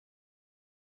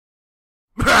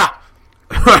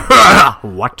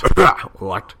What?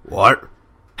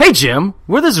 Hey, Jim,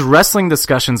 where does Wrestling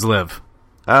Discussions live?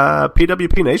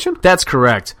 PWP Nation? That's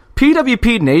correct.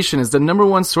 PWP Nation is the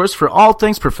 #1 source for all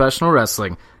things professional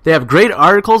wrestling. They have great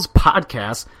articles,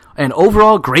 podcasts, and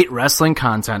overall great wrestling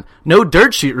content. No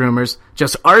dirt sheet rumors,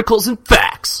 just articles and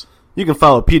facts. You can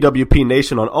follow PWP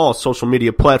Nation on all social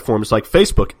media platforms like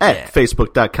Facebook at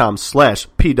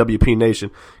facebook.com/PWP Nation.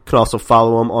 You can also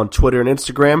follow them on Twitter and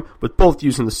Instagram, with both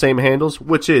using the same handles,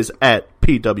 which is at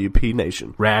PWP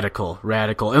Nation. Radical.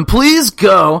 And please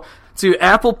go to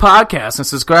Apple Podcasts and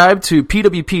subscribe to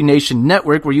PWP Nation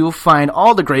Network, where you will find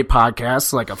all the great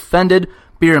podcasts like Offended,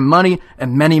 Beer and Money,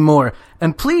 and many more.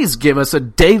 And please give us a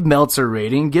Dave Meltzer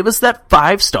rating. Give us that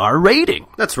 5-star rating.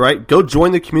 That's right. Go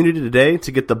join the community today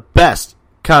to get the best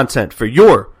content for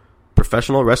your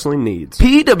professional wrestling needs.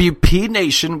 PWP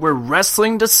Nation, where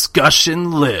wrestling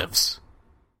discussion lives.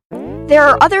 There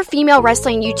are other female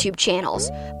wrestling YouTube channels,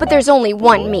 but there's only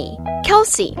one me,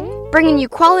 Kelsey, bringing you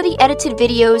quality edited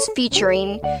videos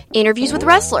featuring interviews with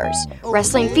wrestlers,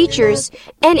 wrestling features,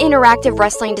 and interactive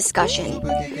wrestling discussion.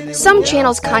 Some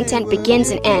channels' content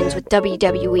begins and ends with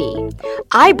WWE.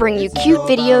 I bring you cute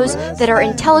videos that are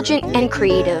intelligent and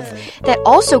creative, that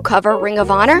also cover Ring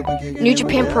of Honor, New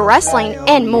Japan Pro Wrestling,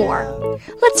 and more.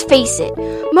 Let's face it,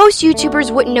 most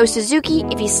YouTubers wouldn't know Suzuki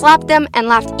if he slapped them and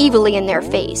laughed evilly in their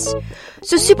face.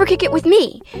 So super kick it with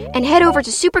me, and head over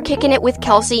to Super Kicking It with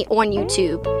Kelsey on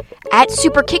YouTube, at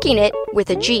Super Kicking It with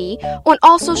a G on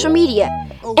all social media,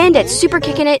 and at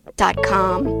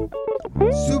superkickingit.com.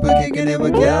 Super Kicking It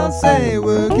with Kelsey,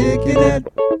 we're kicking it.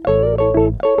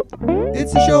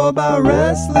 It's a show about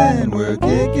wrestling, we're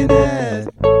kicking it.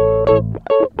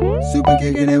 Super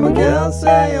Kicking It with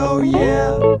Kelsey, oh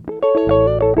yeah.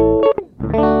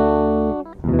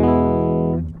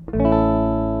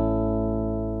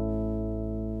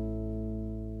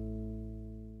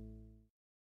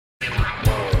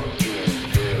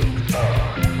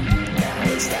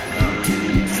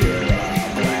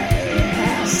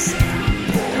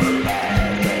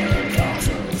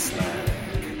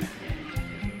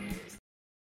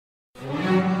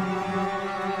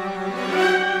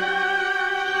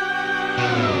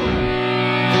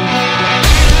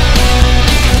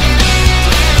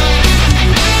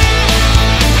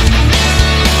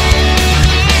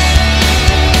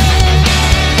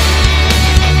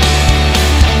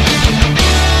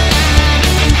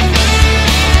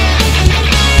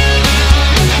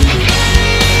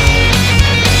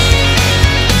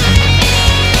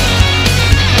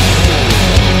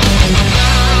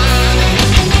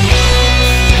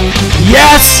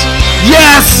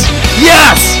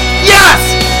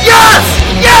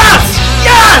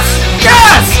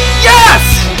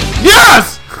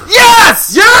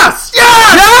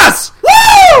 Yes!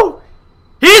 Woo!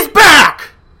 He's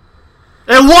back!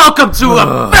 And welcome to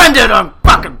Offended. I'm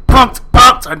fucking pumped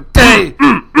today.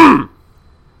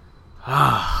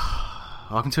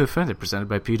 Welcome to Offended, presented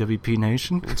by PWP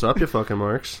Nation. What's up, you fucking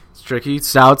marks? It's Tricky,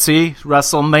 Stoutsy.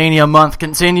 WrestleMania month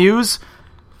continues.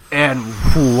 And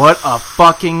what a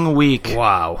fucking week.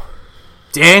 Wow.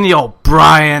 Daniel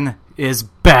Bryan is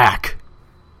back.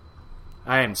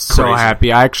 I am so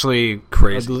happy. I actually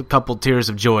had a couple tears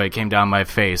of joy came down my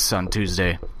face on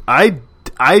Tuesday. I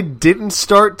didn't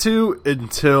start to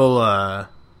until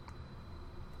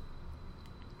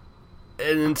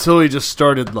he just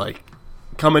started like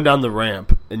coming down the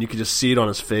ramp, and you could just see it on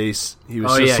his face. He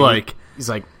was he's like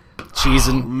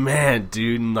cheesing. Oh, man,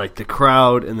 dude, and like the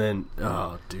crowd, and then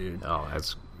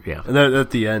that's and then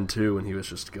at the end too, when he was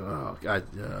just going,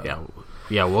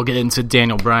 Yeah, we'll get into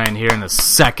Daniel Bryan here in a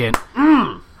second.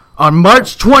 On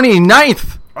March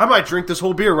 29th. I might drink this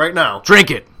whole beer right now.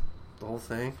 Drink it. The whole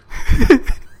thing?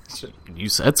 You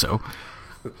said so.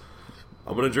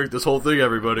 I'm going to drink this whole thing,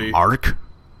 everybody. Ark.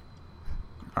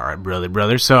 All right,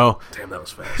 brother. So. Damn, that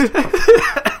was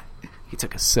fast. He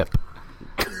took a sip.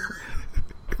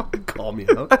 Call me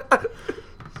out.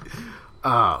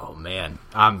 Oh man,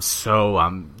 I'm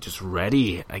just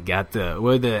ready. I got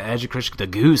the Edge of Christian, the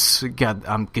goose.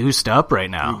 I'm goosed up right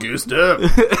now. You goosed up.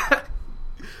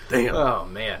 Damn. Oh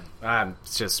man, we'll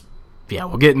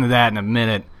get into that in a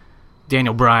minute.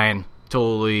 Daniel Bryan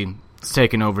totally is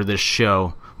taking over this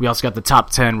show. We also got the top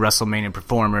 10 WrestleMania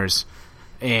performers,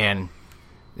 and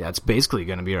that's basically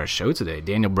going to be our show today.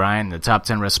 Daniel Bryan, the top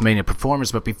 10 WrestleMania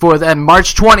performers. But before that,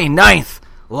 March 29th,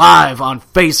 live on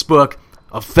Facebook,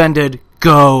 Offended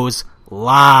goes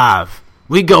live.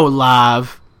 We go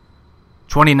live.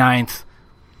 29th.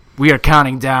 We are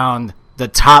counting down the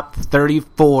top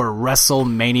 34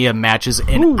 WrestleMania matches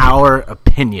in our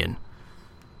opinion.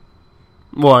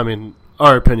 Well, I mean,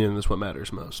 our opinion is what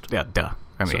matters most. Yeah, duh.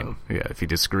 I mean, if you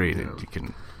disagree, then you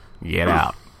can get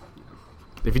out.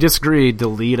 If you disagree,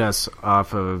 delete us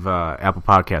off of Apple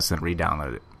Podcasts and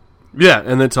re-download it. Yeah,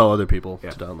 and then tell other people to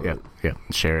download it. Yeah,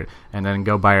 share it. And then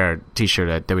go buy our t-shirt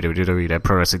at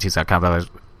www.prowrestlingtees.com.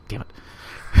 Damn it.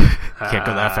 Can't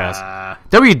go that fast.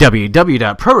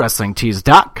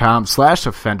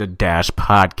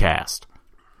 www.prowrestlingtees.com/offended-podcast.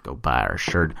 Go buy our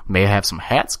shirt. May have some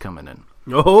hats coming in.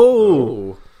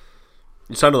 Oh.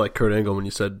 You sounded like Kurt Angle when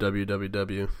you said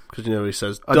www. Because you know he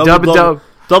says double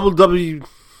W.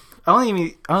 I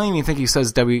don't even think he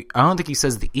says W. I don't think he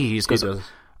says the E. He just goes, does.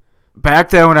 back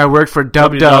then when I worked for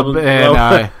Dub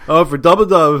and for Double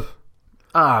Dub.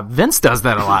 Vince does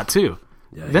that a lot too.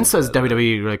 Yeah, Vince says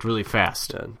WWE like really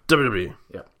fast. Yeah. WWE.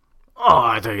 Yeah. Oh,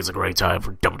 I think it's a great time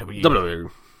for WWE.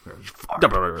 WWE.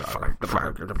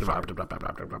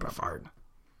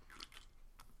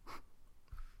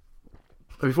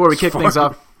 Before we kick things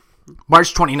off,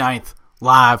 March 29th,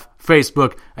 live,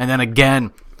 Facebook, and then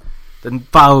again the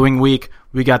following week,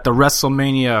 we got the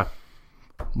WrestleMania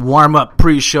warm-up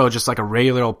pre-show, just like a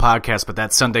regular old podcast, but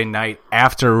that Sunday night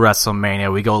after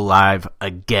WrestleMania, we go live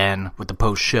again with the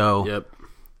post-show. Yep.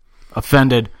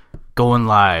 Offended, going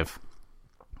live.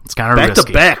 It's kind of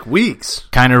risky. Back-to-back weeks.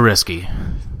 Kind of risky.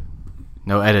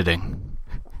 No editing.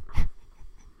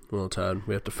 Well, Todd,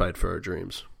 we have to fight for our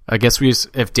dreams. I guess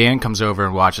if Dan comes over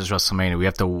and watches WrestleMania, we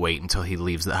have to wait until he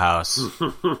leaves the house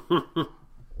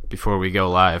before we go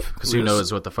live, because who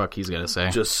knows what the fuck he's going to say.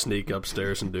 Just sneak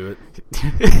upstairs and do it.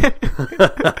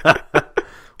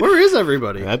 Where is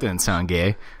everybody? That didn't sound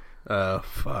gay. Oh,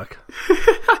 fuck.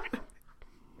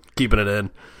 Keeping it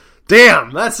in.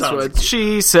 Damn, that sounds what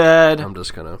she said. I'm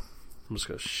just gonna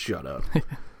shut up.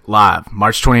 Live,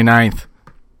 March 29th,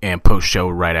 and post-show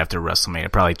right after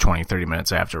WrestleMania. Probably 20, 30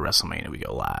 minutes after WrestleMania, we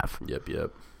go live.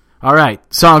 Yep. All right,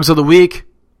 songs of the week.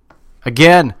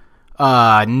 Again,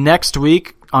 next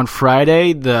week on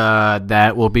Friday,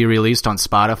 that will be released on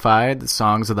Spotify, the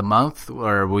songs of the month,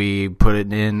 where we put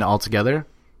it in all together.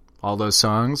 All those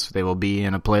songs, they will be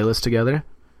in a playlist together,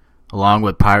 along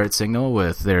with Pirate Signal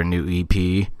with their new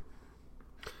EP,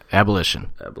 Abolition.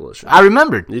 I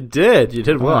remembered. You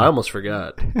did well. I almost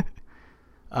forgot.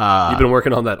 You've been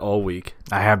working on that all week.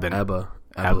 I have been. Abba.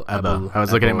 I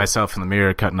was looking at myself in the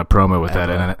mirror, cutting a promo with that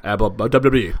in it.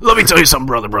 WWE. Let me tell you something,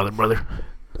 brother.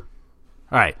 All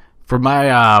right. For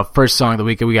my first song of the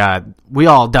week, we got We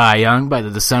All Die Young by the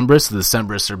Decemberists. The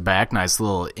Decemberists are back. Nice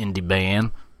little indie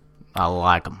band. I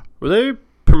like them. Were they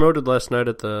promoted last night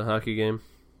at the hockey game?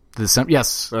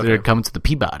 Yes. Okay. They're coming to the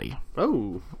Peabody.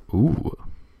 Oh. Ooh.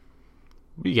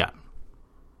 What you got?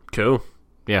 Cool.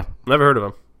 Yeah. Never heard of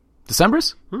them.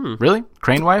 Decemberists? Really?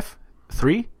 Crane Wife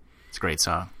 3? It's a great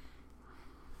song.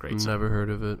 Never heard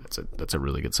of it. That's a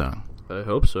really good song. I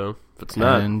hope so. If it's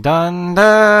not. And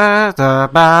under the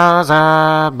boughs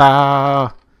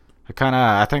above.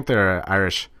 I think they're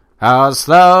Irish. How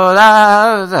slow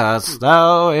does a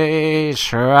snowy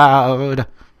shroud.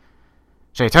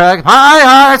 She took my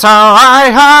heart, so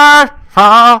I heard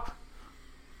fall.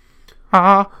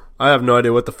 I have no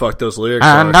idea what the fuck those lyrics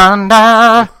and are.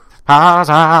 Under boughs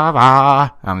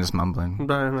above. I'm just mumbling.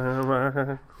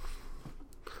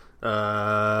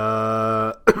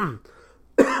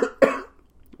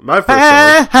 My first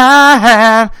song.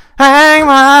 Hang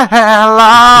my head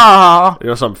low. You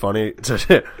know something funny?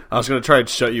 I was going to try and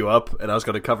shut you up, and I was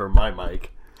going to cover my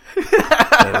mic. And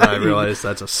then I realized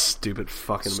that's a stupid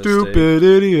fucking mistake. Stupid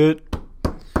idiot.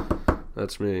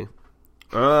 That's me.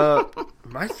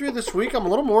 My three this week, I'm a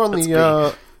little more on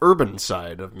the urban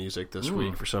side of music this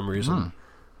week for some reason.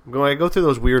 I go through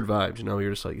those weird vibes, you know,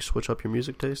 you're just like, you switch up your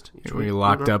music taste. You're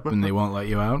locked up and they won't let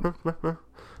you out?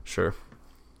 Sure.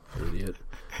 Idiot.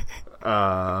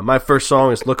 My first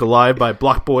song is Look Alive by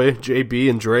Block Boy, JB,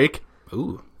 and Drake.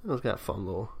 Ooh. It's got a fun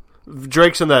little...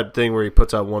 Drake's in that thing where he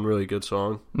puts out one really good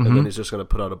song, and then he's just going to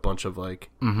put out a bunch of,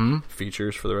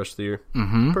 features for the rest of the year.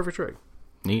 Perfect Drake.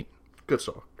 Neat. Good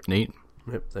song. Neat.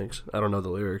 Yep, thanks. I don't know the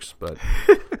lyrics, but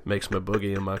makes me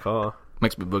boogie in my car.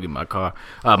 Makes me boogie in my car.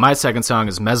 My second song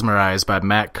is Mesmerized by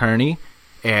Matt Kearney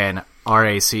and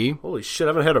RAC. Holy shit,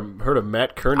 I haven't heard of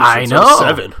Matt Kearney since I was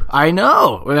 7. I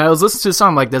know. When I was listening to the song,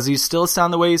 I'm like, does he still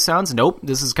sound the way he sounds? Nope.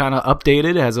 This is kind of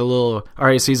updated. It has a little...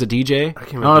 RAC's a DJ. I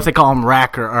don't know if they call him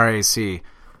Rack or RAC.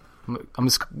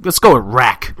 Let's go with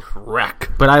Rack.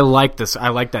 Rack. But I like this. I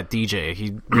like that DJ. He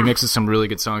remixes some really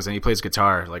good songs, and he plays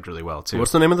guitar like really well, too.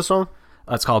 What's the name of the song?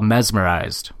 It's called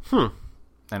Mesmerized. And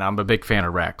I'm a big fan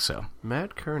of Rack, so...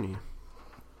 Matt Kearney.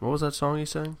 What was that song he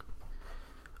sang?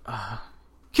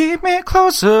 Keep me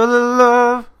closer to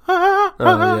love. Oh,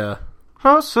 yeah.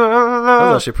 closer. That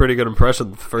was actually a pretty good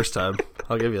impression the first time.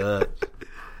 I'll give you that.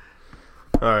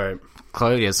 All right.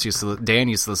 Dan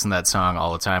used to listen to that song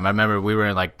all the time. I remember we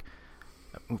were like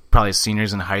probably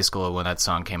seniors in high school when that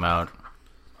song came out,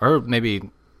 or maybe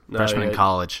freshman in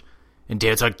college. And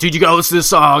Dan's like, "Dude, you gotta listen to this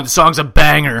song. The song's a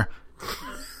banger."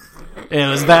 And it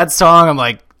was that song. I'm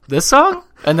like, "This song?"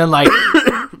 And then like,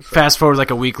 fast forward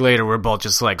like a week later, we're both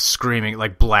just like screaming,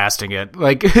 like blasting it.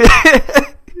 Like,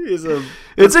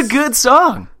 it's a good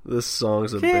song. This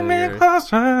song's a Keep banger. me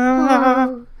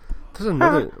closer. There's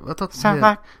another. I thought Sound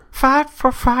like fight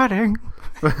for fighting.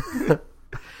 Got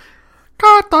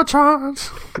the chance.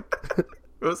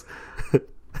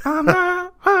 I'm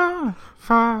not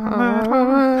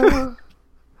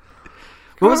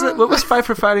What was it? What was Fight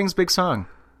for Fighting's big song?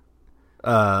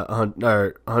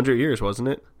 100 years, wasn't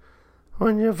it?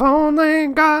 When you've only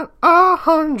got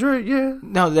 100 years.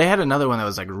 No, they had another one that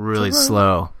was like really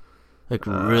slow, like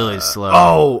really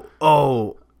slow.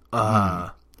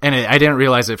 And I didn't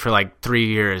realize it for like 3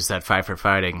 years that Fight for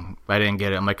Fighting. I didn't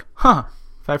get it. I'm like,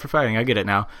 Fight for Fighting. I get it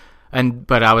now.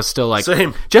 But I was still like,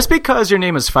 Same. Just because your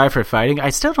name is Fight for Fighting, I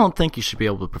still don't think you should be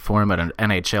able to perform at an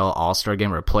NHL All-Star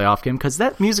game or a playoff game because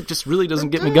that music just really doesn't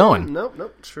get me going.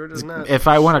 Nope, sure does not. If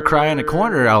I want to cry in a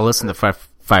corner, I'll listen to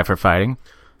Fight for Fighting.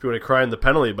 If you want to cry in the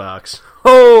penalty box.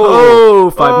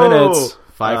 5 minutes.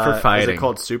 Fight for Fighting. Is it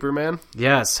called Superman?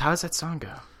 Yes. How does that song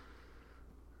go?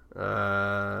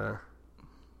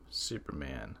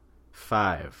 Superman.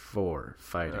 5 for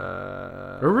Fighting.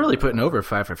 We're really putting over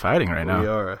Fight for Fighting right now. We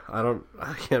are.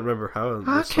 I can't remember how this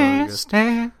I song can't goes.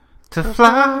 stand to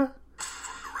fly.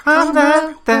 I'm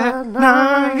not that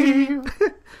naive.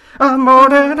 I'm more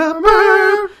than a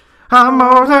bird. I'm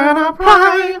more than a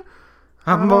plane.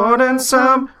 I'm more than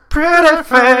some pretty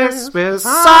face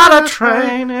beside a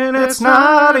train, and it's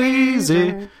not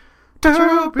easy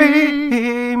to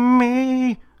be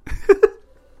me.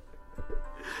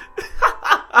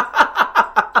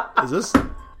 Is this?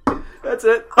 That's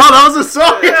it. Oh, that was a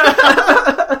song.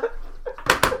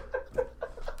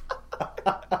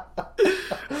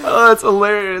 Oh, that's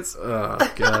hilarious. Oh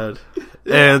God.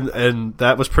 And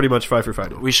that was pretty much Fight for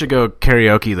Fighting. We should go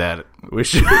karaoke that. We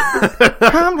should.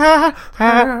 I'm not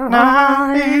that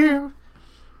naive.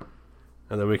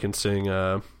 And then we can sing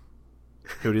Hootie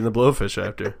and the Blowfish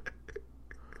after.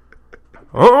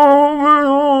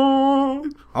 Oh,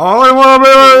 All I want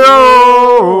to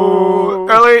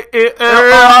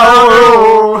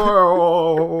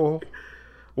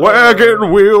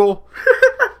wagon wheel.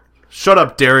 Shut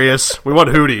up, Darius. We want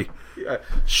Hootie.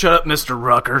 Shut up, Mr.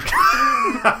 Rucker.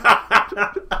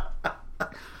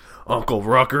 Uncle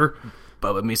Rucker.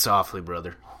 But with me softly,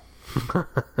 brother. All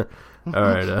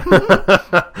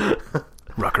right.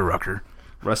 Rucker.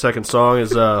 My second song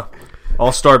is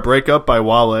All-Star Breakup by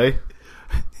Wale.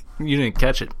 You didn't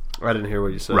catch it. I didn't hear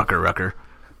what you said. Rucker.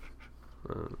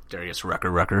 Darius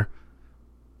Rucker.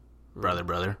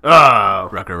 Brother. Oh.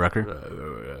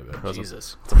 Rucker.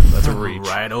 Jesus. That's a reach.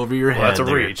 Right over your head. Well, that's a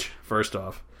there. reach, first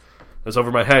off. That's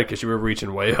over my head because you were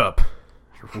reaching way up.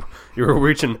 You were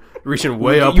reaching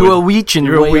way up. You were reaching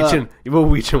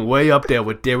way up there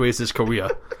with Darius' career.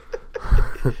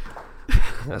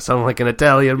 I sound like an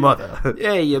Italian mother.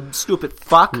 Yeah, you stupid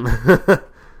fuck.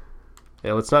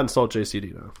 Yeah, let's not insult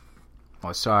JCD now.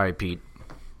 Oh, sorry, Pete.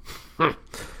 All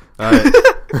right.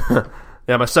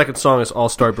 Yeah, my second song is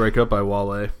All-Star Breakup by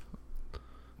Wale.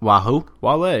 Wahoo?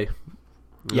 Wale.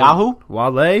 Yahoo?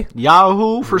 Wale?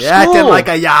 Yahoo for school. Acting like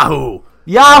a Yahoo.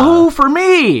 Yahoo for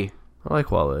me. I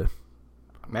like Wale.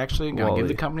 I'm actually going to give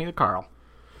the company to Carl.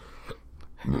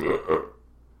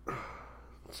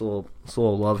 It's a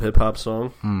little love hip-hop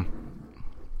song.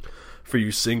 For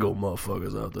you single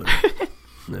motherfuckers out there.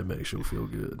 That makes you feel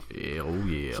good. Yeah, oh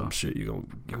yeah. Some shit, you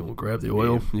gonna grab the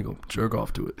oil, you gonna jerk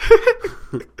off to it.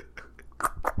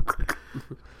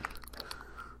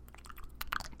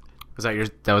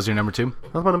 That was your number 2?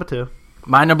 That's my number 2.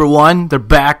 My number 1, they're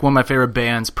back. One of my favorite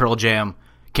bands, Pearl Jam.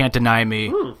 Can't Deny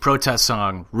Me. Protest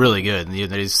song, really good.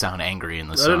 They sound angry in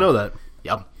the song. I didn't know that.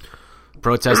 Yep.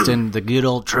 Protesting the good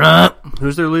old Trump.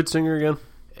 Who's their lead singer again?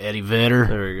 Eddie Vedder.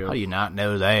 There you go. How do you not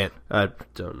know that? I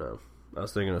don't know. I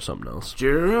was thinking of something else.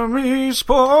 Jeremy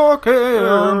spoken.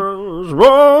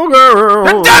 Wrong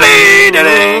girl. Daddy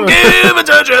didn't give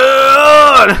attention.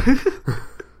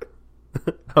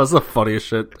 That was the funniest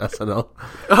shit, SNL.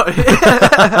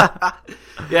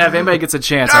 Yeah, if anybody gets a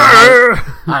chance,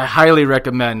 I highly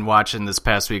recommend watching this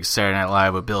past week's Saturday Night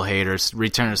Live with Bill Hader,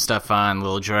 Return of Stefan,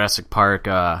 little Jurassic Park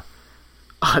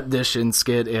audition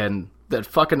skit, and that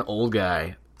fucking old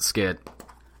guy skit.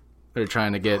 They're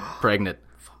trying to get pregnant.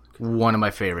 One of my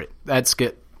favorite. That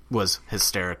skit was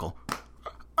hysterical.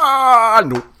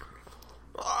 No.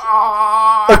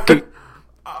 Okay.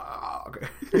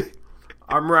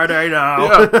 I'm ready now.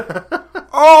 Yeah.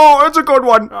 Oh, it's a good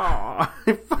one.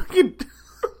 Fucking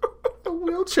the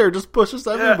wheelchair just pushes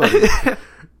everybody.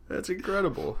 That's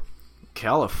incredible.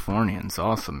 Californians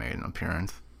also made an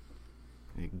appearance.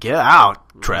 Get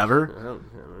out, Trevor.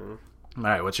 All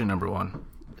right, what's your number one?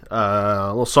 A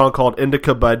little song called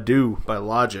Indica Badu by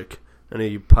Logic. Any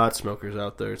of you pot smokers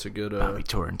out there, it's a good Bobby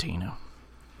Torrentino.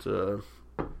 It's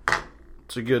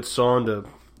a good song to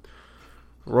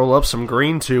roll up some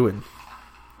green to and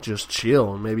just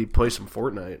chill and maybe play some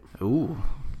Fortnite. Ooh.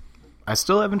 I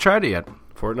still haven't tried it yet.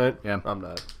 Fortnite? Yeah. I'm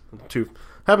not.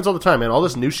 Happens all the time, man. All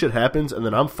this new shit happens, and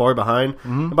then I'm far behind.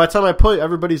 Mm-hmm. And by the time I play,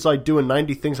 everybody's like doing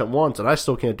 90 things at once, and I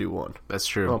still can't do one. That's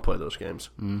true. I don't play those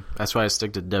games. That's why I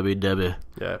stick to WWE.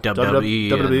 Yeah,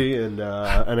 WWE and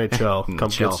NHL. Come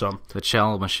get some. The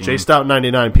Chell machine. J Stout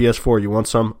 99 PS4. You want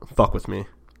some? Fuck with me.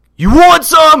 You want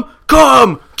some?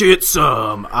 Come get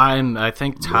some. I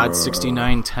think Todd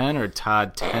 6910 or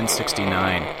Todd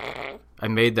 1069. I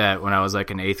made that when I was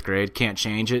like in 8th grade. Can't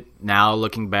change it. Now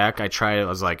looking back, I tried it. I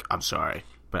was like, I'm sorry,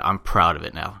 but I'm proud of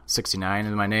it now. 69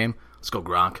 is my name. Let's go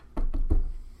Gronk.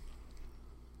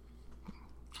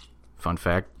 Fun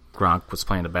fact, Gronk was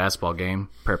playing a basketball game,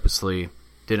 purposely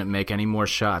didn't make any more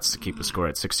shots to keep the score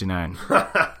at 69.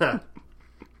 I'd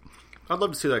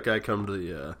love to see that guy come to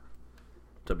the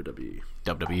WWE.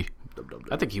 WWE.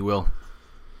 I think he will.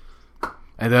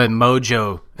 And then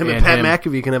Mojo. Him and Pat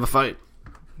McAfee can have a fight.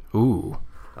 Ooh.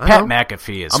 Pat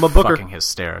McAfee is fucking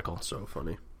hysterical. So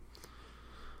funny.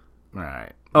 All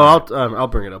right. Oh, I'll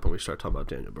bring it up when we start talking about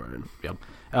Daniel Bryan. Yep.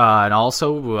 And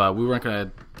also, we weren't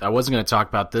gonna. I wasn't gonna talk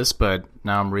about this, but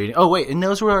now I'm reading. Oh wait, and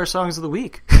those were our songs of the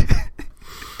week.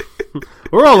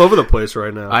 We're all over the place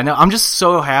right now. I know. I'm just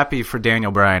so happy for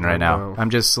Daniel Bryan right now. Know. I'm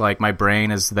just like, my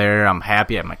brain is there. I'm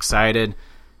happy. I'm excited.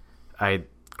 I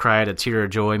cried a tear of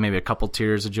joy, maybe a couple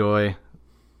tears of joy.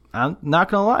 I'm not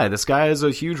gonna lie. This guy is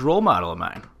a huge role model of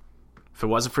mine. If it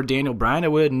wasn't for Daniel Bryan, I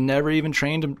would have never even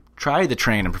tried to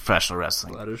train in professional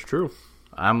wrestling. That is true.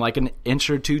 I'm like an inch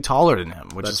or two taller than him,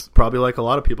 which That's is probably like a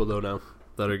lot of people though now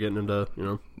that are getting into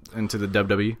into the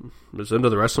WWE, just into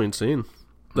the wrestling scene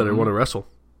that want to wrestle.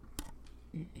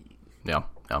 Yeah.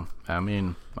 I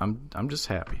mean, I'm just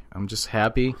happy. I'm just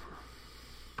happy.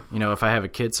 You know, if I have a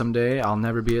kid someday, I'll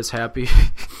never be as happy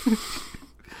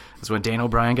as when Daniel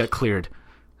Bryan got cleared.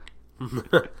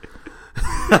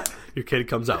 Your kid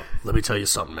comes out. Let me tell you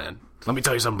something, man. Let me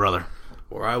tell you something, brother.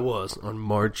 Where I was on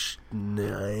March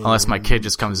 9th. Unless my kid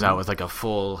just comes out with like a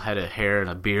full head of hair and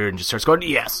a beard and just starts going,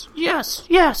 yes. You're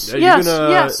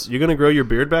gonna grow your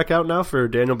beard back out now for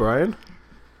Daniel Bryan?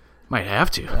 Might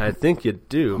have to. I think you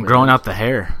do. I'm growing out the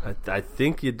hair. I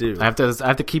think you do. I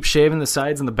have to keep shaving the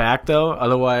sides and the back though.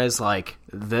 Otherwise, like,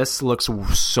 this looks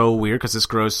so weird because this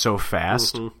grows so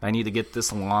fast. Mm-hmm. I need to get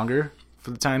this longer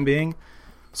for the time being.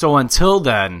 So until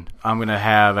then, I'm gonna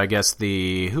have, I guess,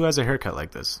 who has a haircut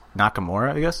like this?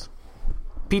 Nakamura, I guess.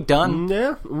 Pete Dunne.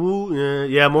 Yeah. Ooh,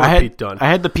 yeah. More Pete Dunne. I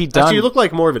had the Pete Dunne. Actually, you look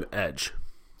like more of an Edge.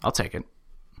 I'll take it.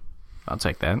 I'll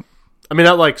take that. I mean,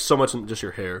 not like so much in just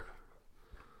your hair.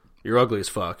 You're ugly as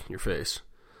fuck, your face.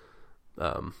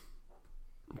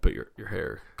 But your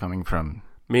hair. Coming from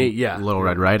me, yeah. Little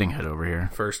Red Riding Hood over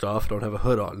here. First off, don't have a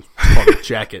hood on. It's called a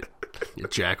jacket. You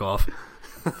jack off.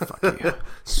 Fuck you.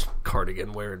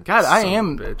 Cardigan wearing. God, I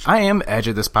am Edge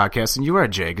of this podcast, and you are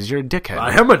Jay, because you're a dickhead.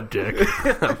 I am a dick.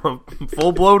 I'm a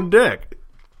full-blown dick.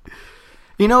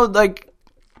 You know, like,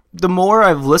 the more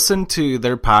I've listened to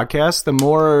their podcast, the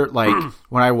more, like,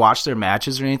 when I watch their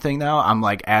matches or anything now, I'm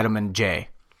like Adam and Jay.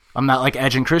 I'm not like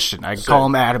Edge and Christian. I call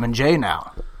them Adam and Jay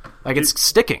now. Like, it's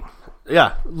sticking.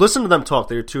 Yeah. Listen to them talk.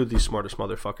 They're two of the smartest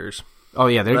motherfuckers. Oh,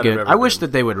 yeah, they're good. I wish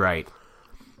that they would write.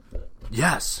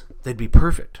 Yes. They'd be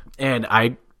perfect. And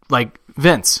I, like,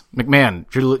 Vince McMahon,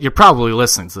 you're probably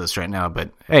listening to this right now,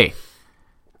 but, hey,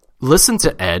 listen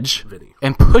to Edge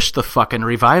and push the fucking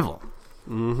Revival.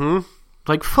 Mm-hmm.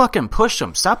 Like, fucking push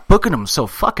them. Stop booking them so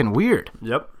fucking weird.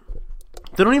 Yep.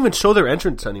 They don't even show their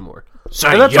entrance anymore.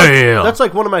 Say that's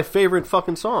like one of my favorite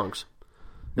fucking songs.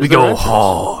 We go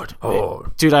hard.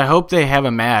 Dude, I hope they have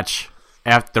a match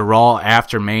after the Raw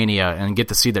after Mania and get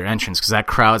to see their entrance, because that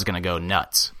crowd's going to go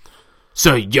nuts.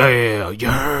 Say yeah.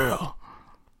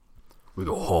 We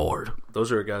go hard.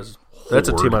 Those are guys. That's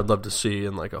a team I'd love to see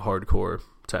in like a hardcore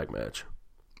tag match.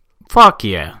 Fuck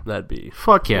yeah. That'd be.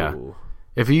 Fuck yeah. Cool.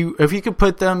 If you could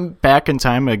put them back in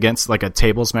time against like a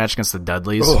tables match against the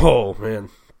Dudleys. Oh man.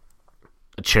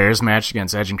 A chairs match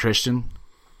against Edge and Christian.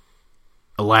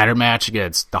 A ladder match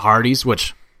against the Hardys,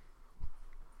 which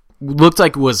looked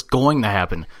like was going to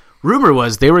happen. rumor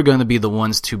was they were going to be the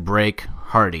ones to break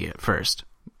Hardy at first.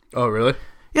 Oh, really?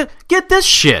 Yeah, get this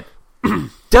shit.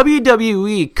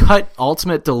 WWE cut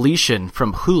Ultimate Deletion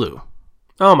from Hulu.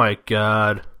 Oh, my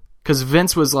God. Because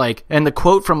Vince was like, and the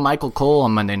quote from Michael Cole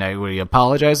on Monday night where he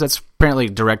apologized, that's apparently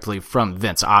directly from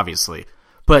Vince, obviously.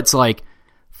 But it's like,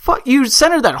 fuck, you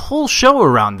centered that whole show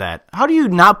around that. How do you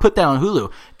not put that on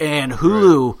Hulu? And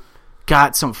Hulu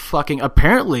got some fucking,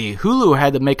 apparently Hulu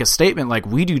had to make a statement like,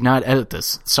 we do not edit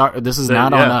this. Sorry, this is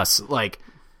not on us. Like,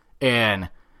 and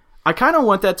I kind of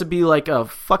want that to be like a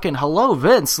fucking hello,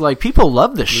 Vince. Like, people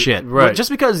love this shit. Right. But just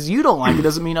because you don't like it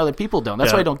doesn't mean other people don't.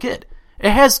 That's what I don't get.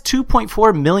 It has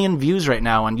 2.4 million views right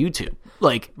now on YouTube.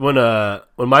 Like, when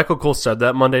Michael Cole said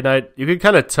that Monday night, you could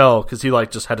kind of tell because he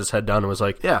like just had his head down and was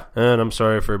like, yeah, and I'm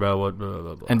sorry for about what blah,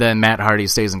 blah, blah. And then Matt Hardy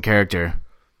stays in character.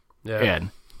 Yeah.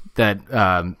 And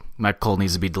that Michael Cole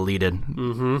needs to be deleted.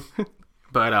 Mm-hmm.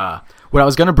 But what I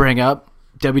was going to bring up,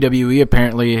 WWE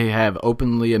apparently have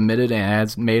openly admitted and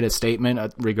has made a statement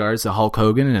in regards to Hulk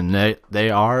Hogan, and they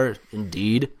are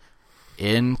indeed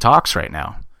in talks right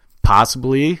now.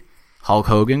 Possibly Hulk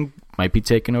Hogan might be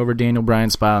taking over Daniel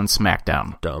Bryan's spot on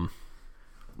SmackDown. Dumb.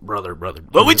 Brother.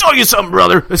 Let me tell you something,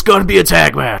 brother. It's going to be a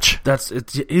tag match.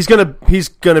 He's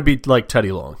gonna be like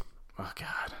Teddy Long. Oh,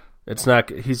 God. It's not.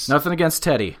 He's nothing against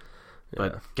Teddy,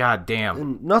 but God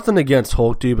damn. Nothing against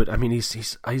Hulk, dude. But I mean,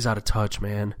 he's out of touch,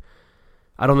 man.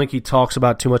 I don't think he talks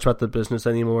about too much about the business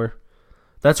anymore.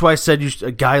 That's why I said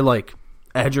a guy like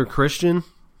Edge or Christian.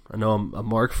 I know I'm a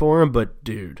mark for him, but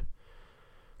dude,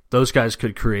 those guys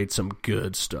could create some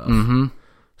good stuff. Mm-hmm.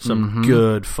 Some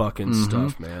good fucking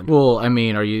stuff, man. Well, I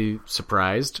mean, are you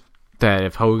surprised that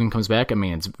if Hogan comes back, I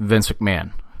mean, it's Vince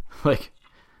McMahon. Like,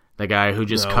 the guy who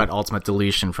just cut Ultimate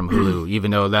Deletion from Hulu,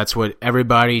 even though that's what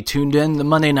everybody tuned in the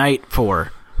Monday night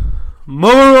for.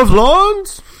 Mower of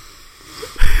lawns?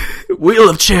 Wheel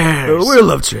of chairs.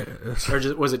 Wheel of chairs. Or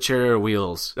just, was it chair or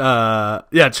wheels?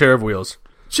 Yeah, chair of wheels.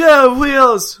 Chair of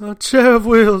wheels. Chair of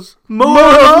wheels. Mower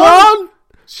of lawn?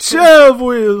 Chair of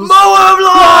wheels. Mower of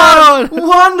lawn!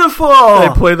 Wonderful! They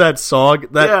play that song.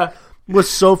 That was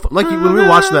so fun. Like when we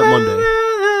watched that Monday.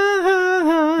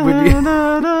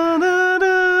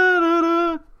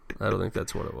 I don't think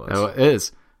that's what it was. Oh, it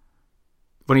is.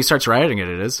 When he starts writing it,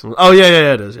 it is. Oh,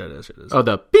 yeah, it is. Yeah, it is. Oh,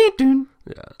 the beat dun.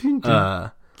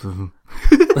 Yeah.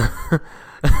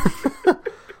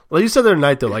 Well, you said the other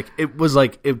night though, like it was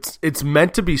like it's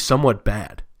meant to be somewhat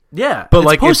bad. Yeah, but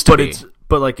like it's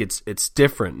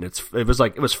different.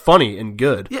 It was funny and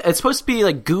good. Yeah, it's supposed to be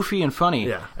like goofy and funny.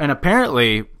 Yeah, and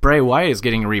apparently Bray Wyatt is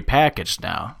getting repackaged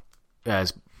now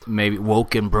as maybe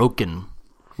Woken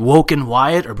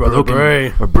Wyatt or Brother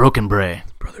Bray or Broken Bray.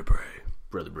 Brother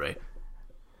Bray.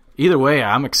 Either way,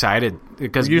 I'm excited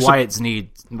because Wyatt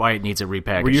needs a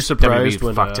repackage. Were you surprised WWE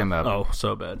when fucked him up? Oh,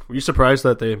 so bad. Were you surprised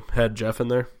that they had Jeff in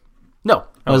there? No,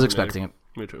 I was expecting it.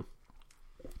 Me too.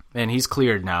 And he's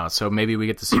cleared now, so maybe we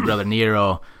get to see Brother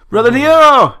Nero. Brother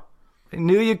Nero! I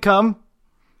knew you'd come.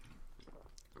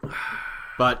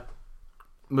 But,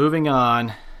 moving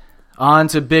on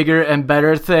to bigger and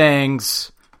better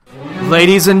things.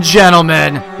 Ladies and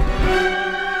gentlemen,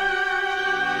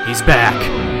 he's back.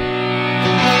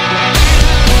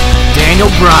 Daniel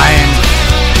Bryan,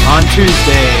 on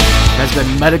Tuesday, has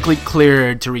been medically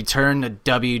cleared to return to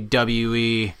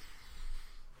WWE.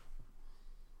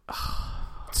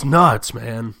 It's nuts,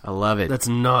 man. I love it. That's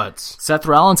nuts. Seth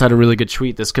Rollins had a really good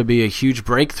tweet. This could be a huge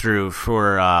breakthrough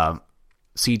for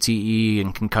CTE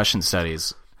and concussion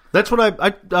studies. That's what I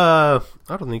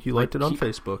don't think you liked it on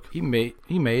Facebook. He may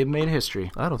have made history.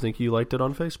 I don't think you liked it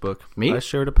on Facebook. Me? I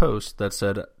shared a post that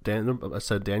said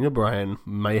Daniel Bryan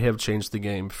may have changed the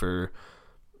game for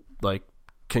like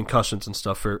concussions and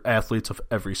stuff for athletes of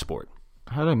every sport.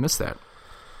 How did I miss that?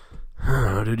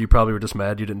 Dude, you probably were just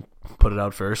mad you didn't put it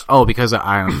out first. Oh, because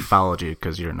I unfollowed you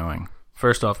because you're annoying.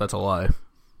 First off, that's a lie.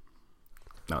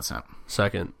 No, it's not.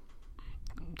 Second,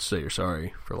 say you're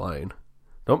sorry for lying.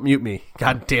 Don't mute me.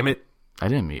 God damn it. I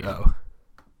didn't mute you. Oh.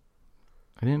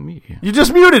 I didn't mute you. You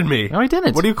just muted me. No, I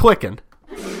didn't. What are you clicking?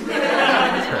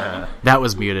 That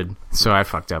was muted, so I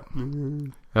fucked up.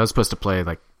 That was supposed to play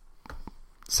like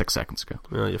 6 seconds ago.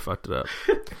 No, you fucked it up.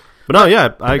 But no,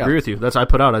 yeah, I agree with you. I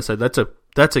put out. I said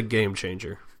that's a game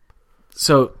changer.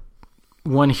 So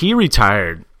when he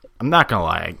retired, I'm not gonna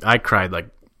lie, I cried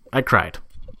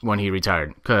when he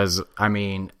retired because I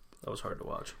mean that was hard to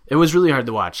watch. It was really hard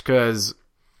to watch because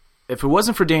if it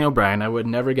wasn't for Daniel Bryan, I would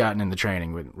have never gotten into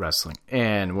training with wrestling.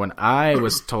 And when I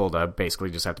was told I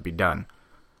basically just had to be done,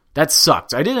 that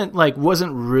sucked. I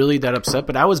wasn't really that upset,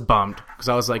 but I was bummed because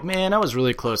I was like, man, I was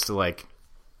really close to like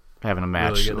having a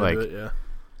match. Really like it, yeah.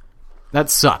 That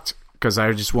sucked because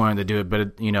I just wanted to do it,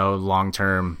 but long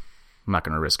term, I'm not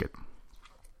going to risk it.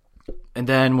 And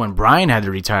then when Bryan had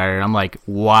to retire, I'm like,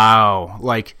 wow,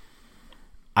 like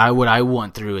what I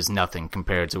went through is nothing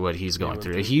compared to what he's going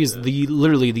through. He's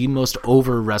literally the most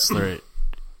over wrestler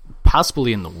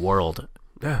possibly in the world.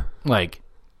 Yeah. Like,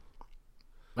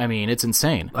 I mean, it's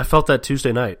insane. I felt that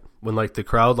Tuesday night when like the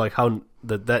crowd, like how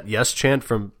that yes chant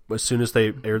from as soon as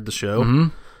they aired the show. Mm-hmm.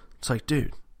 It's like,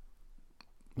 dude.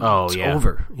 Oh, yeah.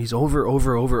 Over. He's over.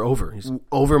 He's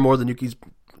over more than he's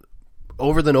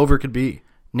over than over could be.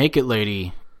 Naked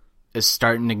Lady is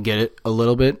starting to get it a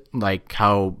little bit, like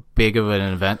how big of an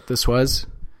event this was.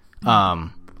 I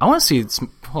want to see.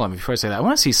 Hold on, before I say that, I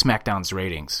want to see SmackDown's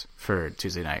ratings for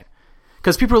Tuesday night,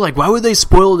 because people are like, "Why would they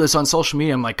spoil this on social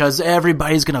media?" I'm like, "Cause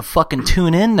everybody's gonna fucking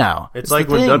tune in now." It's like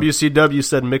when WCW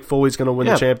said Mick Foley's gonna win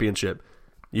the championship.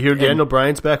 You hear Daniel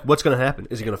Bryan's back. What's going to happen?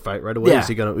 Is he going to fight right away? Yeah. Is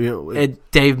he going to?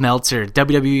 Dave Meltzer,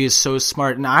 WWE is so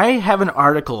smart, and I have an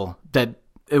article that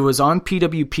it was on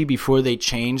PWP before they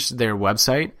changed their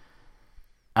website.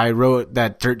 I wrote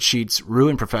that dirt sheets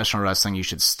ruin professional wrestling. You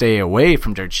should stay away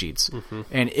from dirt sheets. Mm-hmm.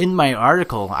 And in my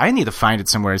article, I need to find it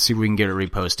somewhere to see if we can get it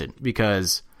reposted,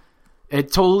 because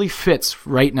it totally fits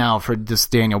right now for this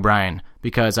Daniel Bryan.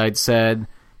 Because I'd said,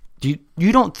 you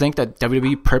don't think that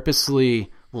WWE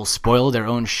purposely will spoil their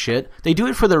own shit? They do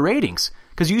it for their ratings.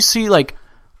 Because you see, like,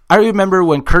 I remember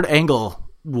when Kurt Angle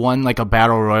won like a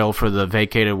battle royal for the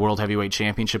vacated World Heavyweight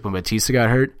Championship when Batista got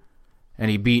hurt,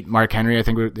 and he beat Mark Henry. I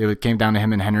think it came down to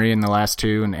him and Henry in the last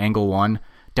two, and Angle won.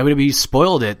 WWE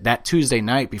spoiled it that Tuesday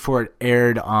night before it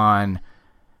aired on,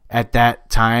 at that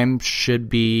time, should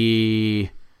be,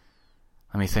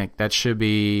 let me think, that should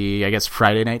be, I guess,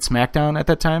 Friday Night SmackDown at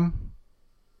that time,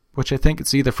 which I think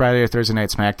it's either Friday or Thursday Night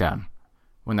SmackDown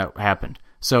when that happened.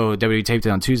 So WWE taped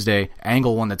it on Tuesday.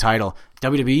 Angle won the title.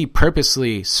 WWE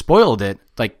purposely spoiled it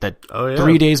like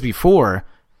 3 days before.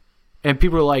 And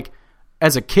people were like,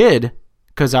 as a kid,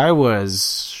 because I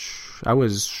was,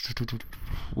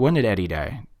 when did Eddie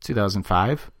die?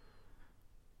 2005?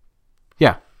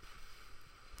 Yeah.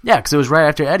 Yeah, because it was right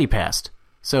after Eddie passed.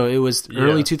 So it was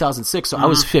early 2006. So I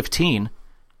was 15.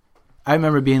 I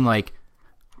remember being like,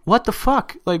 what the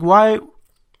fuck? Like, why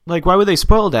would they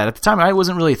spoil that? At the time, I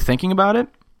wasn't really thinking about it.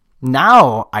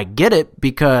 Now, I get it,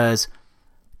 because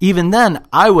even then,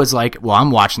 I was like, well, I'm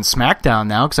watching SmackDown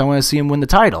now because I want to see him win the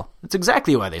title. That's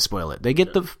exactly why they spoil it. They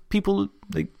get people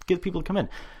to come in.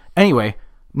 Anyway,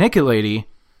 Naked Lady,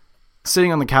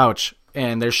 sitting on the couch,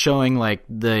 and they're showing like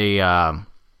the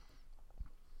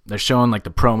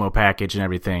promo package and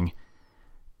everything,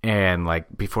 and like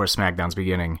before SmackDown's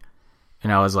beginning,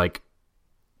 and I was like,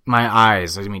 my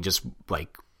eyes, just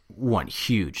like went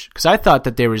huge, because I thought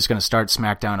that they were just going to start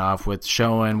SmackDown off with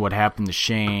showing what happened to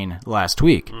Shane last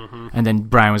week, and then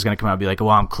Bryan was going to come out and be like, well,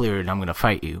 I'm cleared, I'm going to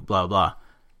fight you, blah, blah.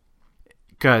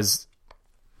 Because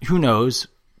who knows?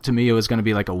 To me, it was going to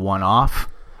be like a one-off.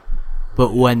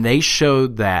 But when they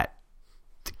showed that,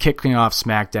 kicking off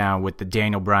SmackDown with the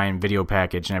Daniel Bryan video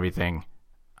package and everything,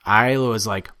 I was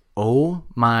like, oh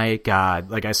my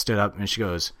God. Like, I stood up and she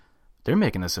goes, they're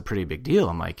making this a pretty big deal.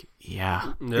 I'm like,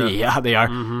 yeah, they are.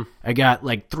 Mm-hmm. I got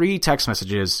like 3 text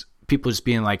messages, people just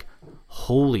being like,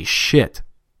 holy shit,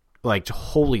 like,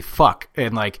 holy fuck.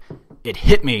 And like, it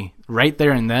hit me right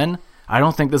there and then. I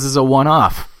don't think this is a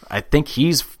one-off. I think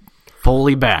he's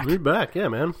fully back. He's back, yeah,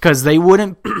 man. Because they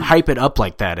wouldn't hype it up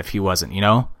like that if he wasn't, you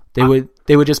know?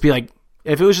 They would just be like,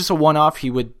 if it was just a one-off, he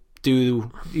would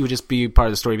just be part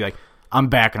of the story, be like, I'm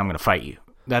back and I'm going to fight you.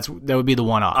 That would be the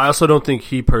one-off. I also don't think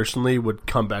he personally would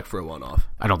come back for a one-off.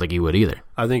 I don't think he would either.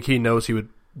 I think he knows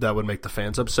that would make the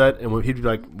fans upset, and he'd be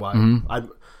like, why? Mm-hmm.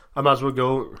 I might as well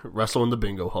go wrestle in the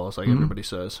bingo halls, like everybody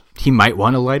says. He might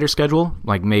want a lighter schedule,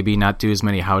 like maybe not do as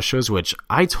many house shows, which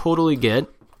I totally get.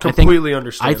 Completely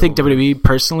understand. I think WWE,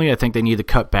 personally, I think they need to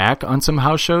cut back on some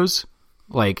house shows,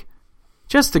 like,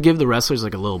 just to give the wrestlers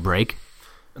like a little break.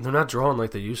 And they're not drawing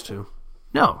like they used to.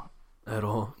 No. At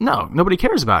all. No, nobody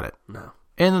cares about it. No.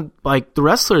 And like the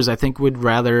wrestlers, I think, would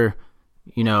rather,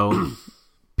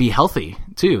 be healthy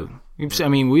too. I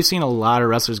mean, we've seen a lot of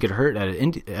wrestlers get hurt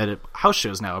at house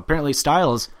shows now. Apparently,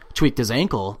 Styles tweaked his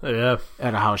ankle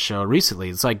at a house show recently.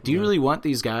 It's like, do you really want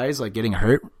these guys like getting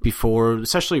hurt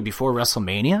especially before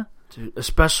WrestleMania? Dude,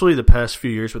 especially the past few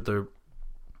years with the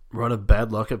run of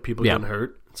bad luck of people getting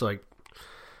hurt. It's like,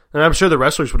 and I'm sure the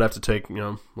wrestlers would have to take a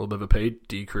little bit of a pay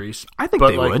decrease. I think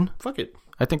they would. Fuck it.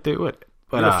 I think they would.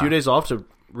 But a few days off to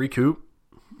recoup,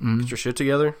 get your shit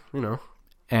together,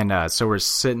 And so we're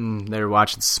sitting there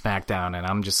watching SmackDown, and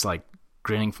I'm just like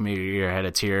grinning from ear to ear. I had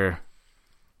a tear.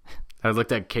 I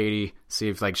looked at Katie, see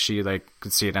if like she like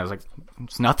could see it, and I was like,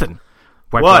 it's nothing.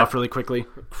 wipe it off really quickly.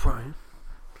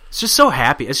 It's just so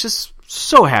happy. It's just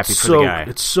so happy for the guy.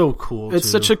 It's so cool. It's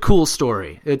such a cool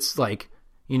story. It's like,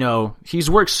 he's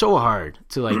worked so hard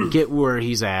to like get where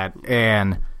he's at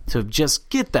and to just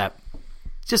get that.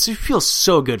 Just it feels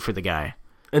so good for the guy.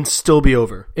 And still be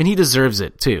over. And he deserves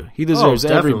it, too. He deserves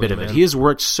every bit of it. Man. He has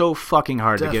worked so fucking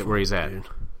hard to get where he's at. Dude.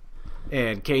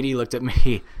 And Katie looked at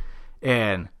me,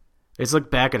 and I just looked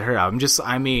back at her.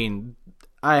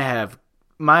 I have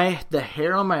the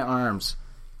hair on my arms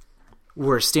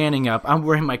were standing up. I'm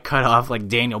wearing my cut-off, like,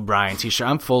 Daniel Bryan t-shirt.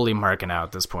 I'm fully marking out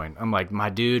at this point. I'm like, my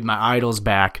dude, my idol's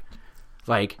back.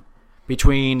 Like,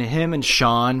 between him and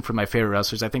Shawn, from my favorite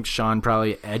wrestlers, I think Shawn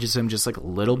probably edges him just, like, a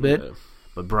little bit.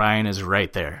 But Bryan is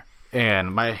right there.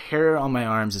 And my hair on my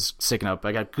arms is sticking up.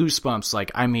 I got goosebumps. Like,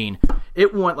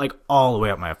 it went, like, all the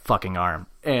way up my fucking arm.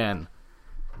 And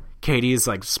Katie is,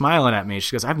 like, smiling at me.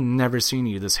 She goes, I've never seen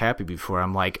you this happy before.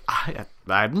 I'm like, I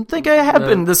don't think I have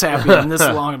been this happy in this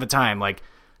long of a time. Like,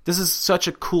 this is such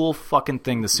a cool fucking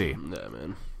thing to see. Yeah,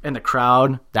 man. And the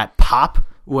crowd, that pop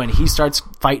when he starts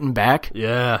fighting back.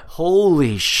 Yeah.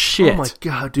 Holy shit. Oh, my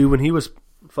God, dude. When he was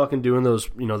fucking doing those,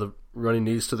 the running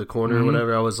knees to the corner or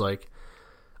whatever, I was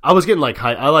getting like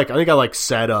high. I think I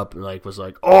sat up and was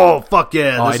like, oh fuck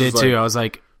yeah. Oh, I did too. I was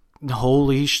like,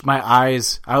 holy my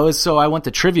eyes. I went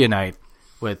to trivia night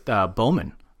with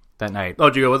Bowman that night. Oh,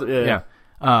 did you go with it? Yeah.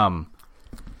 And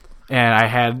I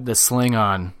had the sling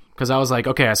on because I was like,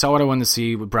 okay, I saw what I wanted to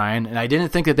see with Bryan, and I didn't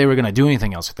think that they were going to do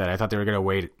anything else with that. I thought they were going to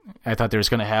wait. I thought they were just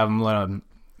going to let him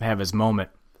have his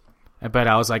moment. But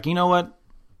I was like, you know what?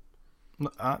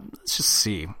 Let's just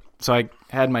see. So I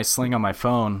had my sling on my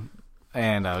phone,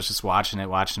 and I was just watching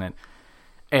it.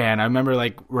 And I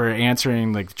remember, we're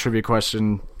answering, the trivia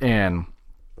question, and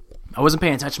I wasn't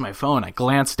paying attention to my phone. I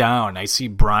glanced down, and I see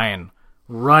Bryan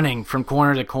running from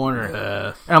corner to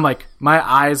corner. And I'm like, my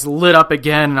eyes lit up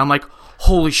again, and I'm like,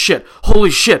 holy shit,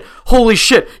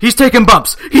 he's taking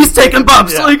bumps. Yeah. It's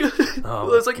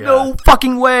like, God. No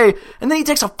fucking way. And then he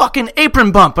takes a fucking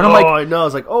apron bump, and I'm like, I know. I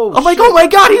was like, oh, I'm like, oh my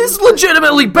God, he's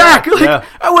legitimately back.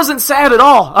 I wasn't sad at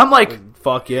all. I'm like,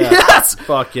 fuck yeah. Yes.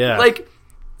 Fuck yeah.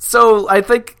 So I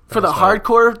think for the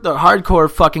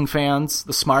hardcore fucking fans,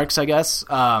 the smarks, I guess,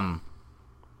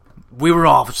 we were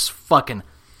all just fucking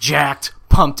jacked,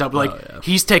 pumped up.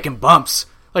 He's taking bumps.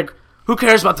 Who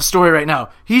cares about the story right now?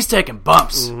 He's taking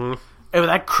bumps. Mm-hmm. And with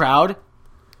that crowd,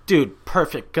 dude,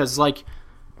 perfect. Because,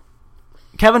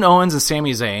 Kevin Owens and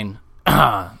Sami Zayn,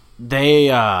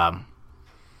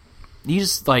 you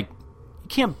just, you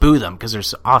can't boo them because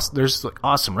there's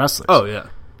awesome wrestlers. Oh, yeah.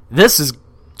 This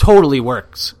totally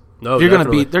works. No,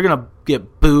 they're gonna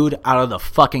get booed out of the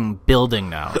fucking building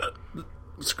now.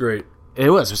 It's great.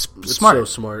 It's smart. So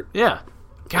smart. Yeah.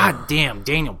 God damn,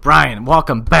 Daniel Bryan,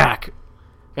 welcome back.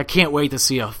 I can't wait to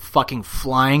see a fucking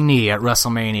flying knee at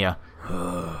WrestleMania.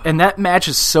 And that match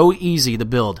is so easy to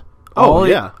build. All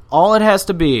it has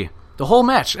to be, the whole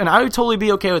match, and I would totally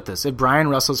be okay with this if Bryan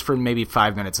wrestles for maybe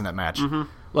 5 minutes in that match. Mm-hmm.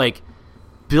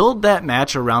 Build that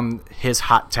match around his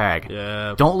hot tag.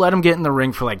 Yeah. Don't let him get in the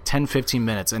ring for 10, 15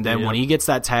 minutes, and then when he gets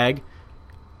that tag,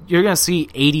 you're going to see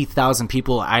 80,000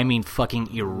 people,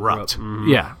 fucking erupt. Mm-hmm.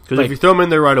 Yeah. Because if you throw him in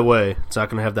there right away, it's not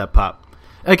going to have that pop.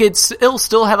 It'll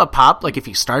still have a pop, if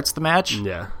he starts the match.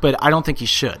 Yeah. But I don't think he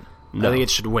should. No. I think it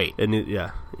should wait.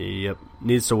 Yep.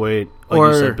 Needs to wait.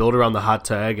 You said, build around the hot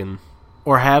tag and...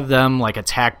 Or have them,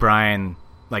 attack Bryan,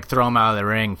 throw him out of the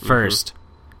ring first,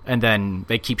 and then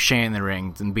they keep Shane in the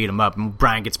ring and beat him up, and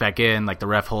Bryan gets back in, the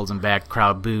ref holds him back,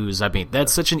 crowd boos.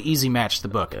 That's such an easy match to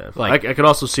book. Yeah. I could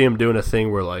also see him doing a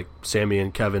thing where, Sami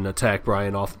and Kevin attack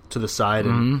Bryan off to the side,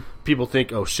 and people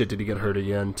think, oh, shit, did he get hurt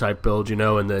again, type build,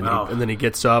 and then he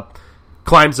gets up,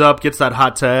 climbs up, gets that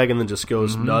hot tag, and then just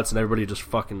goes nuts, and everybody just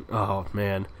fucking, oh,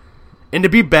 man. And to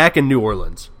be back in New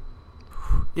Orleans.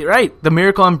 You're right. The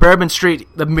Miracle on Bourbon Street.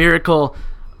 The Miracle.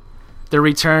 The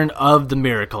return of the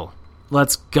Miracle.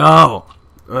 Let's go.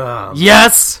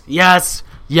 Yes.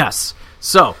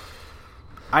 So,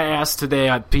 I asked today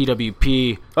at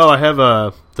PWP. Oh, I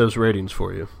have those ratings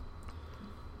for you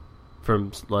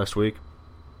from last week.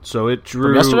 So it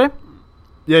drew... From yesterday?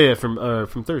 Yeah,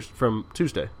 from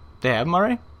Tuesday. They have them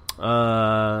already?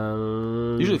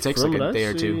 Usually it takes a day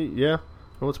or two. Yeah.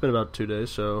 Well, it's been about 2 days,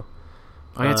 so...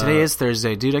 Oh, yeah, today is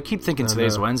Thursday. Dude, I keep thinking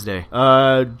today's Wednesday.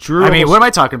 Drew... what am I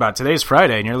talking about? Today's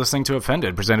Friday, and you're listening to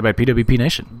Offended, presented by PWP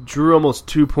Nation. Drew almost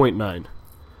 2.9,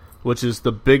 which is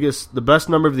the best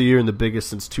number of the year and the biggest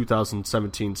since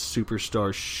 2017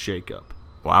 Superstar Shakeup.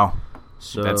 Wow.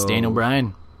 So that's Daniel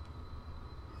Bryan.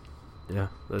 Yeah,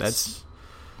 that's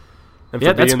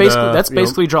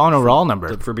basically drawing a raw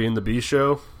number. For being the B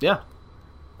show. Yeah.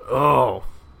 Oh.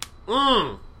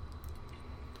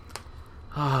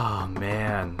 Oh,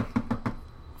 man.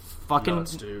 Fucking...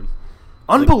 Nuts, dude.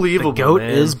 Unbelievable, The GOAT man.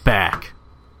 is back.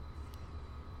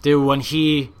 Dude, when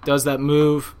he does that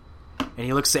move and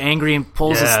he looks angry and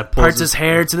parts his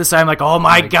hair to the side, I'm like, oh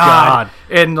my God.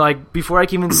 And like, before I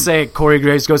can even say it, Corey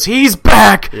Graves goes, he's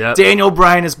back. Yep. Daniel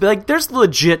Bryan is like, there's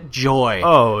legit joy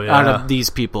out yeah. of these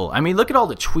people. I mean, look at all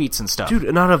the tweets and stuff. Dude,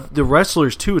 and out of the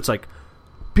wrestlers, too, it's like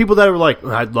people that are like,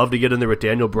 I'd love to get in there with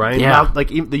Daniel Bryan. Yeah. Now,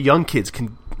 like, even the young kids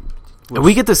can... And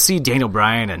we get to see Daniel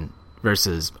Bryan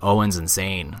versus Owens and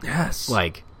Zayn. Yes.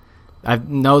 Like, I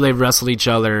know they've wrestled each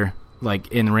other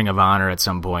like in Ring of Honor at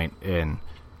some point, and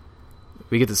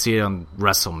we get to see it on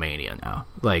WrestleMania now.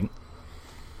 Like,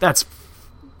 that's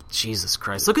Jesus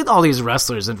Christ. Look at all these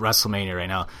wrestlers in WrestleMania right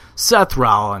now. Seth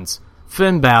Rollins,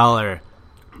 Finn Balor,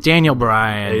 Daniel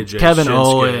Bryan, AJ, Kevin Shinsuke.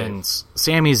 Owens,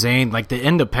 Sami Zayn. Like, the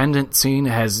independent scene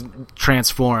has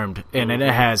transformed, and it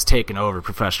has taken over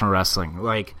professional wrestling.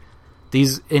 Like,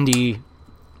 these indie,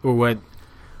 or what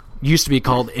used to be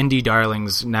called indie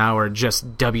darlings, now are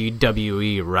just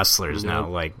WWE wrestlers now.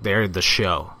 Like, they're the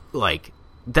show. Like,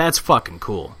 that's fucking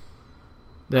cool.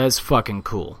 That's fucking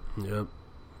cool. Yep.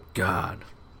 God.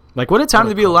 Like, what a time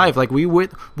to be alive. Like,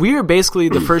 we are basically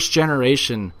the first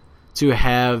generation to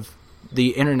have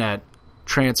the internet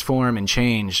transform and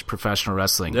change professional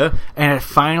wrestling. Yeah. And it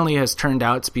finally has turned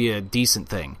out to be a decent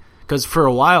thing. Because for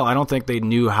a while, I don't think they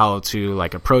knew how to,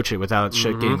 like, approach it without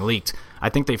shit getting leaked. I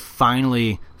think they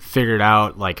finally figured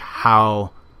out, like,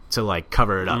 how to, like,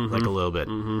 cover it up, like, a little bit.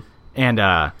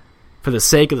 And for the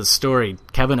sake of the story,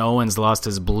 Kevin Owens lost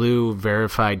his blue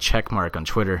verified check mark on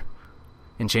Twitter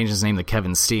and changed his name to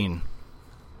Kevin Steen.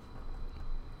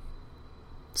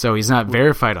 So he's not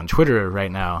verified on Twitter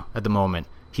right now at the moment.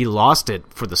 He lost it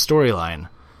for the storyline,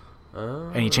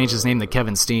 and he changed his name to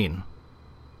Kevin Steen.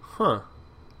 Huh.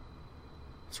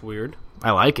 It's weird.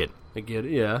 I like it. I get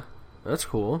it, yeah. That's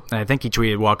cool. And I think he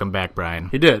tweeted, welcome back, Brian.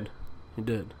 He did.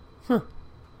 Huh.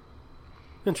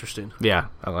 Interesting. Yeah,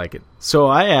 I like it. So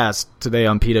I asked today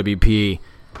on PWP,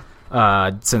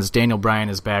 since Daniel Bryan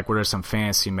is back, what are some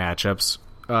fantasy matchups?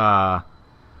 I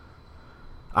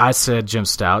said Jim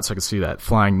Stout, so I could see that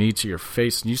flying knee to your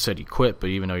face, and you said he quit, but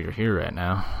even though you're here right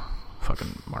now,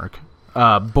 fucking Mark.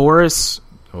 Boris,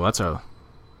 well, that's a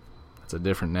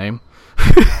different name.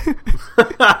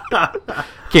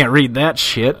 Can't read that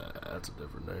shit. That's a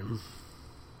different name.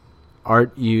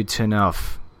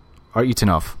 Artunoff.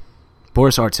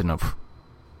 Boris Artunoff.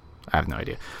 I have no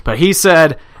idea. But he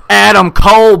said, Adam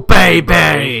Cole,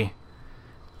 baby!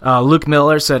 Luke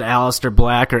Miller said Aleister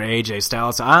Black or AJ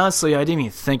Styles. Honestly, I didn't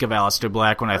even think of Aleister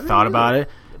Black when I thought about it.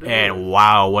 And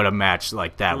wow, what a match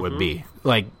like that would be.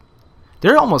 Like,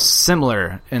 they're almost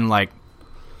similar in, like,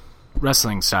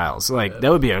 wrestling styles. Like, that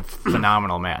would be a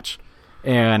phenomenal match.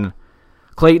 And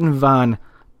Clayton Von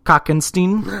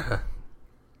Kockenstein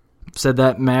said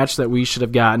that match that we should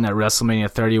have gotten at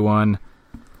WrestleMania 31,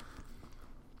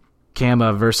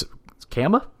 Kama versus...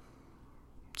 Kama?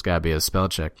 It's got to be a spell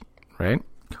check, right?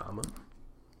 Comma.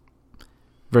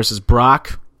 Versus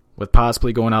Brock, with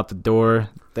possibly going out the door.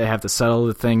 They have to settle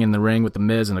the thing in the ring with The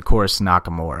Miz and, of course,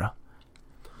 Nakamura.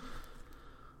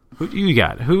 Who do you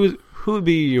got? Who would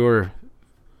be your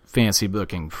fancy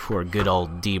booking for good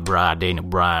old D-Bry, Daniel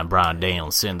Bryan, Bryan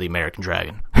Danielson, the American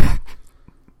Dragon?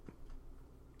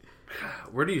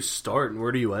 Where do you start and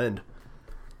where do you end?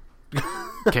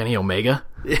 Kenny Omega?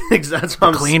 That's what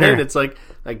I'm Cleaner. saying. It's like,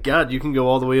 God, you can go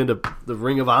all the way into the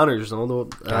Ring of Honors. And all the,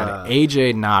 God,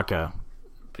 AJ Naka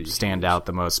stand out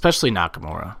the most, especially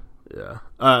Nakamura. Yeah.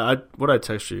 What I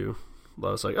text you,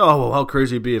 I was like, oh, well, how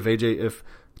crazy it'd be if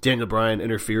Daniel Bryan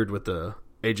interfered with the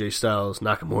AJ Styles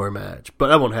Nakamura match. But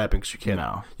that won't happen because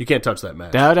you can't touch that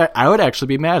match. I would actually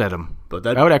be mad at him. But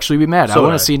that, I would actually be mad. So I want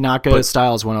would to I. see Naka But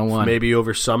Styles 1-on-1. maybe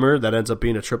over summer, that ends up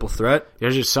being a triple threat.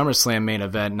 There's your SummerSlam main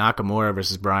event, Nakamura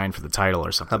versus Bryan for the title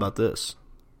or something. How about this?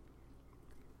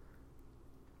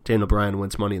 Daniel Bryan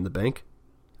wins Money in the Bank,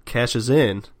 cashes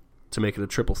in to make it a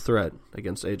triple threat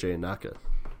against AJ and Naka.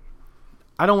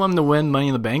 I don't want him to win Money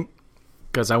in the Bank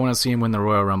because I want to see him win the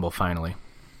Royal Rumble finally.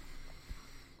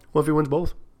 Well, if he wins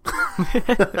both.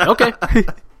 Okay.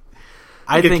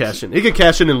 He could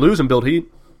cash in and lose and build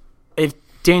heat. If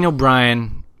Daniel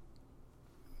Bryan,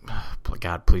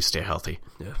 God, please stay healthy.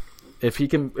 Yeah. If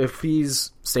he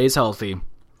stays healthy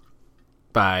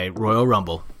by Royal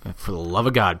Rumble, for the love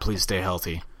of God, please stay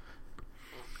healthy.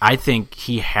 I think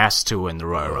he has to win the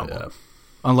Royal Rumble, yeah.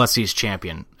 Unless he's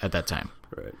champion at that time.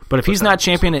 Right. But if he's not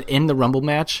champion in the Rumble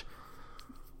match,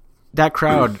 that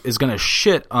crowd is going to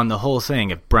shit on the whole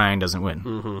thing if Bryan doesn't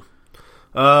win.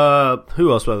 Mm-hmm.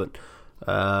 Who else was it?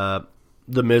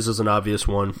 The Miz is an obvious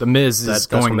one. The Miz is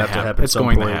going to happen. It's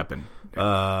going to happen.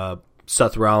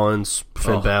 Seth Rollins,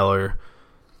 Finn Balor.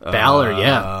 Balor,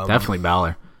 yeah. Definitely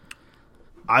Balor.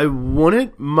 I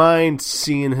wouldn't mind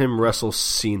seeing him wrestle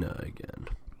Cena again.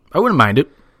 I wouldn't mind it.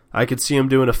 I could see him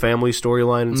doing a family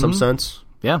storyline in some sense.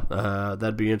 Yeah.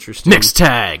 That'd be interesting. Next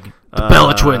tag. The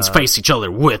Bella Twins face each other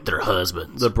with their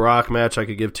husbands. The Brock match I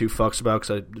could give 2 fucks about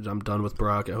because I'm done with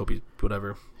Brock. I hope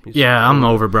whatever. I'm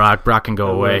over Brock. Brock can go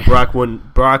away. Brock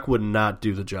would not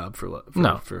do the job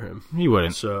for him. He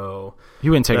wouldn't. So he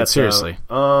wouldn't take it seriously.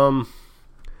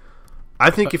 I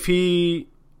think if he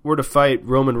were to fight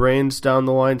Roman Reigns down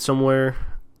the line somewhere,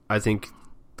 I think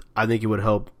it would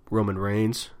help Roman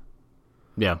Reigns.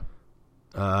 Yeah.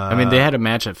 I mean, they had a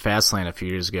match at Fastlane a few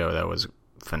years ago that was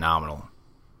phenomenal.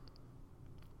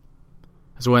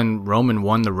 It's when Roman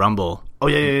won the Rumble. Oh,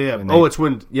 yeah. And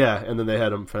then they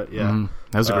had him. Yeah. Mm-hmm.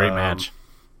 That was a great match.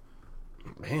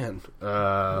 Man.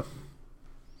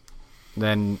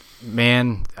 Then,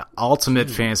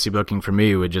 ultimate fantasy booking for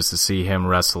me would just to see him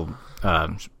wrestle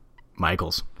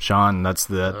Michaels. Shawn, that's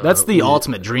the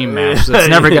ultimate dream match. That's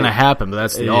never going to happen, but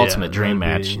that's the ultimate dream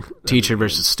match. Teacher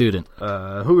versus student. Who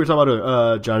were we talking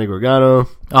about? Johnny Gargano.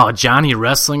 Oh, Johnny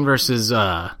wrestling versus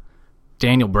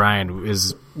Daniel Bryan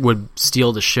would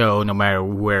steal the show no matter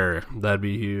where. That'd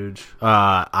be huge.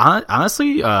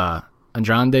 Honestly,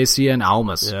 Andrade Cien and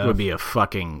Almas would be a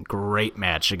fucking great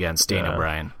match against Daniel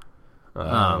Bryan.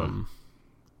 Man,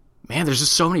 there's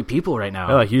just so many people right now.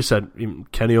 Yeah, like you said,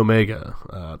 Kenny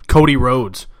Omega, Cody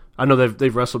Rhodes. I know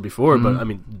they've wrestled before, but I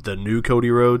mean the new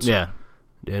Cody Rhodes. Yeah,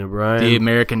 Daniel Bryan, the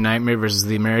American Nightmare versus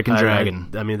the American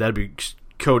Dragon. I mean that'd be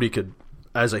Cody could,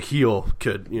 as a heel,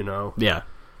 Yeah.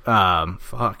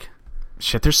 Fuck.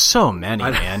 Shit, there's so many,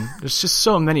 man. There's just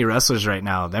so many wrestlers right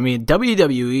now. I mean,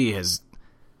 WWE has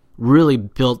really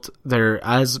built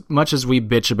as much as we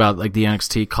bitch about like the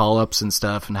NXT call-ups and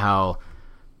stuff and how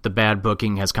the bad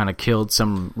booking has kind of killed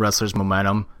some wrestlers'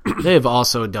 momentum, they've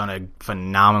also done a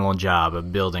phenomenal job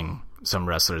of building some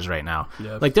wrestlers right now.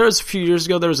 Yep. Like there was a few years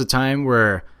ago, there was a time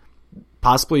where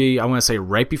possibly, I want to say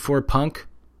right before Punk,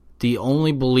 the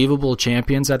only believable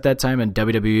champions at that time in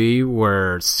WWE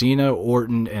were Cena,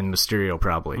 Orton, and Mysterio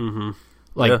probably. Mm-hmm.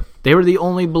 They were the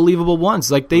only believable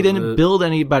ones. Like, they didn't build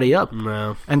anybody up.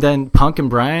 No. And then Punk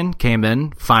and Bryan came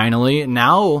in, finally.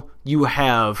 Now you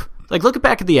have... Like, look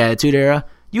back at the Attitude Era.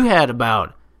 You had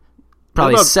about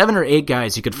 7 or 8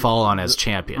 guys you could fall on as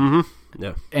champion. Mm-hmm.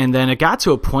 Yeah. And then it got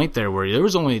to a point there where there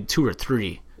was only 2 or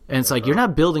 3. And it's like, you're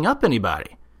not building up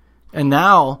anybody. And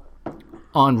now...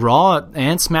 on Raw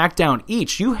and SmackDown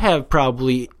each, you have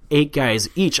probably 8 guys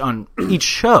each on each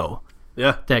show.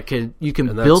 Yeah, that you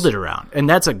can build it around, and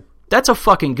that's a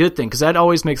fucking good thing because that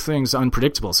always makes things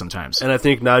unpredictable sometimes. And I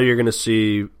think now you're going to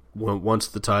see once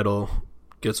the title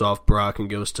gets off Brock and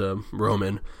goes to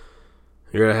Roman,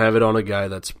 you're going to have it on a guy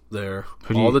that's there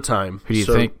all the time. Who do you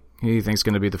think? Who do you think's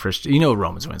going to be the first? You know,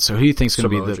 Roman's win. So who do you think's going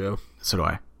to be the? Joe. So do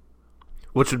I.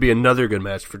 Which would be another good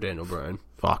match for Daniel Bryan.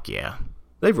 Fuck yeah.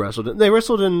 They've wrestled. They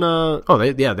wrestled in.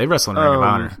 They wrestled in Ring of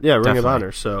Honor. Yeah, Ring of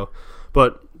Honor. So,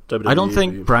 but WWE, I don't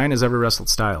think Bryan has ever wrestled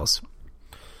Styles.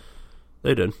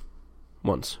 They did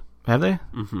once. Have they?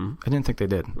 Mm-hmm. I didn't think they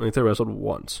did. I think they wrestled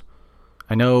once.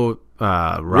 I know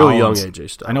Rollins. Real young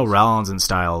AJ Styles. I know Rollins and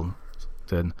Styles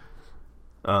did.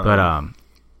 But I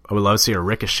would love to see a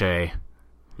Ricochet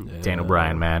Daniel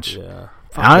Bryan match. Yeah.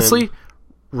 Honestly,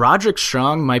 Roderick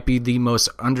Strong might be the most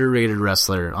underrated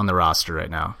wrestler on the roster right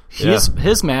now.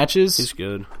 His matches He's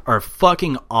good. Are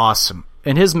fucking awesome.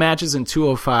 And his matches in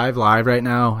 205 Live right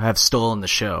now have stolen the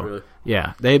show. Really?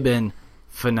 Yeah, they've been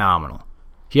phenomenal.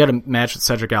 He had a match with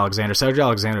Cedric Alexander. Cedric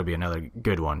Alexander would be another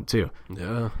good one, too.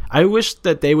 Yeah. I wish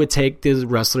that they would take the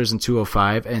wrestlers in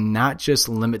 205 and not just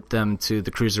limit them to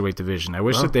the Cruiserweight division. I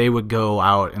wish that they would go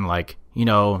out and,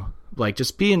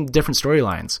 just be in different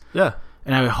storylines. Yeah.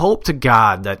 And I hope to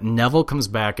God that Neville comes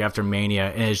back after Mania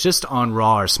and is just on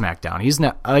Raw or SmackDown. He's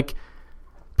not,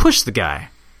 push the guy.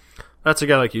 That's a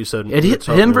guy like you said.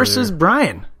 Him versus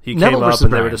Bryan. He Neville came up and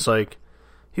Bryan. They were just like,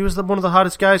 he was one of the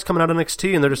hottest guys coming out of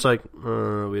NXT, and they're just like,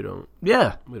 we don't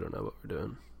know what we're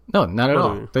doing. No, not at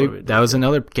all. That was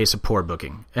another case of poor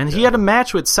booking. And he had a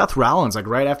match with Seth Rollins,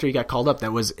 right after he got called up,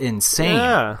 that was insane.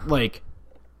 Yeah.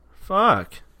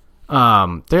 Fuck.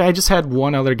 I just had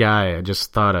one other guy I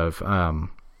just thought of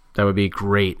that would be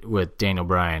great with Daniel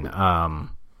Bryan.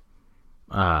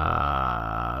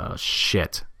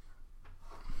 Shit.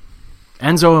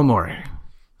 Enzo Amore.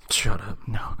 Shut up.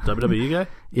 No. WWE guy?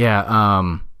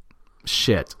 Yeah,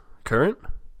 shit. Current?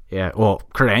 Yeah, well,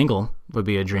 Kurt Angle would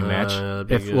be a dream match. That'd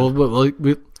be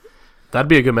good. That'd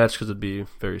be a good match because it'd be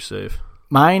very safe.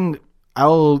 Mine,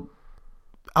 I'll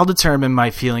I'll determine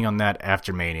my feeling on that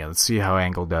after Mania. Let's see how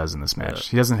Angle does in this match.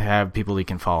 He doesn't have people he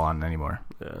can fall on anymore.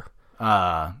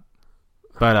 Yeah.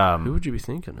 But who would you be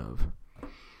thinking of?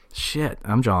 Shit,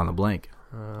 I'm drawing a blank.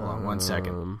 Hold on 1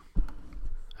 second.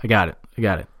 I got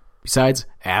it. Besides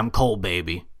Adam Cole,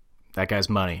 baby. That guy's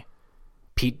money.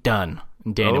 Pete Dunne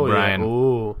and Daniel Bryan. Yeah.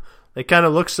 Ooh. They kind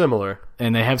of look similar.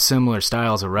 And they have similar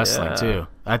styles of wrestling, too.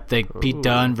 I think Pete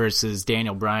Dunne versus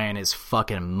Daniel Bryan is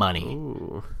fucking money.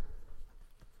 Ooh.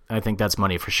 I think that's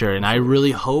money for sure. And I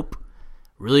really hope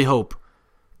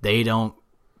they don't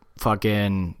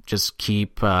fucking just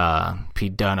keep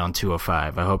Pete Dunne on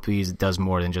 205. I hope he does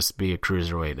more than just be a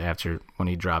cruiserweight when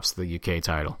he drops the UK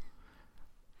title.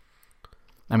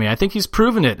 I mean, I think he's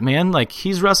proven it, man. Like,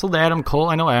 he's wrestled Adam Cole.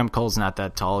 I know Adam Cole's not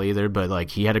that tall either, but, like,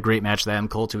 he had a great match with Adam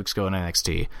Cole 2 weeks ago in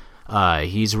NXT.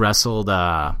 He's wrestled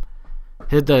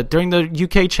during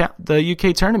the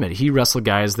UK tournament. He wrestled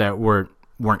guys that weren't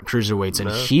cruiserweights,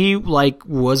 and he, like,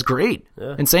 was great.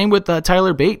 Yeah. And same with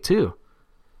Tyler Bate, too.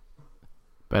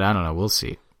 But I don't know. We'll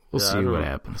see. We'll see what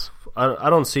happens. I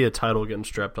don't see a title getting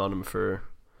strapped on him for...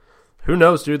 Who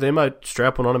knows, dude? They might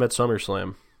strap one on him at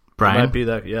SummerSlam. Brian? It might be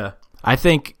that, yeah. I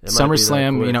think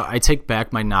SummerSlam, you know, I take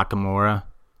back my Nakamura.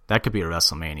 That could be a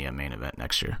WrestleMania main event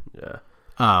next year. Yeah.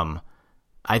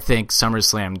 I think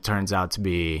SummerSlam turns out to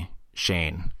be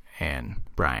Shane and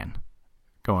Bryan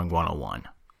going 101.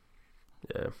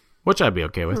 Yeah. Which I'd be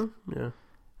okay with. Yeah.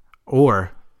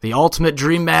 Or the ultimate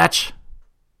dream match,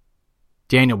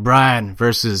 Daniel Bryan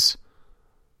versus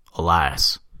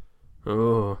Elias.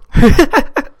 Oh.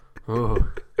 Oh.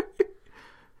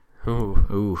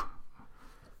 Ooh.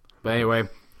 But anyway,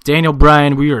 Daniel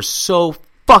Bryan, we are so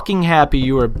fucking happy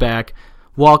you are back.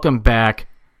 Welcome back.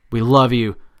 We love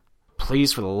you.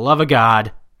 Please, for the love of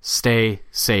God, stay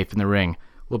safe in the ring.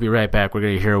 We'll be right back. We're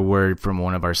going to hear a word from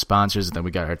one of our sponsors, and then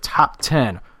we got our top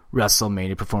 10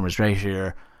 WrestleMania performers right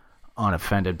here on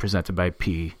Offended, presented by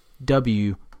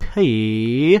PWP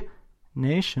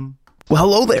Nation. Well,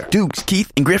 hello there. Dukes,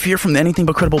 Keith, and Griff here from the Anything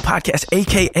But Credible podcast,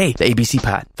 a.k.a. the ABC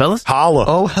Pod. Fellas? Holla.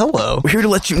 Oh, hello. We're here to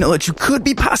let you know that you could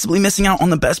be possibly missing out on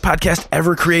the best podcast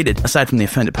ever created, aside from the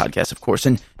Offended podcast, of course,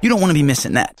 and you don't want to be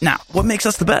missing that. Now, what makes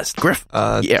us the best? Griff?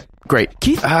 Yeah, great.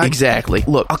 Keith? Exactly.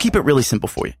 Look, I'll keep it really simple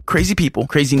for you. Crazy people,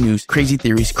 crazy news, crazy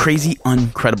theories, crazy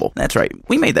uncredible. That's right.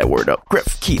 We made that word up.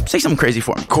 Griff, Keith, say something crazy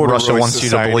for me. Russia wants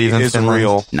you to believe in Finland.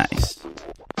 Real. Nice.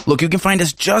 Look, you can find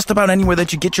us just about anywhere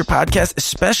that you get your podcasts,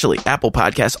 especially Apple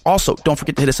Podcasts. Also, don't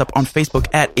forget to hit us up on Facebook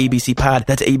at ABC Pod.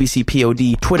 That's ABC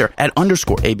POD. Twitter at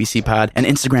 _ABC Pod. And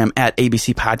Instagram at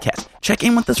ABC Podcast. Check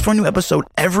in with us for a new episode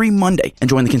every Monday and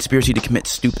join the conspiracy to commit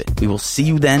stupid. We will see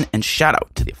you then, and shout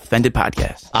out to the Offended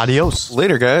Podcast. Adios.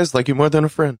 Later, guys. Like you more than a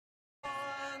friend.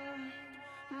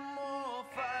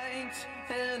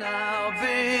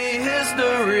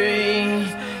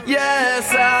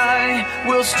 Yes, I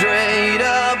will straight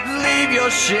up leave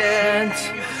your shit,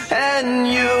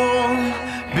 and you'll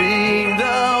be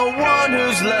the one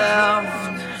who's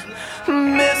left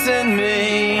missing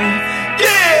me.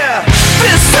 Yeah!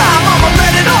 This time I'ma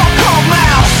let it all come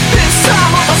out. This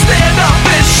time I'ma stand up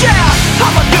and shout.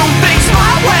 I'ma do things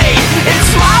my way.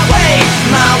 It's my way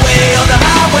or the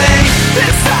highway.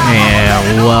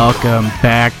 And welcome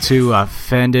back to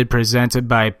Offended, presented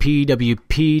by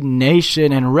PWP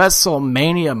Nation, and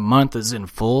WrestleMania month is in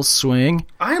full swing.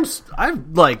 I'm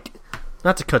like,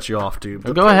 not to cut you off, dude.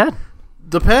 But go ahead.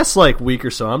 The past week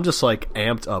or so, I'm just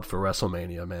amped up for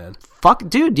WrestleMania, man. Fuck,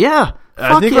 dude, yeah.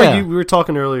 I think we were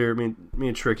talking earlier. Me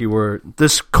and Tricky were.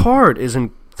 This card is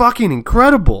fucking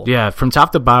incredible. Yeah, from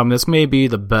top to bottom, this may be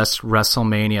the best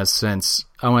WrestleMania since,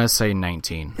 I want to say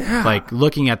 19. Yeah.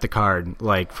 Looking at the card,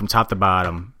 from top to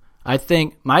bottom, I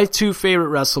think my two favorite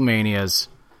WrestleManias,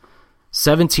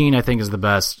 17 I think is the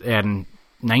best, and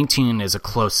 19 is a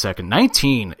close second.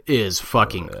 19 is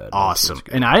fucking awesome.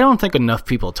 And I don't think enough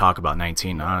people talk about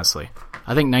 19, honestly.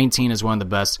 I think 19 is one of the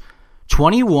best.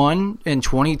 21 and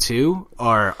 22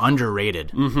 are underrated.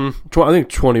 Mm-hmm. I think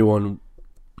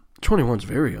 21's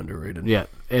very underrated. Yeah.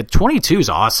 22 is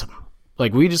awesome.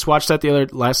 We just watched that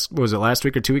last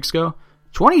week or 2 weeks ago?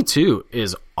 22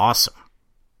 is awesome.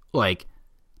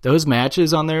 Those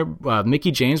matches on there, Mickie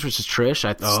James versus Trish,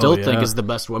 I still think is the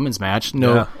best women's match.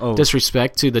 No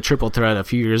disrespect to the triple threat a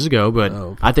few years ago, but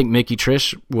I think Mickie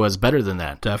Trish was better than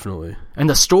that. Definitely. And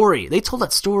the story, they told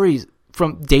that story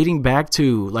from dating back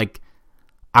to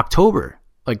October,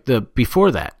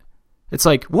 before that. It's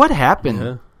what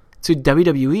happened to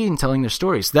WWE and telling their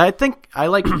stories? I think I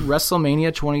like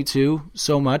WrestleMania 22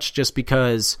 so much just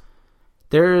because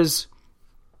there's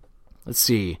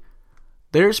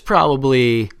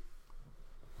probably,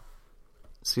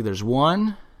 there's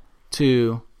 1,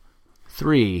 2,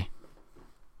 3,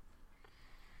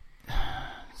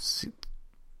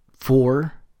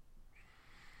 4,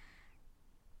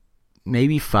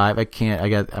 maybe 5.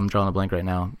 I'm drawing a blank right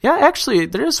now. Yeah, actually,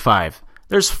 there is 5.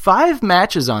 There's 5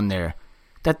 matches on there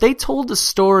that they told the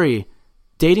story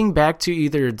dating back to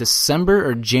either December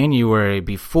or January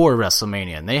before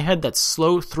WrestleMania. And they had that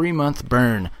slow 3-month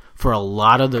burn for a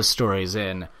lot of those stories.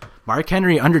 And Mark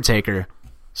Henry Undertaker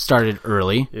started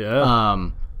early. Yeah.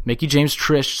 Mickie James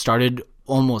Trish started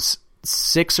almost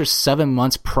 6 or 7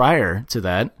 months prior to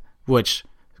that, which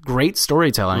great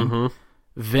storytelling. Mm-hmm.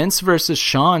 Vince versus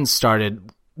Shawn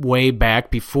started way back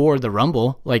before the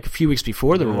Rumble, like a few weeks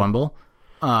before the Rumble.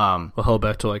 Well, held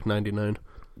back to like 99.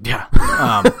 Yeah.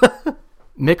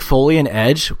 Mick Foley and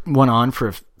Edge went on for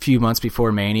a few months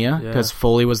before Mania because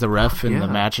Foley was the ref in the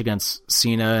match against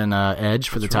Cena and Edge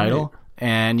for the title.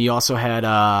 And you also had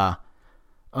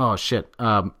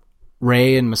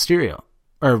Ray and Mysterio,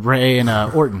 or Ray and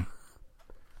Orton.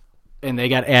 And they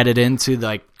got added into,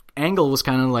 like, Angle was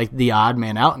kind of like the odd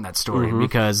man out in that story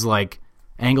because, like,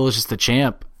 Angle is just the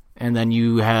champ. And then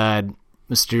you had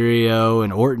Mysterio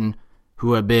and Orton,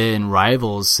 who have been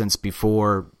rivals since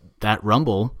before that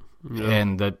Rumble. Yeah.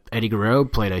 And that Eddie Guerrero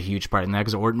played a huge part in that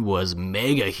because Orton was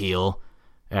mega heel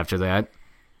after that.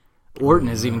 Orton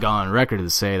has even gone on record to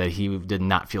say that he did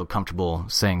not feel comfortable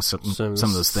saying some of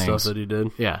those things. Stuff that he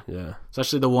did. Yeah.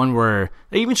 Especially the one where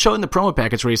they even show in the promo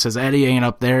package where he says, Eddie ain't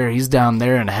up there, he's down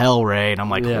there in hell, Ray. And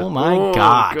I'm like, oh my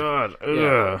God.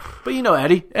 Yeah. But you know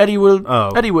Eddie. Eddie wouldn't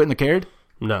have cared.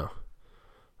 No.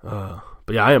 But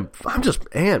yeah, I'm just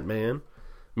amped, man.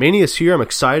 Mania's here. I'm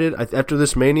excited. After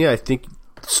this Mania, I think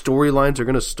storylines are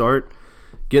going to start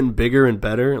getting bigger and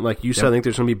better. Like you said, I think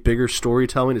there's going to be bigger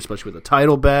storytelling, especially with the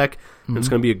title back. And it's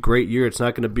going to be a great year. It's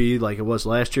not going to be like it was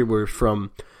last year, where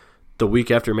from the week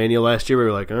after Mania last year, we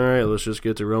were like, all right, let's just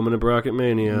get to Roman and Brock at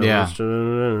Mania. Yeah.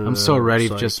 I'm so ready.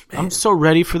 I'm so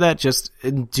ready for that, just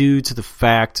due to the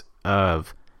fact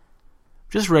of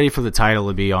just ready for the title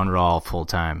to be on Raw full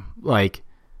time. Like,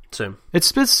 same.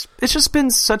 It's just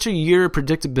been such a year of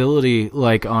predictability,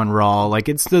 like on Raw. Like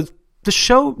it's the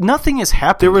show. Nothing has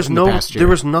happened. There was in the past year. There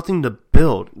was nothing to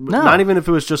build. No. Not even if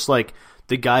it was just like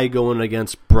the guy going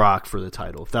against Brock for the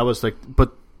title. If that was like,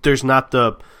 but there's not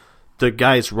the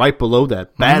guys right below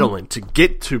that battling to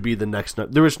get to be the next.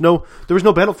 There was no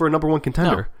battle for a number one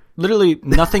contender. No. Literally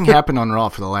nothing happened on Raw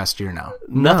for the last year now.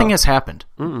 No. Nothing has happened.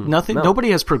 Nothing. No.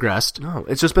 Nobody has progressed. No,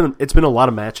 it's been a lot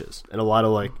of matches and a lot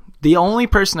of like. The only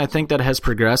person I think that has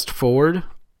progressed forward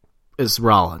is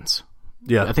Rollins.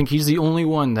 Yeah. I think he's the only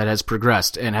one that has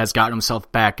progressed and has gotten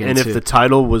himself back into... And if the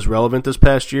title was relevant this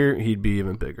past year, he'd be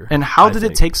even bigger. And how did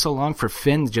it take so long for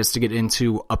Finn just to get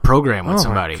into a program with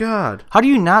somebody? Oh, my God. How do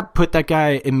you not put that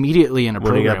guy immediately in a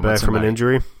program with somebody? When he got back from an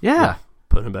injury? Yeah.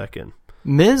 Put him back in.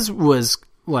 Miz was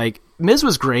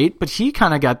great, but he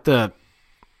kind of got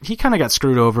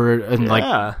screwed over in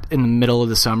in the middle of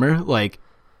the summer. Like...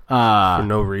 for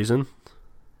no reason.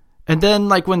 And then,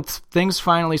 like, when things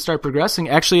finally start progressing,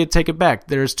 actually, I take it back.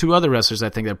 There's 2 other wrestlers I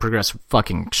think that progressed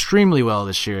fucking extremely well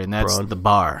this year, and that's The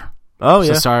Bar. Oh,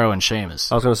 yeah. Cesaro and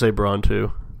Sheamus. I was going to say Braun,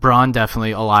 too. Braun,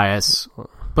 definitely. Elias.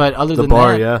 But other than The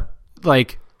Bar, that, yeah.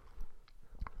 Like,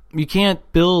 you can't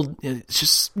build... you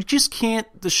just can't...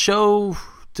 The show,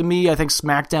 to me, I think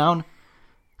SmackDown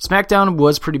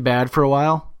was pretty bad for a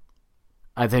while.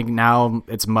 I think now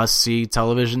it's must-see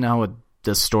television now with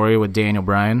the story with Daniel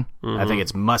Bryan. I think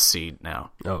it's must-see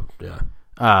now. Oh, yeah.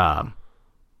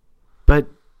 But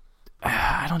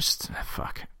I don't just...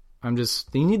 Fuck. You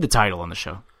need the title on the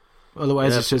show.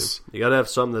 Otherwise, it's just... You gotta have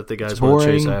something that the guys want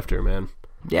to chase after, man.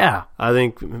 Yeah. I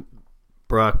think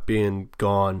Brock being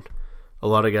gone, a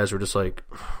lot of guys were just like,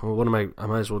 well, what am I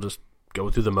might as well just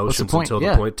go through the motions until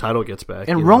the title gets back.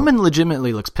 And Roman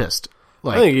legitimately looks pissed.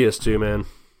 Like, I think he is too, man.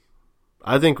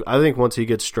 I think once he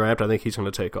gets strapped, I think he's going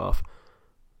to take off.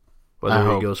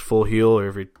 Whether he goes full heel or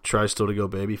if he tries still to go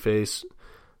babyface,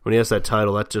 when he has that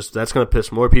title, that's going to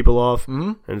piss more people off,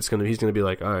 and he's going to be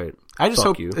like, all right. I just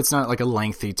hope it's not like a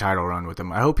lengthy title run with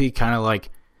him. I hope he kind of like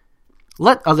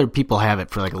let other people have it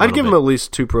for like a little bit. I'd give him at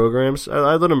least 2 programs.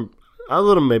 I let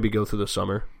him maybe go through the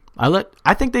summer.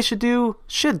 I think they should do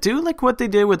like what they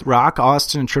did with Rock,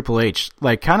 Austin, and Triple H.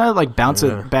 Like kind of like bounce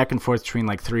it back and forth between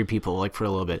like 3 people like for a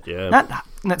little bit. Yeah. Not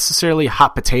necessarily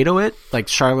hot potato it like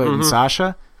Charlotte and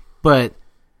Sasha. But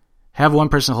have one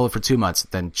person hold it for 2 months,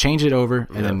 then change it over,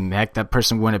 and then make that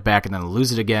person win it back, and then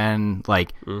lose it again.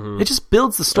 Like it just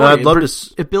builds the story.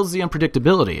 It builds the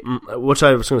unpredictability. Which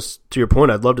I was going to your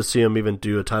point. I'd love to see him even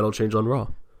do a title change on Raw.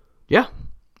 Yeah,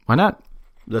 why not?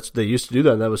 They used to do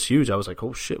that, and that was huge. I was like,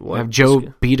 oh shit! What? Have Joe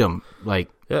beat him like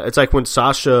Yeah, it's like when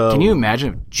Sasha. Can you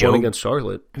imagine if Joe won against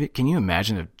Charlotte? Can you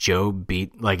imagine if Joe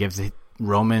beat, like, if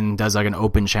Roman does like an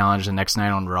open challenge the next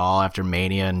night on Raw after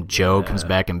Mania, and Joe comes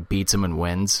back and beats him and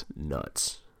wins?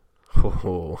 Nuts.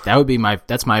 That would be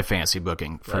that's my fantasy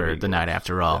booking for the night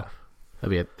after Raw. Yeah. I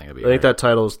think that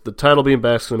the title being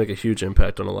back is going to make a huge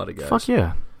impact on a lot of guys. Fuck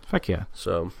yeah.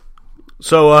 So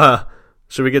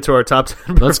should we get to our top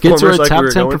 10 Let's get to our top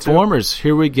 10 performers.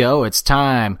 Here we go. It's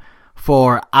time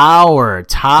for our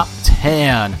top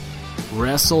 10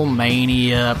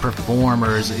 WrestleMania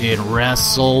performers in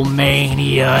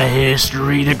WrestleMania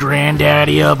history. The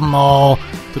granddaddy of them all.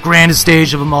 The grandest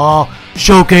stage of them all.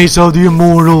 Showcase of the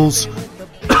Immortals.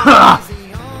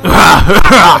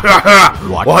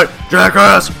 What?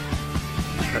 Jackass!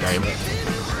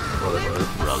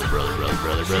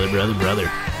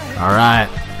 Brother. All right.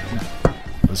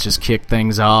 Let's just kick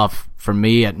things off. For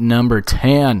me at number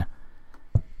 10,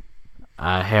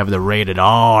 I have the rated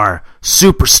R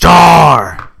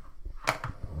superstar,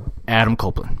 Adam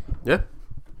Copeland. Yeah.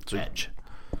 Edge.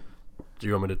 Do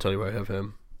you want me to tell you where I have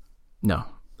him? No.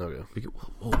 Okay.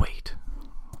 We'll wait.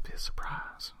 It'll be a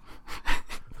surprise.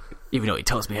 Even though he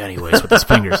tells me anyways with his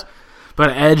fingers.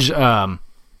 But Edge, I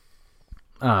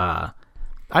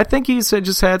think he's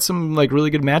just had some like really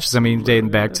good matches. I mean, dating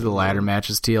back to the ladder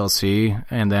matches, TLC,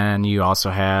 and then you also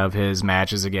have his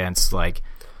matches against like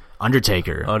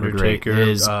Undertaker,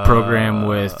 his program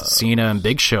with Cena and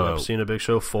Big Show, Cena, Big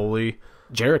Show, Foley,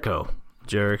 Jericho,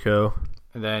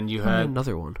 and then you had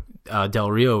another one. Del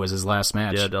Rio was his last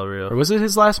match. Yeah, Del Rio, or was it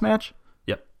his last match?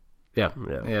 Yep. Yeah.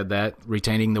 That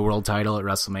retaining the world title at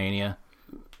WrestleMania.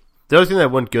 The other thing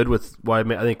that went good with why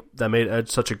I think that made Edge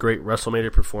such a great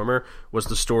WrestleMania performer was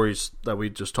the stories that we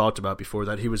just talked about before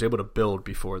that he was able to build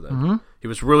before that. Mm-hmm. He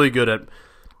was really good at,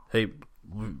 hey,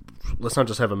 let's not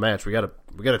just have a match. We gotta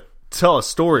tell a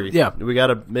story. Yeah, we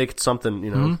gotta make it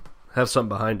something. Have something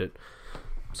behind it.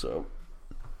 So,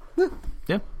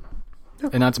 yeah.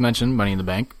 And not to mention Money in the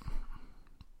Bank.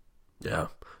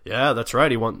 Yeah, that's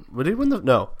right. He won. Did he win the?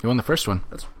 No, he won the first one.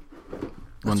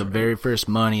 Won the very first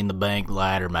Money in the Bank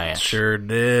ladder match. Sure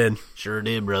did,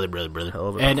 brother.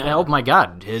 And oh my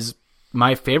God,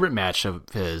 my favorite match of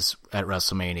his at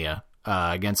WrestleMania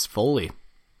against Foley,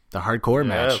 the hardcore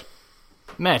match.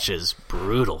 Match is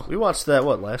brutal. We watched that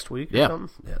last week? Or yeah.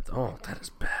 Something? Yeah. Oh, that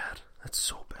is bad. That's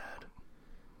so bad.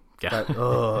 Yeah.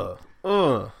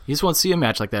 You just won't see a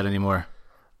match like that anymore.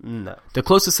 No. The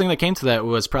closest thing that came to that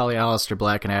was probably Aleister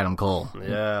Black and Adam Cole.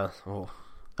 Yeah. Oh.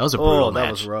 That was a brutal match.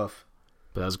 That was rough.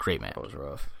 But that was a great match. That was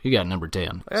rough. You got number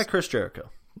 10. I got Chris Jericho.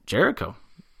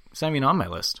 He's not even on my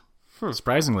list.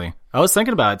 Surprisingly. I was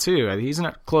thinking about it, too. He's in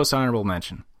a close honorable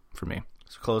mention for me.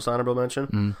 It's a close honorable mention?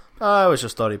 Mm. I always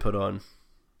just thought he put on...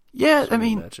 Yeah, I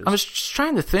mean, matches. I was just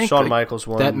trying to think. Shawn Michaels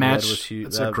won. That match was huge.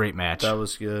 That's a great match. That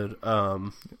was good.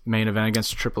 Main event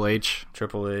against Triple H.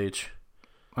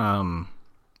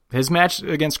 His match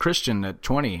against Christian at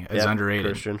 20 is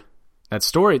underrated. Christian. That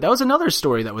story, that was another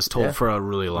story that was told for a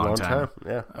really long time.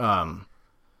 Yeah.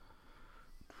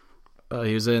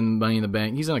 He was in Money in the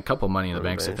Bank. He's in a couple Money in the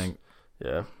Banks, I think.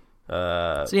 Yeah.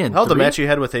 The match he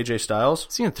had with AJ Styles?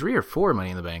 Is he in 3 or 4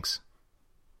 Money in the Banks?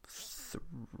 3.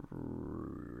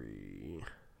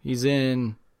 He's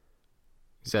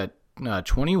at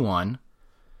 21.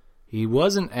 He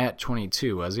wasn't at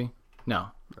 22, was he? No.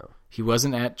 He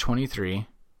wasn't at 23.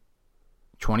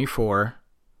 24.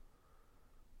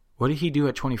 What did he do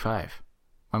at 25?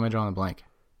 Why am I drawing a blank?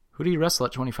 Who did he wrestle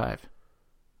at 25?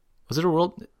 Was it a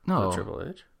world? No. Triple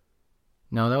H?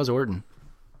 No, that was Orton.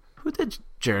 Who did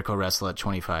Jericho wrestle at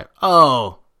 25?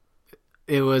 Oh,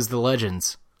 it was the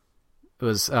Legends. It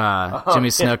was Jimmy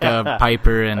Snuka,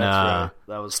 Piper, and right.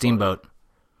 That was Steamboat. Funny.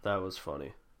 That was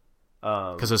funny.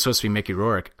 Because it was supposed to be Mickey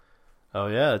Rourke. Oh,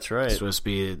 yeah, that's right. It was supposed to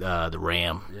be the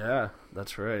Ram. Yeah,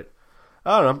 that's right.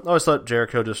 I don't know. I always thought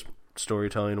Jericho just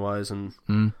storytelling-wise and...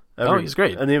 he's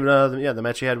great. And even the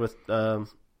match he had with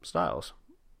Styles.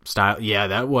 Yeah,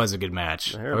 that was a good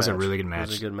match. That was a really good match. It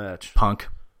was a good match. Punk.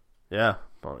 Yeah.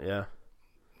 Yeah.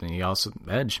 And he also...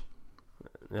 Edge.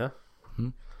 Yeah.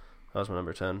 That was my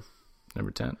number 10.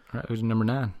 Number 10. All right, who's number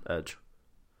 9? Edge.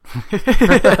 All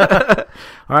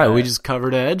right, we just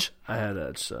covered Edge. I had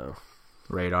Edge, so...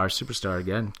 Radar superstar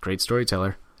again. Great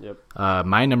storyteller. Yep.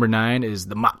 My number 9 is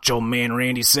the Macho Man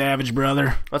Randy Savage,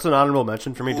 brother. That's an honorable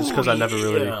mention for me just because I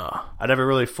never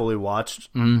really fully watched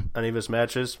any of his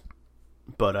matches,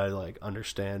 but I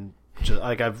understand.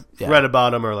 I've read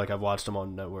about him or I've watched him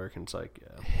on network, and it's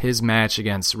his match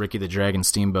against Ricky the Dragon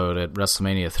Steamboat at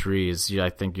WrestleMania 3 is I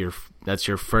think that's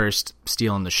your first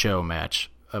stealing the show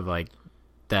match of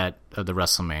that of the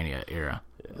WrestleMania era.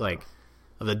 Yeah.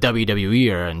 of the WWE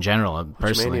era in general. Which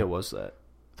Personally, Mania was that?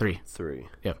 3. 3.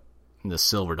 Yep, the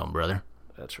Silverdome, brother.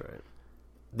 That's right.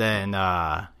 Then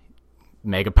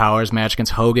Mega Powers match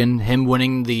against Hogan. Him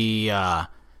winning the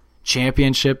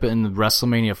championship in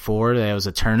WrestleMania 4. That was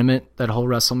a tournament, that whole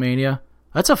WrestleMania.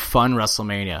 That's a fun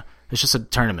WrestleMania. It's just a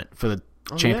tournament for the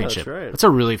championship. Yeah, that's right. It's a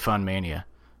really fun Mania.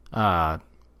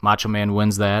 Macho Man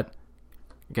wins that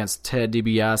against Ted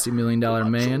DiBiase, $1 Million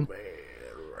Man.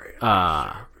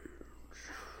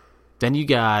 Then you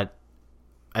got,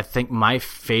 I think, my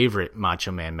favorite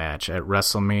Macho Man match at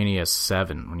WrestleMania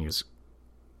 7 when he was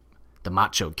the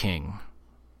Macho King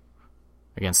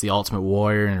against the Ultimate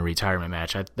Warrior in a retirement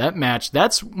match. That match,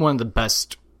 that's one of the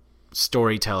best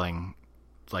storytelling.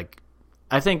 Like,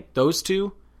 I think those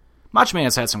two, Macho Man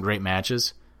has had some great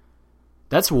matches.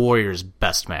 That's Warrior's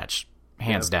best match,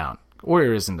 hands down.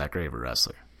 Warrior isn't that great of a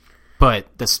wrestler, but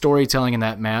the storytelling in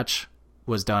that match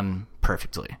was done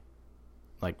perfectly,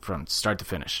 like from start to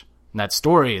finish. And that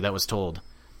story that was told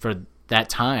for that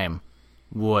time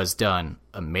was done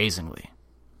amazingly.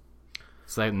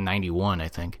 It's like in 91, I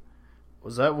think.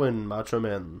 Was that when Macho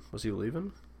Man, was he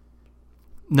leaving?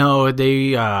 No,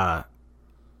 they, I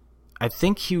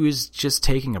think he was just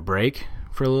taking a break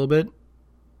for a little bit.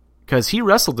 Because he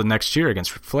wrestled the next year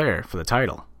against Flair for the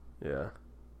title. Yeah.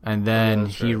 And then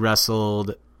he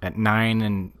wrestled at 9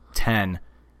 and 10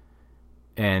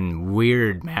 in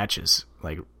weird matches.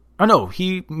 Like, oh no,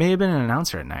 he may have been an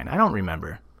announcer at 9. I don't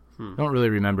remember. I don't really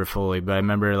remember fully, but I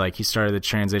remember like he started the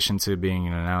transition to being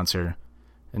an announcer.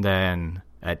 And then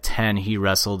at 10, he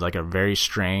wrestled like a very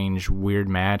strange, weird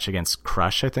match against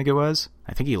Crush, I think it was.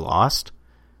 I think he lost.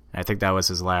 And I think that was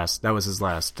his last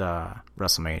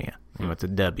WrestleMania. He went to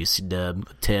WCW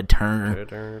with Ted Turner.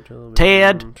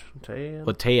 Ted.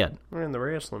 With Ted. We're in the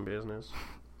wrestling business.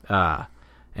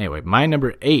 Anyway, my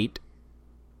number 8,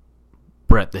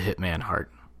 Bret the Hitman Hart.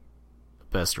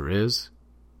 Best there is,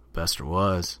 best there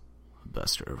was,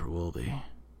 best there ever will be.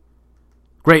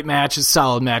 Great matches,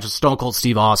 solid matches. Stone Cold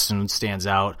Steve Austin stands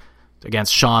out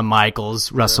against Shawn Michaels,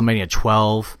 WrestleMania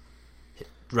 12,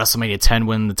 WrestleMania 10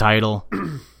 winning the title.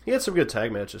 He had some good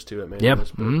tag matches too at Mania. Yep.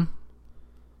 But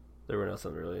there were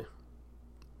nothing really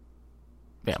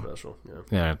special.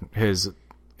 Yeah, his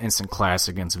instant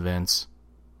classic against Vince.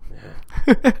 Yeah.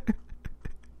 It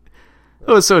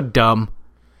was so dumb.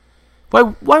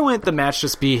 Why wouldn't the match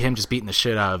just be him just beating the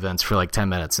shit out of Vince for like 10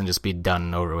 minutes and just be done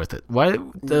and over with it? Why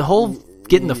the whole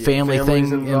getting the family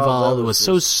thing involved was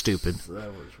so stupid.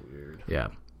 That was weird. Yeah,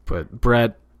 but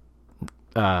Bret,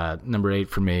 number 8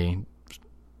 for me,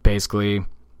 basically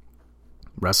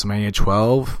WrestleMania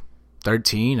 12,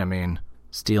 13. I mean,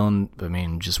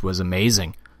 just was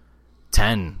amazing.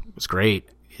 10 was great.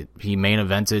 He main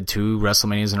evented 2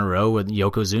 WrestleManias in a row with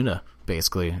Yokozuna,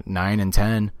 basically 9 and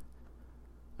 10.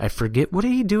 I forget, what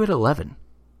did he do at 11?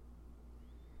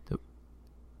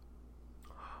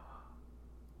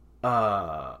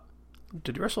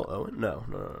 Did he wrestle Owen?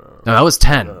 No, that was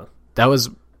 10. No. That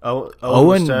was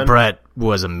Owen Bret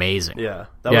was amazing. Yeah,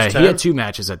 that was 10? He had 2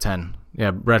 matches at 10. Yeah,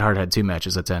 Bret Hart had 2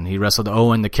 matches at 10. He wrestled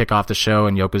Owen to kick off the show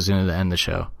and Yokozuna to end the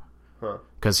show.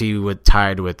 Because he would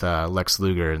tied with Lex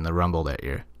Luger in the Rumble that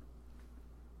year.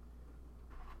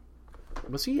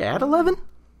 Was he at 11?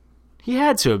 He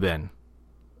had to have been.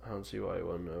 I don't see why he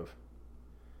wouldn't have.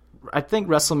 I think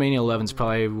WrestleMania 11 is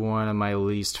probably one of my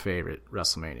least favorite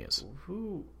WrestleManias.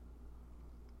 Ooh.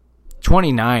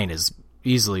 29 is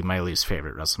easily my least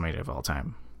favorite WrestleMania of all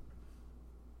time.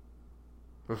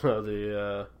 It's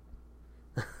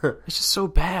just so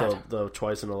bad. The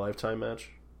twice in a lifetime match.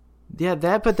 Yeah,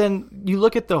 that. But then you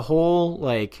look at the whole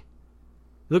rest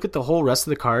of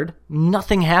the card.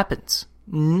 Nothing happens.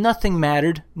 Nothing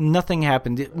mattered. Nothing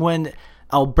happened when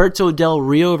Alberto Del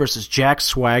Rio versus Jack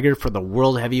Swagger for the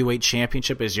World Heavyweight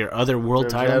Championship is your other world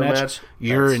title match.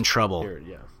 You're in trouble.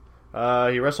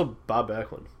 He wrestled Bob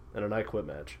Backlund in an I Quit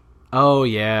match. Oh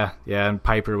yeah, and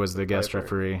Piper was the guest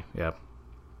referee. Yep.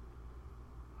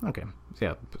 Okay,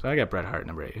 yeah, I got Bret Hart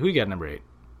number 8. Who you got number 8?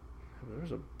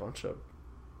 There's a bunch of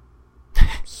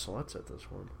sluts at this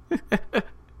one.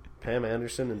 Pam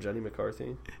Anderson and Jenny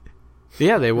McCarthy.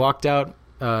 Yeah, they walked out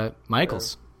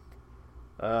Michaels.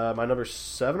 My number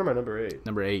 7 or my number 8?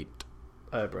 Number 8.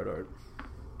 I have Bret Hart.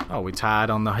 Oh, we tied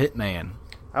on the Hitman.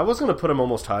 I was going to put him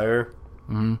almost higher.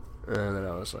 Mm-hmm. And then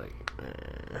I was like,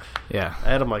 Yeah. I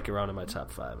had him like around in my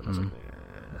top 5. And I was like,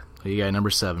 You got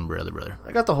number 7, brother.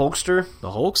 I got the Hulkster. The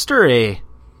Hulkster, eh?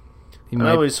 I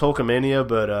know he's Hulkamania,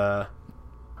 but I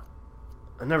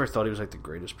never thought he was like the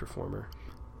greatest performer.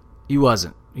 He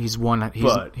wasn't. He's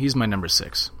my number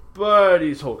 6. But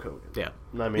he's Hulk Hogan. Yeah.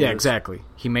 I mean, yeah, exactly.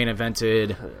 He main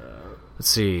evented. Let's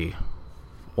see.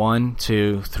 1,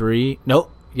 2, 3.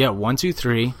 Nope. Yeah, 1, 2,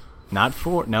 3. Not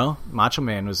 4. No, Macho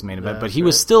Man was the main event, but he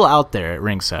was still out there at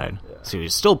ringside. Yeah. So he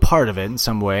was still part of it in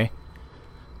some way.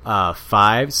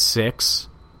 5, 6,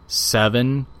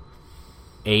 7,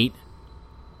 8.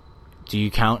 Do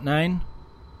you count 9?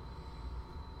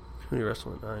 Who did he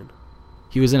wrestle at 9?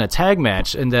 He was in a tag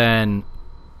match, and then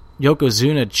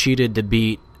Yokozuna cheated to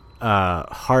beat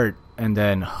Hart, and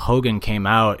then Hogan came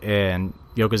out, and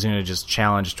Yokozuna just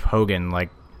challenged Hogan. Like,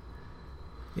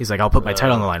 he's like, I'll put my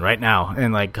title on the line right now.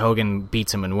 And, like, Hogan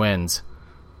beats him and wins.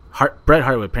 Bret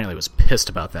Hart apparently was pissed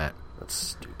about that. That's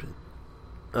stupid.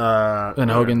 Then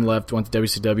Hogan left, went to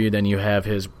WCW. Then you have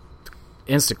his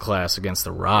Instant Class against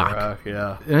The Rock.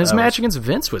 Yeah. And his match against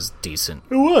Vince was decent.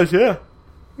 It was, yeah.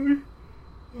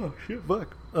 Oh, shit,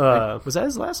 fuck. Was that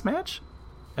his last match?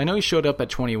 I know he showed up at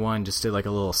 21, just did like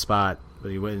a little spot,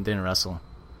 but he didn't wrestle.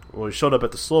 Well, he showed up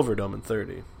at the Silverdome in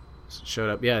 30. Showed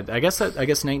up, yeah. I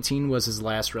guess 19 was his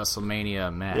last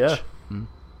WrestleMania match. Yeah. Mm-hmm.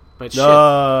 But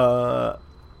yeah,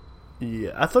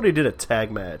 I thought he did a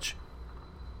tag match,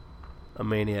 a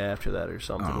Mania after that or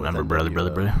something. I don't remember,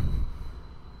 brother.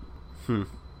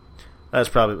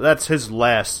 That's his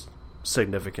last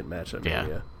significant match at Mania.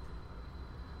 Yeah.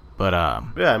 But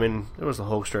yeah, I mean, it was the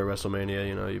Hulkster at WrestleMania.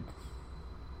 You know,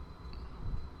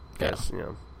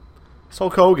 it's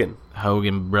Hulk Hogan.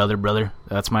 Hogan, brother.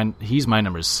 He's my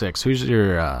number 6. Who's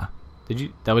your?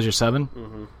 That was your 7?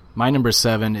 Mm-hmm. My number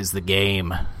 7 is The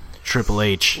Game, Triple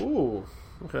H. Ooh,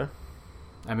 okay.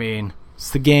 I mean, it's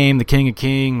The Game, the King of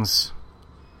Kings.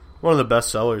 One of the best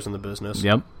sellers in the business.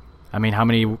 Yep. I mean, how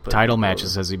many title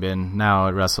matches has he been now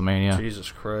at WrestleMania?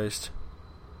 Jesus Christ.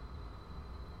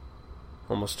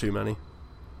 Almost too many.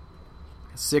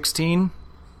 16,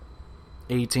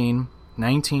 18,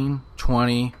 19,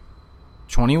 20,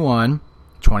 21,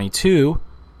 22.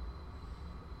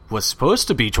 Was supposed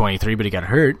to be 23, but he got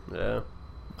hurt. Yeah.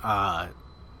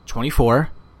 24,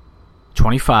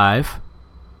 25. He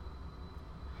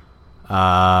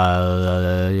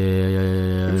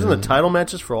was in the title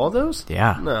matches for all those?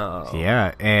 Yeah. No.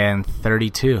 Yeah, and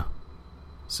 32.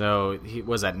 So he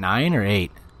was at 9 or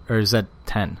 8? Or is that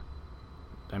 10?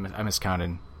 I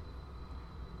miscounted.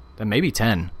 Then maybe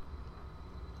 10.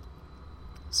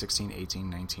 16, 18,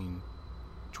 19,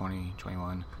 20,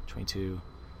 21, 22,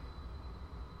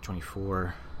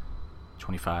 24,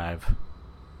 25.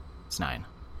 It's 9.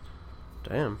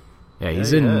 Damn. Yeah,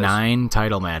 he's in 9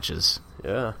 title matches.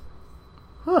 Yeah.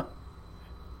 Huh.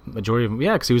 Majority of them,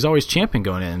 yeah, because he was always champion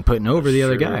going in and putting over the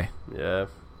other guy. Yeah.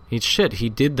 He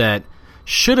did that.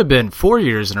 Should have been 4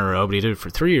 years in a row, but he did it for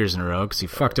 3 years in a row because he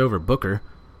fucked over Booker.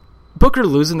 Booker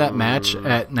losing that match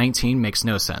at 19 makes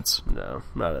no sense. No,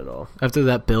 not at all. After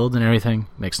that build and everything,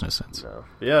 makes no sense. No.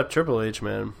 Yeah, Triple H,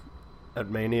 man. At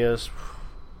Manias.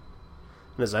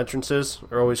 And his entrances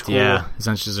are always cool. Yeah, his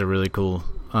entrances are really cool.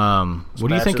 What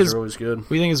do you think is always good? What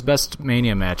do you think his best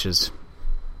Mania matches?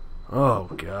 Oh,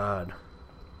 God.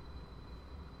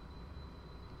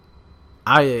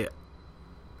 I'm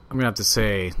gonna have to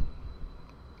say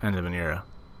End of an Era.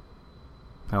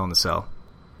 Hell in a Cell.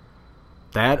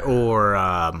 That or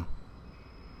I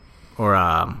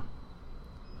don't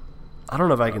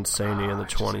know if I can say any in the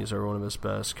 20s are one of his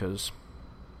best, because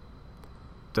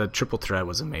the triple threat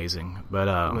was amazing.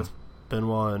 But with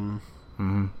Benoit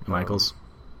and Michaels.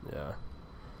 Yeah.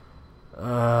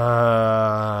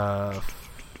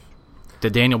 The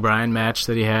Daniel Bryan match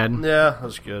that he had. Yeah, that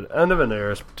was good. End of an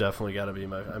Era's definitely got to be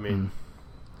my... I mean,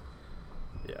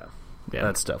 yeah,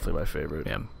 that's definitely my favorite.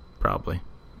 Yeah, probably.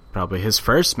 His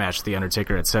first match, The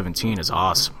Undertaker at 17, is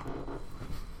awesome.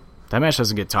 That match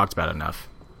doesn't get talked about enough.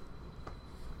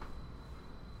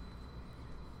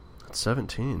 At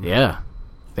 17? Yeah.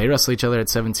 They wrestle each other at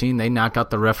 17. They knock out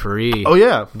the referee. Oh,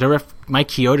 yeah. Mike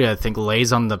Chioda, I think,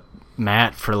 lays on the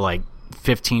mat for like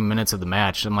 15 minutes of the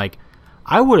match. I'm like,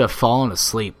 I would have fallen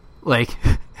asleep, like,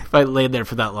 if I laid there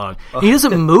for that long. He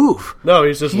doesn't move. No,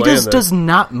 he's just laying there. He does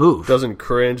not move. Doesn't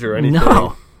cringe or anything.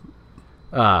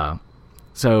 No.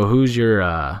 So who's your...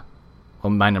 well,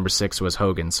 my number 6 was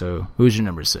Hogan, so who's your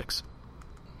number 6?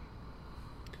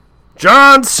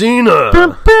 John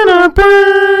Cena!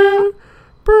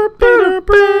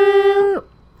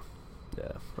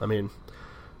 Yeah, I mean,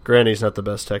 Granny's not the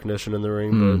best technician in the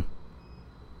ring,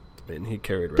 but I mean, he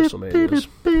carried WrestleManias.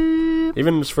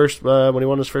 Even his first, when he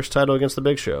won his first title against the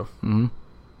Big Show. Mm-hmm.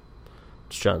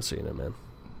 It's John Cena, man.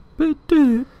 I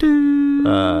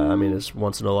mean, his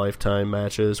once-in-a-lifetime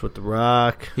matches with The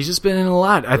Rock. He's just been in a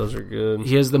lot. Those are good.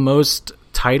 He has the most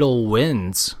title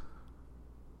wins.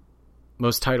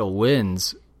 Most title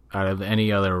wins out of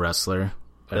any other wrestler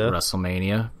at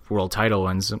WrestleMania. World title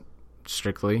wins,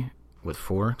 strictly. with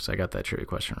 4, because I got that trivia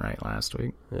question right last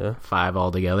week. Yeah. 5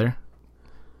 altogether.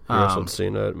 You wrestled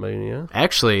Cena at Mania.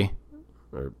 Actually,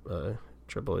 Or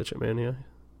Triple H at Mania.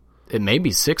 it may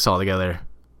be 6 altogether.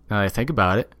 Now that I think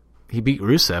about it, he beat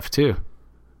Rusev too.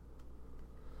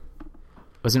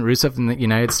 Wasn't Rusev the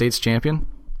United States champion?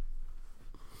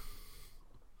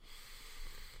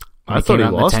 When I thought he came out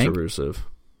in the lost to tank? Rusev.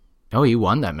 Oh, he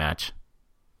won that match.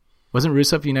 Wasn't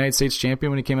Rusev the United States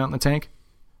champion when he came out in the tank?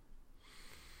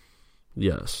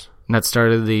 Yes. And that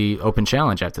started the open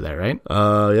challenge after that, right?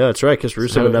 Yeah, that's right, because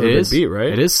Rusev So had never it been is- beat, right?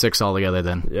 It is 6 altogether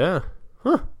then. Yeah.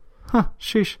 Huh. Huh,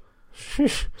 sheesh.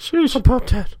 Sheesh. Sheesh. About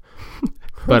that.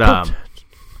 But About that.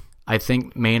 I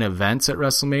think main events at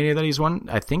WrestleMania that he's won,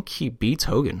 I think he beats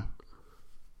Hogan.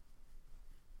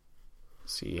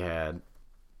 So he had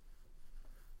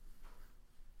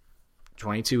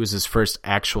 22 was his first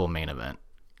actual main event.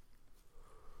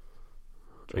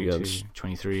 22, Against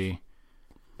 23.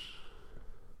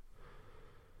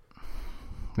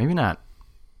 Maybe not.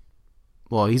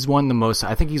 Well, he's won the most.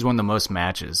 I think he's won the most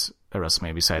matches at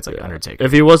WrestleMania besides like Undertaker.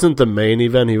 If he wasn't the main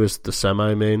event, he was the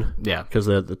semi-main. Yeah. Because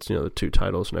they had the 2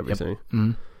 titles and everything.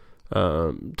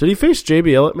 Mhm. Did he face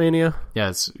JBL at Mania?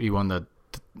 Yeah, he won the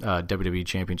WWE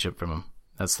Championship from him.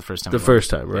 That's the first time. The he won. first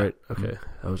time, right? Yeah. Okay.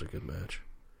 That was a good match.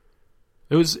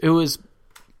 It was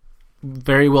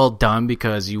very well done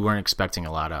because you weren't expecting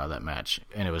a lot out of that match,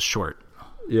 and it was short.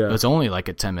 Yeah. It was only like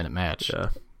a 10-minute match. Yeah.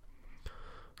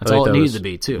 That's I think all it that needed was- to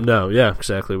be too. No, yeah,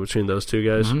 exactly. Between those 2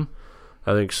 guys. Mhm.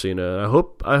 I think Cena.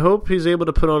 I hope he's able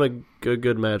to put on a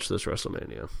good match this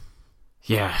WrestleMania.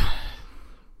 Yeah,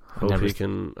 I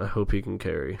hope he can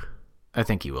carry. I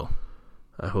think he will.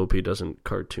 I hope he doesn't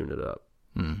cartoon it up.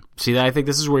 See, I think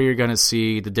this is where you're going to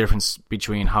see the difference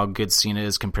between how good Cena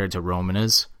is compared to Roman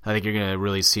is. I think you're going to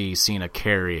really see Cena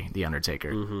carry The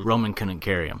Undertaker. Roman couldn't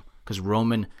carry him because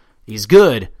Roman, he's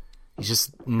good. He's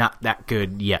just not that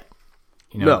good yet.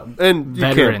 You know, No, and you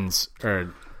veterans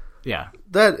are, yeah.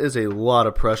 That is a lot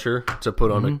of pressure to put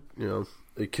on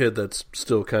a kid that's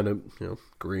still kind of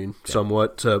green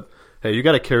somewhat. To hey, you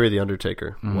got to carry the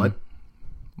Undertaker.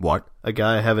 What? A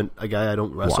guy I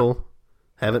don't wrestle.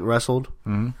 Haven't wrestled.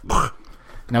 And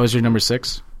that was your number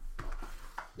 6?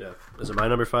 Yeah. Is it my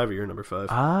number 5 or your number 5?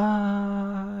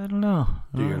 I don't know.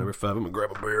 Do your number 5. I'm gonna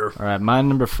grab a beer. All right, my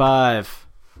number 5.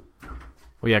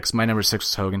 Well, yeah, because my number 6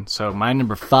 was Hogan. So my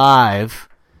number 5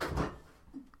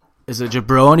 is a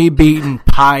jabroni-beating,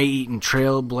 pie-eating,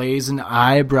 trail-blazing,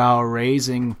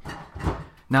 eyebrow-raising,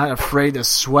 not afraid to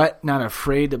sweat, not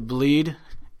afraid to bleed.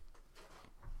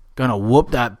 Gonna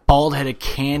whoop that bald-headed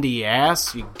candy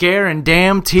ass, you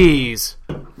guarantees.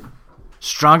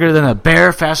 Stronger than a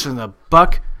bear, faster than a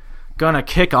buck. Gonna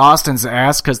kick Austin's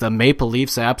ass because the Maple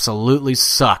Leafs absolutely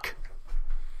suck.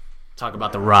 Talk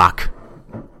about The Rock.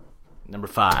 Number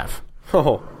 5.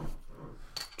 Oh,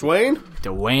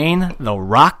 Dwayne The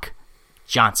Rock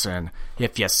Johnson.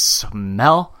 If you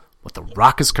smell what The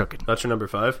Rock is cooking. that's your number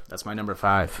 5. That's my number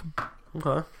 5.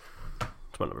 Okay.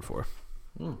 That's my number 4.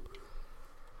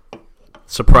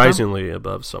 Surprisingly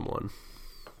above someone.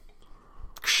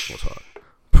 We'll talk.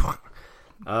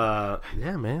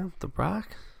 Yeah, man, The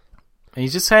Rock. And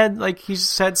he's just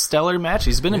had stellar matches.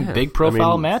 He's been in big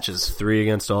profile matches. 3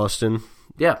 against Austin.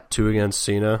 Yeah. 2 against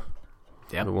Cena.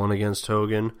 Yep. The 1 against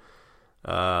Hogan.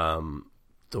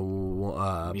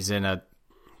 He's in a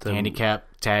handicap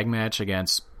tag match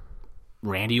against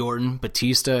Randy Orton,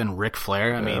 Batista, and Ric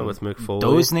Flair. I mean, with Mick Foley.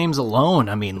 those names alone,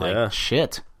 I mean, Yeah.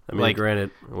 shit. I mean,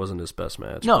 granted, it wasn't his best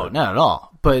match. No, but not at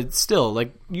all. But still,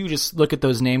 you just look at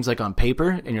those names on paper,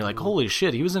 and you're like, holy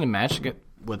shit, he was in a match with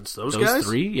those those guys?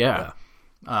 3? Yeah.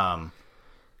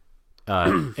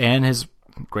 And his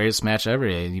greatest match ever,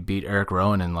 he beat Eric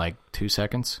Rowan in 2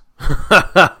 seconds.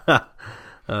 Oh,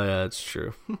 yeah, that's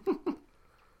true.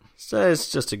 So it's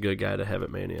just a good guy to have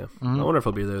at Mania. I wonder if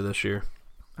he'll be there this year.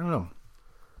 I don't know.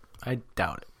 I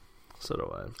doubt it. So do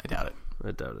I. I doubt it.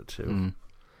 I doubt it, too.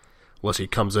 Unless he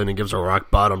comes in and gives a rock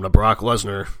bottom to Brock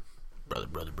Lesnar. Brother.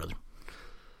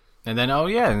 And then,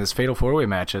 in this Fatal 4-Way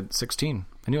match at 16.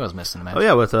 I knew I was missing the match. Oh,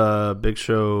 yeah, with Big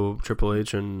Show, Triple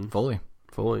H, and Foley,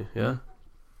 yeah.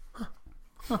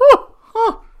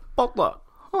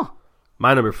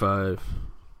 My number 5,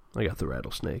 I got the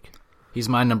Rattlesnake. He's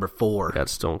my number 4. I got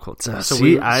Stone Cold. So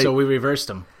we reversed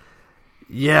him.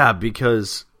 Yeah,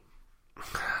 because...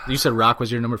 You said Rock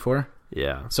was your number 4?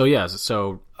 Yeah. So,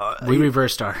 we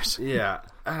reversed ours. Yeah.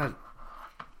 I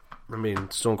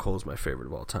mean, Stone Cold is my favorite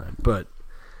of all time. But,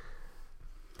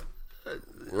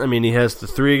 I mean, he has the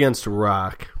 3 against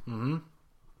Rock. Mm-hmm.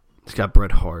 He's got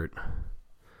Bret Hart.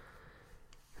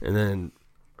 And then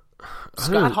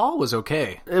Scott Hall was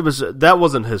okay. That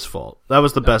wasn't his fault. That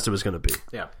was the best it was going to be.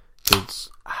 Yeah.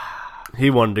 He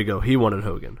wanted to go. He wanted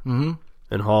Hogan. Mm-hmm.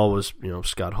 And Hall was,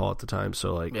 Scott Hall at the time.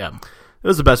 So, it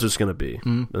was the best it was going to be.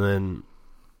 Mm-hmm. And then,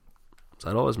 is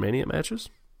that all his Mania matches?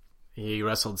 He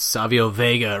wrestled Savio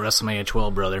Vega at WrestleMania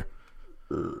 12, brother.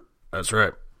 That's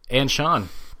right. And Shawn.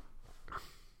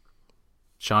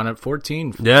 Shawn at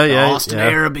 14. Yeah. The Austin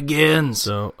era begins.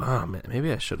 So, oh man,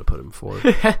 maybe I should have put him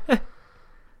forward.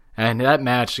 And that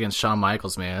match against Shawn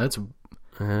Michaels, man, that's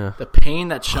the pain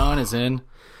that Shawn is in.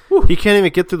 He can't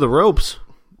even get through the ropes.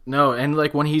 No, and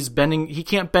when he's bending, he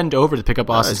can't bend over to pick up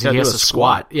Austin. He has to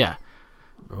squat. Yeah.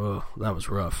 Oh, that was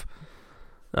rough.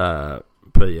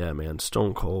 But yeah, man,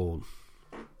 Stone Cold.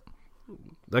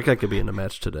 That guy could be in a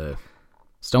match today.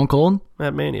 Stone Cold?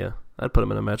 At Mania. I'd put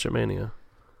him in a match at Mania.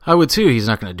 I would too. He's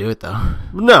not going to do it, though.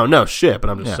 No, shit,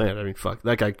 but I'm just saying. I mean, fuck.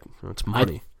 That guy, it's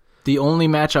money. The only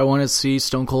match I want to see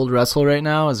Stone Cold wrestle right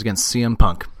now is against CM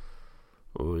Punk.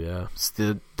 Oh, yeah.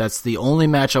 That's the only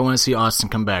match I want to see Austin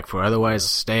come back for. Otherwise,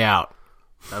 stay out.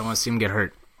 I don't want to see him get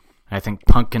hurt. I think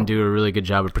Punk can do a really good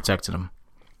job of protecting him.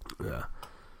 Yeah.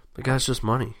 The guy's just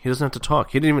money. He doesn't have to talk.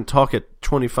 He didn't even talk at the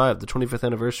 25th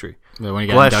anniversary. When he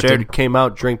got inducted, came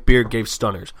out, drank beer, gave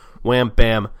stunners. Wham,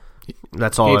 bam.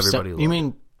 That's all everybody loved. You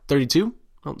mean 32?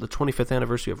 Oh, the 25th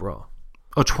anniversary of Raw.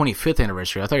 Oh, 25th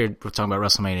anniversary. I thought you were talking about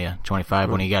WrestleMania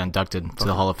 25 when he got inducted to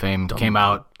the Hall of Fame. Came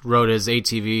out, rode his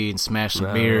ATV, and smashed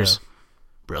some beers.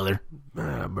 Brother.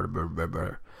 But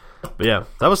yeah,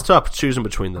 that was tough choosing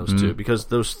between those two because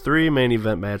those 3 main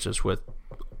event matches with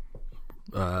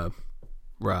Rock.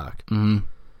 Mm-hmm.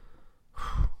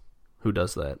 Who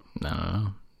does that?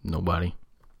 No, nobody.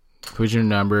 Who's your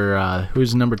number?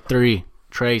 Who's number 3?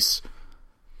 Trace.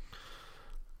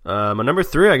 My number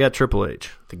 3, I got Triple H.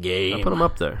 The Game. I put him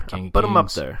up there. Put him up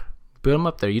there.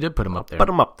 You did put him up there. Put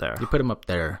him up there. You put him up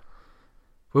there.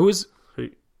 Who was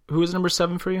number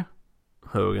 7 for you?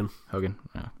 Hogan.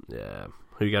 Yeah.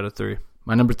 Who you got at 3?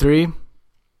 My number 3.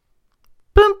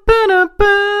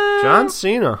 John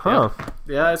Cena, huh?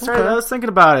 Yeah, that's right. I was thinking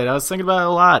about it. A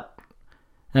lot.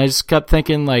 And I just kept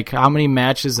thinking, how many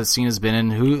matches that Cena's been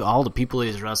in, all the people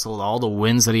he's wrestled, all the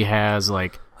wins that he has,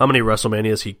 how many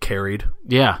WrestleManias he carried.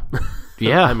 Yeah.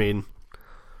 Yeah. I mean,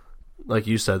 like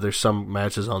you said, there's some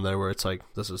matches on there where it's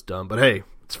this is dumb. But hey,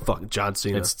 it's fucking John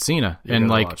Cena. It's Cena. You're and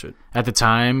watch it. At the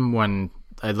time when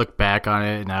I look back on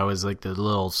it and I was the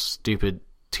little stupid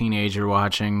teenager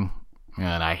watching,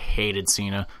 and I hated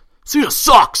Cena. Cena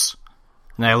sucks!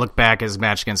 And I look back at his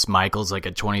match against Michaels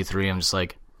at 23, I'm just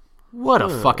what a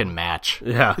fucking match.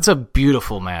 Yeah. It's a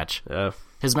beautiful match. Yeah.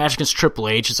 His match against Triple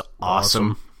H is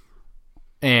awesome.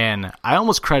 And I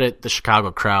almost credit the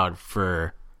Chicago crowd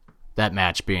for that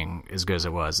match being as good as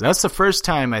it was. That's the first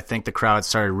time I think the crowd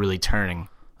started really turning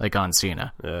on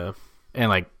Cena. Yeah.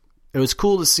 And it was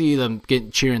cool to see them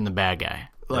cheering the bad guy.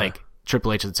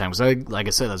 Triple H at the time. Because like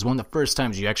I said, that was one of the first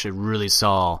times you actually really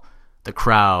saw the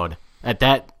crowd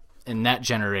in that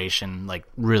generation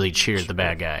really cheered the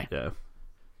bad guy. Yeah.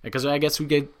 Because I guess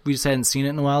we just hadn't seen it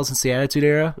in a while since the Attitude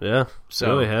Era. Yeah,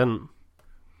 so really hadn't.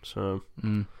 So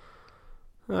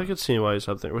I could see why he's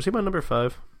up there. Was he my number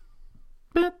 5?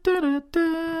 Like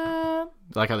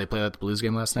how they played at the Blues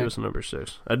game last night? He was number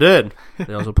 6. I did.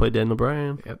 They also played Daniel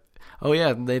Bryan. Yep. Oh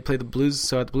yeah, they played the Blues.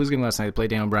 So at the Blues game last night, they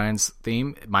played Daniel Bryan's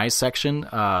theme. My section,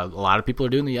 a lot of people are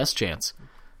doing the yes chants.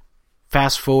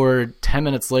 Fast forward 10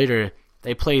 minutes later,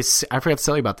 they play. I forgot to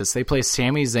tell you about this. They play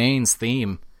Sami Zayn's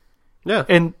theme. Yeah.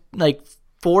 And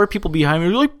 4 people behind me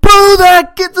were like, "Boo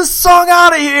that! Get the song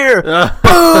out of here!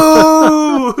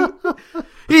 Boo!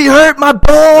 He hurt my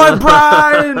boy,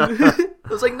 Brian!" I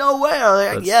was like, "No way!"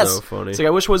 I was That's yes. so funny. It's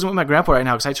I wish I wasn't with my grandpa right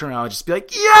now because I turn around and just be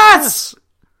like, "Yes!"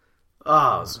 Oh,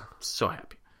 I was so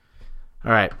happy.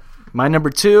 All right. My number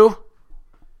 2.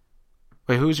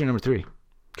 Wait, who's your number 3?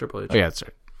 Triple H. Oh, yeah, that's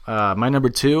right. My number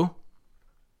 2.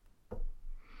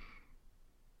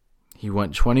 He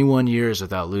went 21 years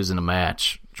without losing a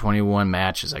match. 21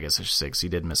 matches, I guess I should say, because he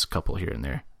did miss a couple here and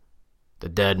there. The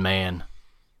Dead Man,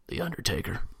 The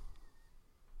Undertaker.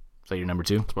 Is that your number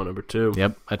 2? That's my number 2.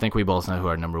 Yep. I think we both know who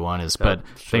our number 1 is, but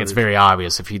I think it's very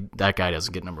obvious if that guy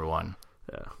doesn't get number 1.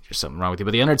 Yeah. There's something wrong with you.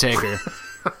 But The Undertaker...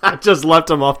 I just left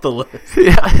him off the list.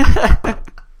 Yeah.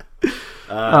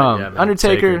 Man,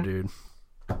 Undertaker, dude.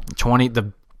 20,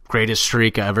 the greatest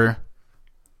streak ever.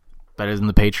 Better than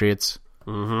the Patriots.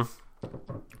 Mm-hmm.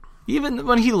 Even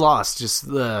when he lost, it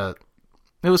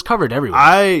was covered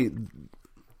everywhere.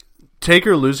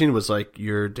 Taker losing was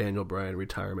your Daniel Bryan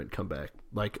retirement comeback.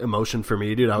 Emotion for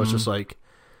me, dude. I was just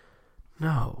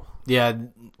no. Yeah,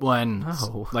 when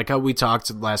how we talked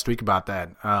last week about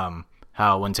that.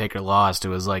 how when Taker lost, it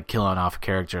was like killing off a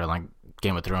character like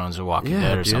Game of Thrones or Walking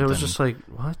Dead or something. It was just like,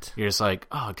 what? You're just like,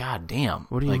 oh, god damn.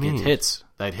 What do you mean? It hits.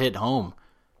 That hit home.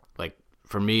 Like,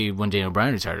 for me, when Daniel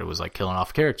Bryan retired, it was like killing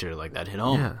off a character. Like, that hit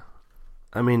home. Yeah.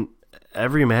 I mean,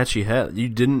 every match he had, you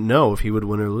didn't know if he would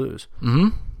win or lose. Mm-hmm.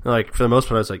 Like, for the most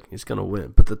part, I was like, he's going to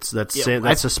win. But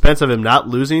that suspense of him not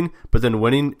losing, but then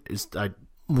winning is...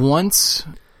 Once,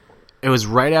 it was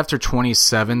right after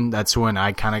 27, that's when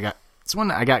I kind of got... It's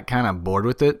when I got kind of bored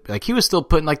with it. Like, he was still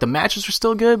putting... Like, the matches were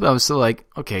still good, but I was still like,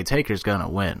 okay, Taker's going to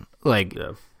win. Like,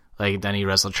 then he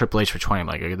wrestled Triple H for 20. I'm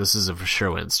like, okay, this is a for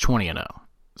sure win. It's 20-0.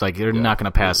 It's like, they're not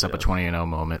going to pass up a 20-0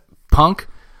 moment. Punk,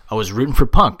 I was rooting for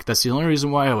Punk. That's the only reason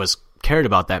why I was cared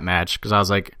about that match, because I was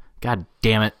like, god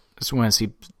damn it. I just want to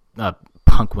see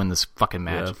Punk win this fucking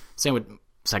match. Yeah. Same with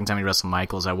second time he wrestled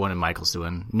Michaels. I wanted Michaels to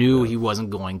win. Knew he wasn't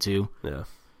going to. Yeah.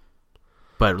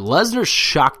 But Lesnar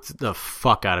shocked the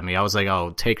fuck out of me. I was like,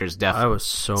 oh, Taker's definitely... I was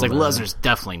so It's like, mad. Lesnar's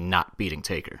definitely not beating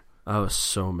Taker. I was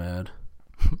so mad.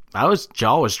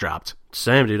 Jaw was dropped.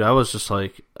 Same, dude. I was just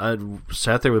like... I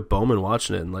sat there with Bowman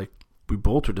watching it, and like, we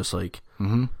both were just like...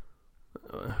 Mm-hmm.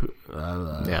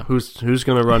 Who's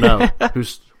going to run out?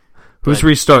 Who's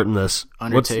restarting this?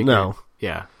 Undertaker. No.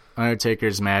 Yeah.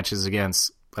 Undertaker's matches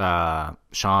against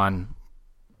Shawn.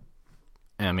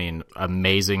 I mean,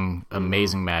 amazing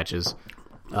matches.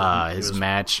 His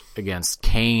match against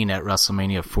Kane at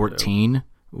WrestleMania 14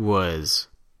 was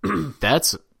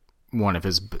that's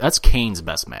Kane's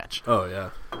best match. Oh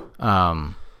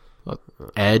yeah.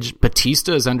 Edge,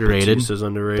 Batista is underrated. Batista's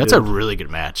underrated. That's a really good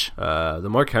match. The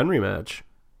Mark Henry match.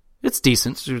 It's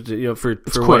decent. For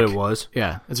It's what quick. it was.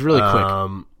 Yeah, it's really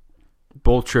quick.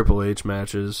 Both Triple H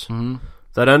matches. Mm-hmm.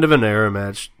 That end of an era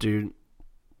match, dude.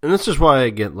 And this is why I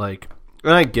get like...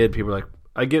 And I get people like...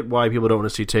 I get why people don't want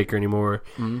to see Taker anymore.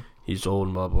 Mm-hmm. He's old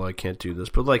and blah, blah, I can't do this.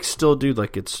 But like, still, dude,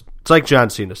 like, it's like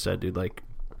John Cena said, dude, like...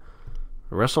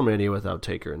 WrestleMania without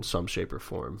Taker in some shape or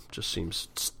form just seems...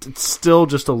 It's still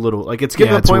just a little... Like, it's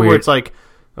getting to the point where it's like...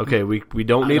 Okay, we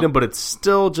don't need him, but it's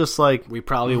still just like... We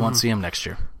probably won't see him next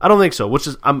year. I don't think so, which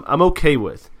is... I'm okay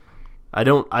with. I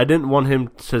didn't want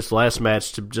him, his last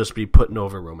match, to just be putting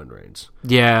over Roman Reigns.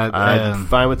 Yeah. I'm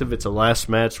fine with if it's a last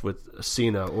match with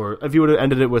Cena, or if you would have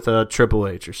ended it with a Triple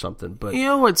H or something. But you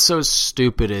know what's so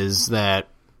stupid is that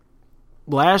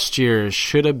last year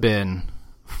should have been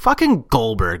fucking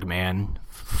Goldberg, man.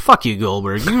 Fuck you,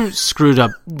 Goldberg. You screwed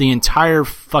up the entire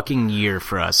fucking year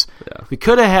for us. Yeah. We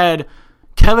could have had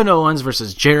Kevin Owens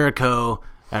versus Jericho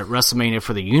at WrestleMania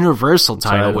for the Universal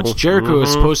title, which Jericho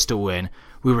was supposed to win.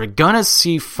 We were going to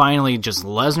see finally just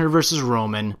Lesnar versus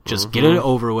Roman, just get it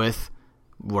over with,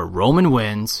 where Roman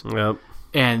wins. Yep.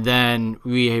 And then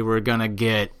we were going to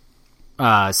get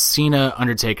Cena,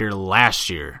 Undertaker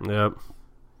last year. Yep.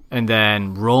 And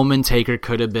then Roman Taker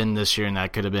could have been this year, and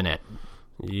that could have been it.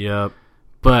 Yep.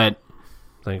 But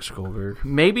thanks, Goldberg.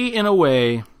 Maybe in a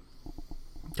way,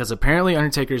 because apparently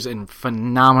Undertaker's in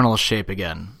phenomenal shape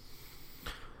again.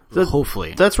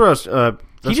 Hopefully. That's where I was... where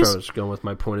I was going with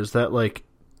my point, is that, like,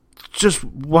 just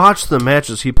watch the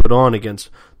matches he put on against...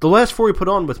 The last 4 he put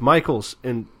on with Michaels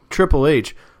and Triple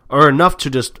H are enough to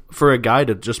just... For a guy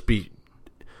to just be...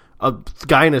 A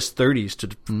guy in his 30s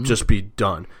to just be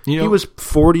done. He was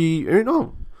 40...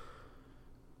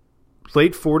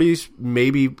 late 40s,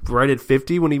 maybe right at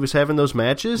 50 when he was having those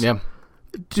matches. Yeah.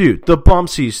 Dude, the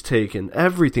bumps he's taken,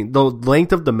 everything. The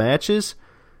length of the matches...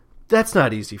 That's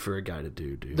not easy for a guy to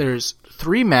do, dude. There's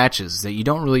 3 matches that you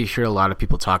don't really hear a lot of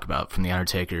people talk about from The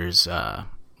Undertaker's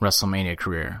WrestleMania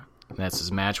career. And that's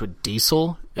his match with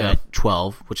Diesel at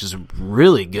 12, which is a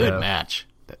really good match.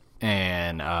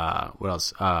 And what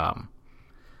else?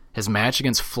 His match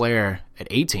against Flair at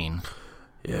 18.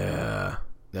 Yeah.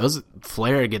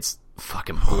 Flair gets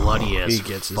fucking bloody as he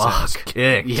gets fuck. His ass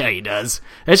kicked. Yeah, he does.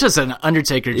 It's just an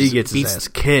Undertaker. He gets his ass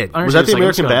kicked. Was that the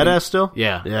American Badass still?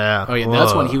 Yeah. Yeah. Oh yeah,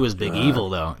 that's when he was Big Evil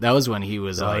though. That was when he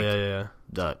was the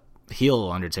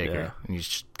heel Undertaker, and he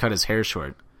cut his hair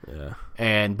short.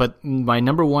 Yeah. But my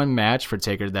number one match for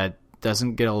Taker that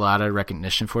doesn't get a lot of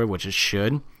recognition for it, which it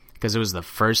should, because it was the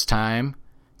first time.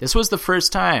 This was the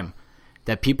first time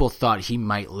that people thought he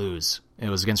might lose. It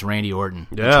was against Randy Orton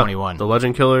in 21. The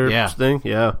Legend Killer thing,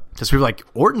 Because we were like,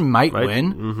 Orton might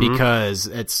win because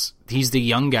he's the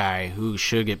young guy who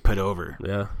should get put over.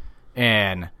 Yeah.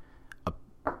 And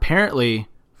apparently,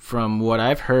 from what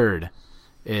I've heard,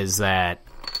 is that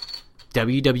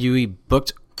WWE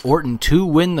booked Orton to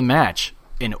win the match.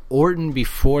 And Orton,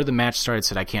 before the match started,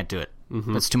 said, I can't do it.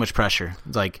 That's too much pressure.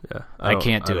 It's like, I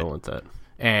can't do it. I don't want that.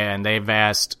 And they've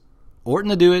asked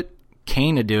Orton to do it,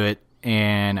 Kane to do it,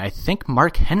 and I think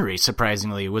Mark Henry,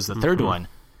 surprisingly, was the third one.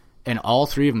 And all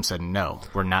three of them said, no,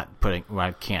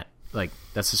 I can't. Like,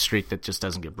 that's a streak that just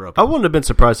doesn't get broken. I wouldn't have been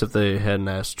surprised if they hadn't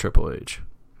asked Triple H.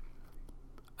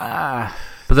 But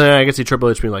then I can see Triple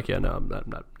H being like, yeah, no, I'm not.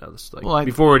 No, this, like,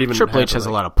 before it even Triple H happened, has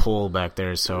a lot of pull back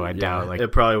there, so I doubt. Like, it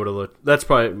probably would have looked. That's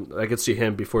probably I could see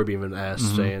him before he even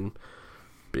asked,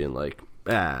 being like,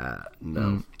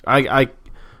 no. I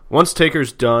once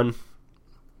Taker's done,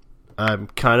 I'm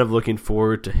kind of looking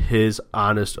forward to his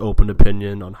honest, open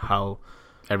opinion on how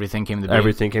everything came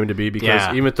to be.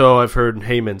 Because even though I've heard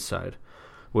Heyman's side,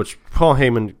 which Paul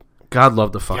Heyman, God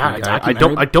love the fucking guy.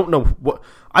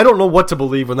 I don't know what to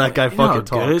believe when that guy fucking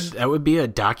talks. That would be a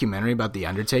documentary about The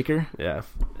Undertaker. Yeah.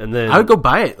 And then I would go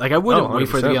buy it. Like, I wouldn't wait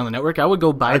for it to be on the network. I would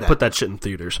go buy that. I'd put that shit in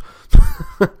theaters.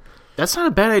 That's not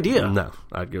a bad idea. No,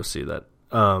 I'd go see that.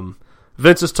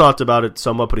 Vince has talked about it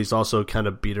somewhat, but he's also kind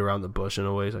of beat around the bush in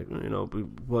a way. He's like,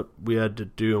 what we had to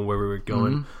do and where we were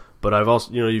going. But I've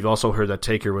also, you've also heard that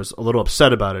Taker was a little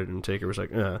upset about it, and Taker was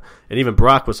like, and even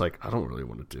Brock was like, I don't really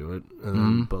want to do it.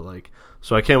 And but like,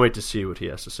 so I can't wait to see what he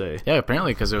has to say. Yeah,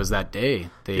 apparently because it was that day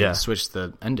they switched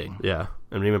the ending. Yeah,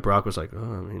 and even Brock was like, I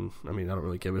mean, I don't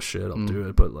really give a shit. I'll do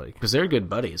it, but like, because they're good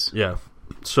buddies. Yeah.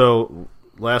 So,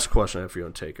 last question I have for you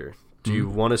on Taker. Do you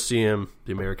want to see him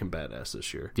the American Badass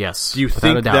this year? Yes. Do you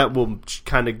think that will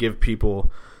kind of give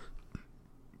people,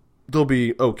 they'll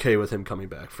be okay with him coming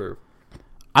back for?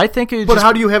 I think it. But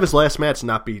how do you have his last match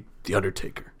not be the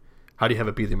Undertaker? How do you have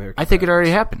it be the American? I think Badass? It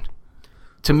already happened.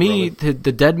 To me, the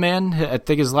Dead Man, I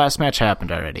think his last match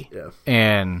happened already. Yeah.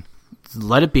 And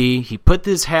let it be. He put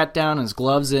his hat down, his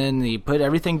gloves in. He put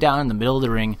everything down in the middle of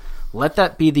the ring. Let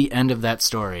that be the end of that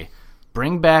story.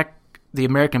 Bring back the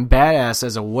American Badass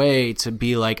as a way to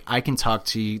be like, I can talk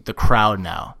to the crowd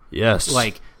now. Yes.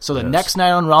 Like, so the next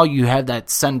night on Raw, you have that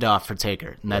send-off for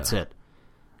Taker, and that's it.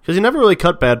 Because he never really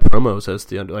cut bad promos as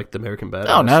the American Badass.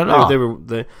 No, not at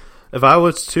all. If I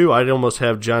was to, I'd almost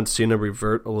have John Cena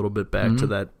revert a little bit back to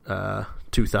that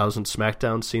 2000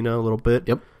 SmackDown Cena a little bit.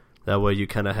 Yep. That way you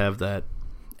kind of have that.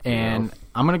 And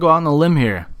I'm going to go out on the limb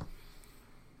here.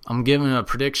 I'm giving a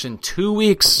prediction 2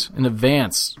 weeks in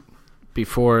advance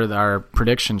before our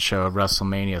prediction show of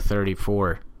WrestleMania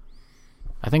 34.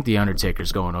 I think The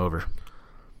Undertaker's going over.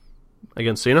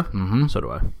 Against Cena? Mm-hmm. So do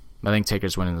I. I think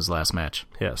Taker's winning his last match.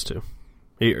 He has to.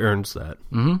 He earns that.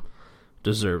 Mm-hmm.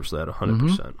 Deserves that 100%.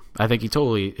 Mm-hmm. I think he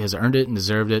totally has earned it and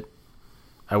deserved it.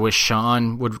 I wish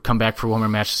Shawn would come back for one more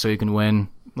match so he can win.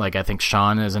 Like, I think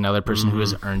Shawn is another person who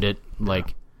has earned it.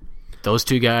 Like, those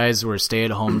two guys were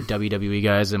stay-at-home WWE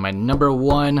guys, and my number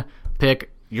one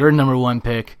pick, your number one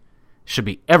pick, should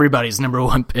be everybody's number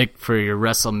one pick for your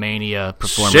WrestleMania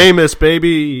performance. Sheamus,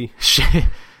 baby!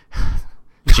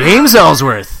 James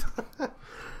Ellsworth.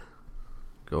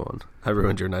 Go on. I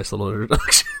ruined your nice little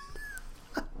introduction.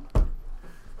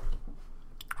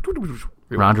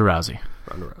 Ronda Rousey.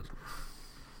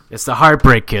 It's the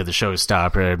Heartbreak Kid, the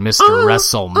showstopper, Mr.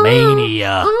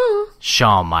 WrestleMania.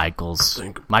 Shawn Michaels.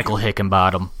 Michael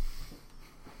Hickenbottom.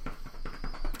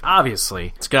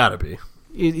 Obviously. It's gotta be.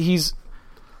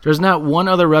 There's not one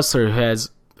other wrestler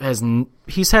who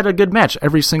he's had a good match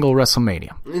every single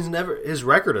WrestleMania. His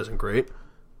record isn't great,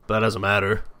 but that doesn't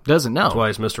matter. Doesn't know. That's why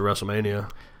he's Mr. WrestleMania.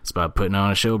 It's about putting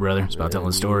on a show, brother. It's about telling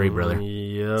a story, brother.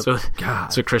 Yep.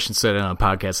 So Christian said on a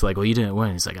podcast, like, well, you didn't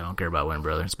win. He's like, I don't care about winning,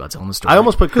 brother. It's about telling the story. I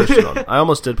almost put Christian on. I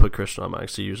almost did put Christian on Mike,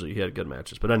 so usually he had good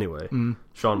matches. But anyway,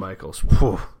 Shawn Michaels.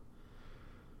 Whew.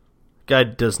 Guy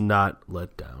does not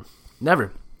let down.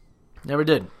 Never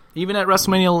did. Even at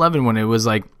WrestleMania 11 when it was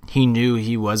like he knew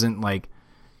he wasn't like,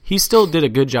 he still did a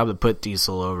good job to put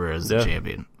Diesel over as the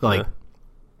champion. Like,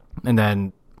 and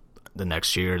then the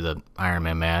next year, the Iron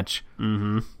Man match.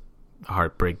 Mm-hmm.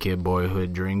 Heartbreak Kid,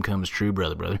 boyhood dream comes true,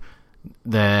 brother.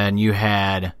 Then you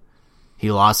had,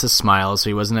 he lost his smile, so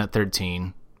he wasn't at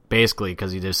 13, basically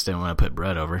because he just didn't want to put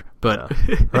Brett over. But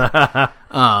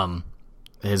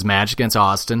his match against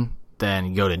Austin. Then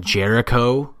you go to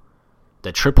Jericho,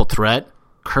 the triple threat,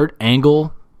 Kurt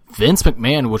Angle, Vince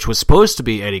McMahon, which was supposed to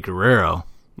be Eddie Guerrero.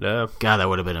 Yeah. God, that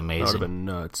would have been amazing. That would have been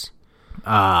nuts.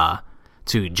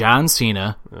 To John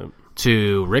Cena,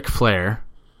 to Ric Flair,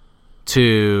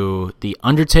 to The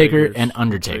Undertaker and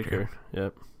Undertaker.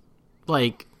 Yep.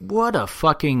 Like, what a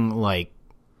fucking, like,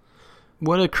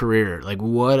 what a career. Like,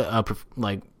 what a,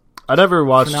 like, I never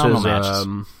watched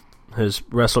his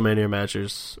WrestleMania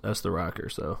matches as The Rocker,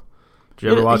 so. Did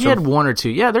you ever watch him? He had one or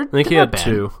two. Yeah, I think he had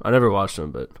two. I never watched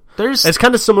them, but it's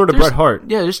kind of similar to Bret Hart.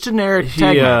 Yeah, there's generic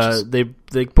tag matches.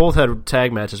 They both had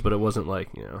tag matches, but it wasn't like,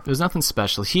 you know. There's nothing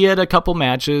special. He had a couple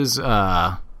matches.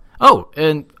 And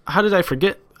how did I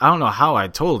forget? I don't know how I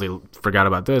totally forgot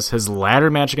about this. His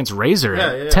ladder match against Razor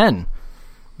at 10.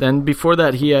 Then before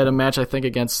that, he had a match, I think,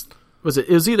 against... It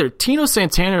was either Tino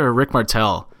Santana or Rick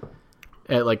Martel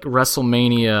at like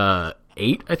WrestleMania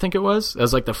 8, I think it was. That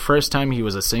was like the first time he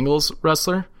was a singles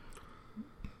wrestler.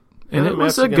 And it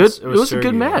was a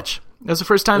good match. That was the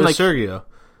first time, like... Sergio.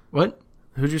 What?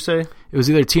 Who'd you say? It was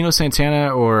either Tino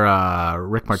Santana or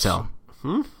Rick Martel.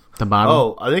 The bottom.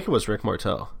 Oh, I think it was Rick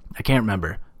Martel. I can't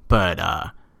remember. But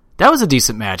that was a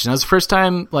decent match. And that was the first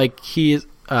time like he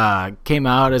came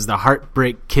out as the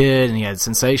Heartbreak Kid, and he had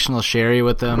Sensational Sherry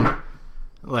with him.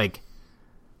 Like,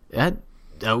 that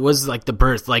was like the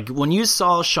birth. Like, when you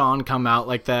saw Shawn come out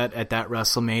like that at that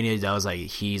WrestleMania, that was like,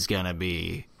 he's going to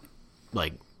be,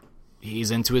 like,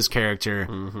 he's into his character.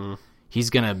 Mm-hmm. He's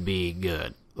going to be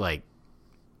good.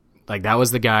 Like that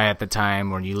was the guy at the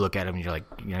time when you look at him and you're like,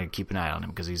 you know, keep an eye on him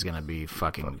because he's gonna be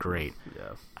fucking great.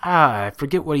 Yeah. I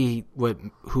forget who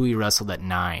he wrestled at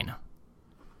 9.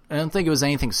 I don't think it was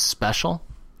anything special.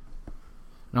 I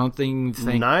don't think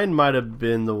 9 might have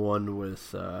been the one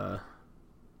with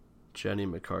Jenny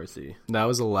McCarthy. That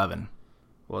was 11.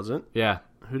 Was it? Yeah.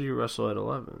 Who did you wrestle at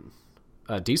 11?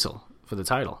 Diesel for the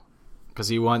title. Because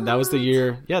he won. That was the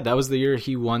year. Yeah, that was the year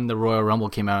he won the Royal Rumble.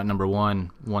 Came out at number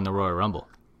 1. Won the Royal Rumble.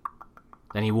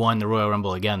 Then he won the Royal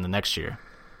Rumble again the next year.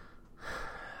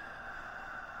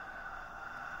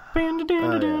 Yeah.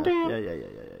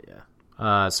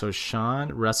 So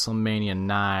Shawn, WrestleMania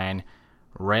 9,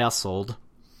 wrestled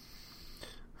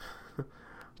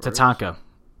Tatanka.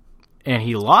 And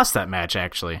he lost that match,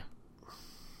 actually,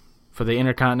 for the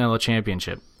Intercontinental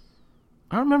Championship.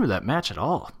 I don't remember that match at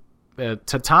all.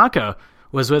 Tatanka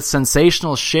was with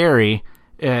Sensational Sherry,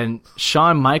 and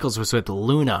Shawn Michaels was with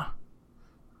Luna.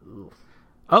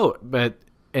 Oh,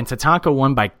 and Tatanka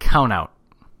won by countout.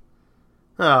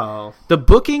 Oh. The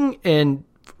booking in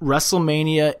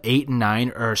WrestleMania 8 and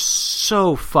 9 are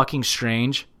so fucking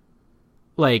strange.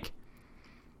 Like,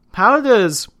 how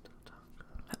does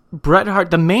Bret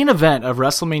Hart... The main event of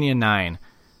WrestleMania 9,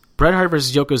 Bret Hart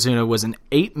versus Yokozuna, was an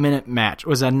 8-minute match. It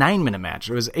was a 9-minute match.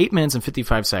 It was 8 minutes and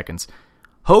 55 seconds.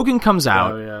 Hogan comes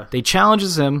out. Oh, yeah. They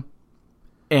challenges him.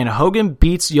 And Hogan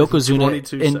beats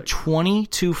Yokozuna in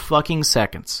 22 fucking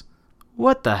seconds.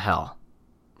 What the hell?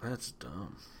 That's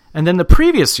dumb. And then the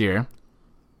previous year,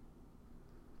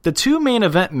 the 2 main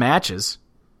event matches.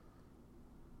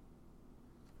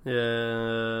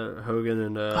 Yeah, Hogan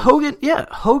and Hogan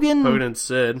and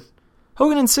Sid.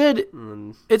 Hogan and Sid.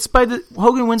 It's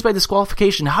Hogan wins by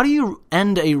disqualification. How do you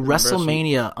end a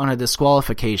WrestleMania on a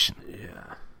disqualification?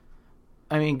 Yeah.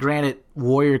 I mean, granted,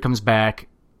 Warrior comes back.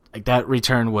 Like, that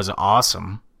return was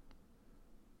awesome.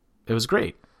 It was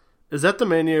great. Is that the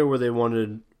Mania where they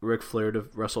wanted Ric Flair to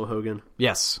wrestle Hogan?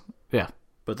 Yes. Yeah.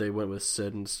 But they went with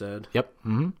Sid instead? Yep.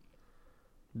 Mm-hmm.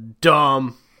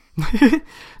 Dumb.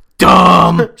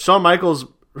 Dumb! Shawn Michaels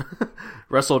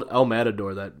wrestled El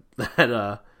Matador that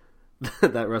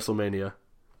WrestleMania.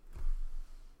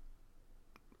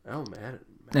 El Matador?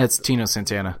 That's Tino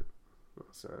Santana.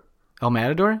 What's that? El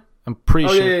Matador? I'm pretty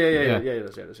sure. Yeah,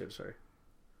 sorry.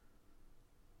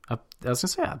 I was going to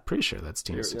say, I'm pretty sure that's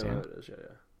Tino Santana. It is, yeah.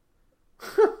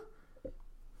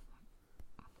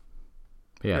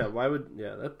 Yeah. Why would...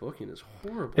 Yeah, that booking is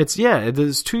horrible. It's 2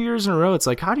 years in a row. It's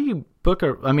like, how do you book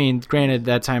a... I mean, granted,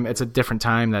 that time, it's a different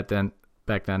time back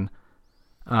then.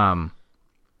 Man,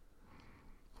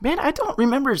 I don't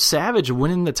remember Savage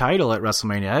winning the title at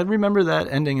WrestleMania. I remember that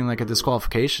ending in like a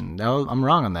disqualification. No, I'm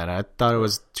wrong on that. I thought it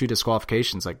was 2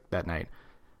 disqualifications like that night.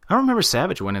 I don't remember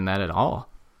Savage winning that at all.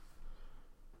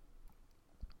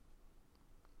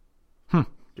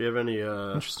 Do you have any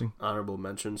interesting honorable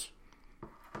mentions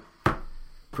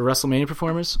for WrestleMania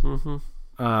performers?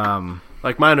 Mm-hmm.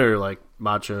 Like mine are like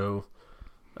Macho.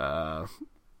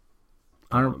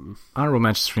 Honorable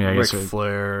mentions for me, I guess. Ric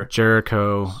Flair,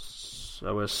 Jericho.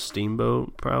 I was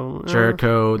Steamboat, probably.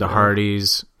 Jericho, the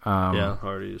Hardys.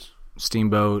 Hardys.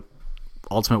 Steamboat,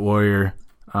 Ultimate Warrior,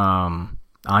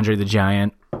 Andre the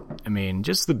Giant. I mean,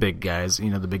 just the big guys. You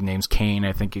know, the big names. Kane,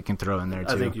 I think you can throw in there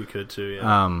too. I think you could too.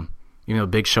 Yeah. You know,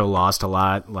 Big Show lost a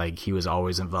lot. Like, he was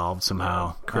always involved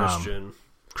somehow.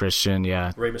 Christian,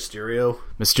 yeah. Rey Mysterio.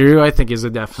 Mysterio, I think, is a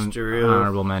definite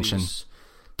honorable mention.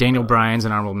 Daniel Bryan's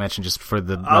an honorable mention just for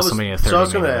the WrestleMania 30. So I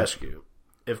was going to ask you,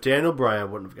 if Daniel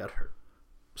Bryan wouldn't have got hurt,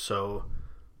 so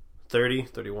 30,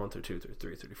 31, 32,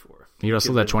 33, 34. He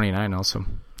wrestled at 29 also.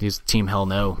 He's Team Hell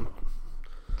No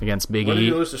against Big E. When did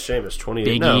he lose to Sheamus? 28?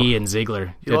 Big E and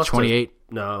Ziggler. He had 28.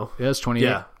 No. Yeah, it was 28.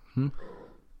 Yeah.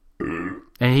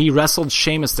 And he wrestled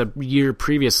Sheamus the year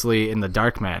previously in the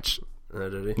dark match.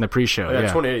 Did he? In the pre-show,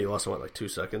 yeah. 28, he lost in, like 2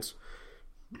 seconds?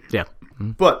 Yeah.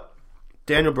 Mm-hmm. But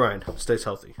Daniel Bryan stays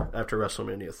healthy after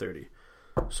WrestleMania 30.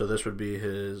 So this would be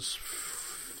his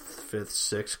 5th,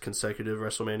 6th consecutive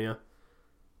WrestleMania.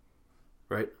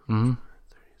 Right? Mm-hmm.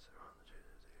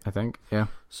 I think, yeah.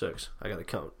 6. I got to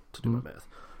count to do my math.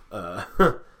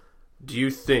 Do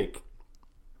you think,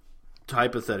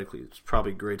 hypothetically, it's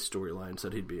probably great storylines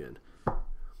that he'd be in.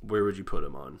 Where would you put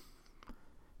him on?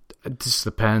 It just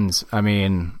depends. I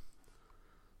mean,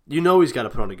 you know he's got to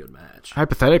put on a good match.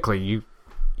 Hypothetically, you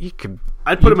could.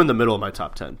 I'd put him in the middle of my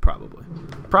top 10, probably.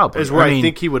 Probably. Is where I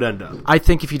think he would end up. I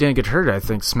think if he didn't get hurt, I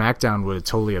think SmackDown would have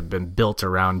totally have been built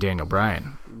around Daniel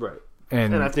Bryan. Right.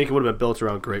 And I think it would have been built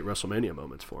around great WrestleMania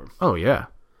moments for him. Oh, yeah.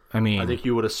 I think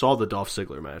you would have saw the Dolph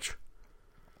Ziggler match.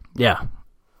 Yeah.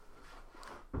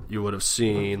 You would have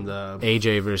seen the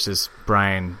AJ versus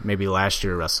Bryan maybe last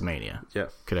year at WrestleMania. Yeah.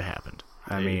 Could have happened.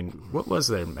 I mean, what was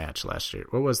their match last year?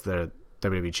 What was their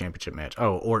WWE Championship match?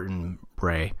 Oh, Orton,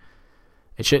 Bray.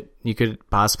 You could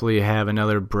possibly have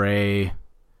another Bray.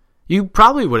 You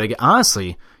probably would have,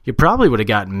 honestly,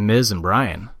 gotten Miz and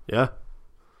Bryan. Yeah.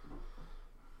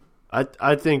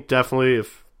 I think definitely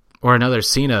or another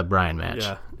Cena Bryan match.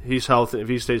 Yeah. He's healthy. If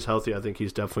he stays healthy, I think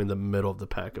he's definitely in the middle of the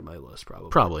pack of my list,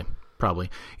 probably. Probably.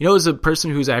 You know, as a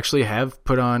person who's actually have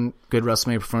put on good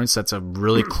WrestleMania performance, that's a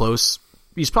really close.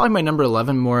 He's probably my number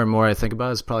 11 more and more I think about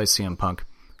it, is probably CM Punk.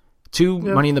 2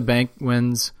 Money in the Bank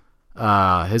wins.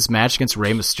 His match against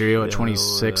Rey Mysterio at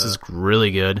 26 is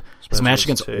really good. His match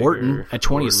against Orton at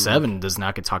 27 does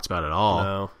not get talked about at all.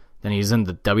 No. Then he's in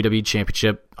the WWE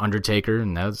Championship, Undertaker,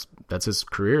 and that's his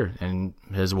career and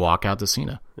his walk out to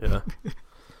Cena. Yeah.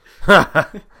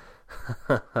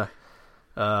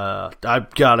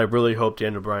 I really hope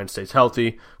Daniel Bryan stays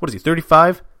healthy. What is he,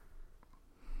 35?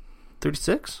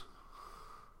 36?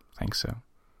 I think so.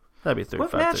 That'd be 35.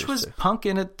 What match 36. was Punk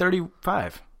in at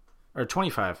 35? Or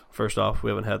 25? First off, we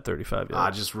haven't had 35 yet.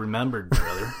 I just remembered,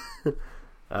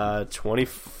 brother.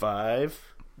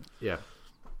 25? Yeah.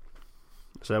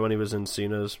 Is that when he was in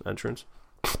Cena's entrance?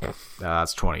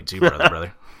 That's 22,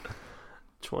 brother.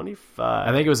 25.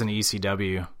 I think it was an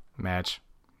ECW match.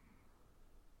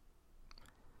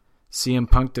 CM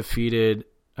Punk defeated...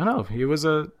 Oh, no. He was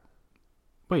a...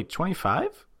 Wait,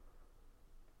 25?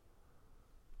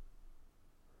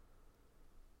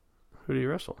 Who did he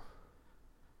wrestle?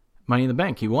 Money in the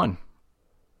Bank. He won.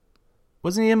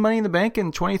 Wasn't he in Money in the Bank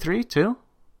in 23, too?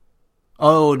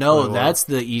 Oh, no. That's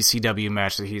the ECW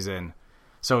match that he's in.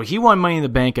 So he won Money in the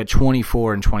Bank at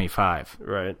 24 and 25.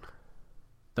 Right.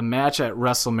 The match at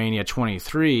WrestleMania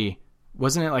 23,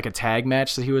 wasn't it like a tag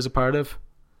match that he was a part of?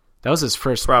 That was his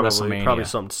first WrestleMania. Probably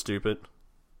something stupid.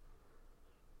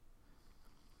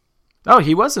 Oh,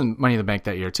 he was in Money in the Bank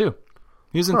that year, too.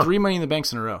 He was in 3 Money in the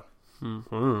Banks in a row.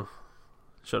 Mm-hmm.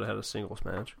 Should have had a singles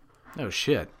match. Oh,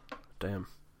 shit. Damn.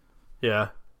 Yeah.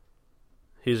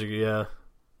 Yeah.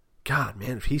 God,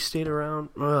 man, if he stayed around...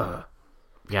 Ugh.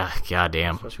 Yeah,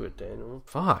 goddamn. Especially with Daniel.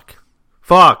 Fuck,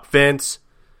 Vince.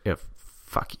 Yeah,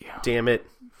 fuck you. Damn it.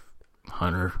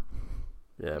 Hunter.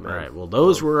 Yeah, man. All right, well,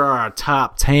 those were our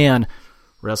top 10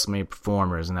 WrestleMania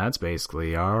performers, and that's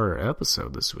basically our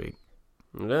episode this week.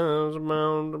 Yeah, that was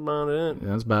about it.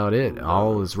 That's about it.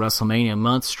 All this WrestleMania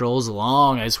month strolls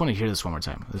along. I just want to hear this one more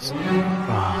time.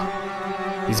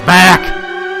 He's back!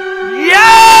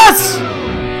 Yes!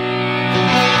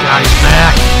 God, he's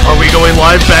back. Are we going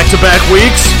live back-to-back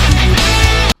weeks?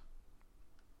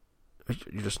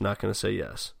 You're just not going to say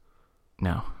yes.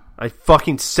 No. I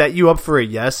fucking set you up for a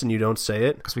yes and you don't say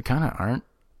it? Because we kind of aren't.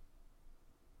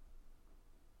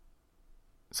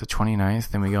 It's the 29th,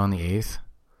 then we go on the 8th.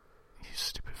 You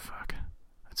stupid fuck.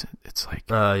 It's like...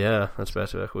 yeah, that's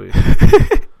back-to-back week.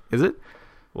 Is it?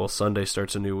 Well, Sunday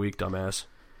starts a new week, dumbass.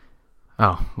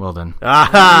 Oh, well then.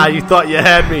 Aha! You thought you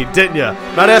had me, didn't you?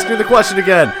 Not asking you the question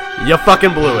again. You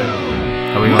fucking blew it.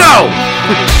 Are we no!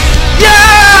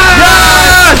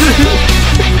 Yes!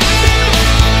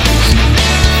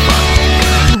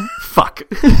 Fuck.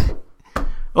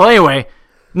 Well, anyway,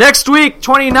 next week,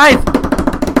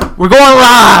 29th, we're going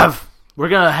live. We're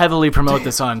going to heavily promote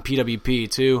this on PWP,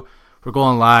 too. We're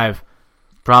going live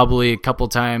probably a couple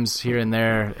times here and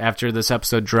there after this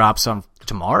episode drops on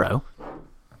tomorrow.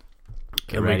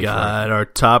 And we got our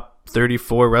top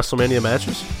 34 WrestleMania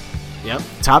matches. Yep.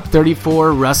 Top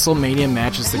 34 WrestleMania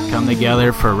matches that come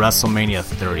together for WrestleMania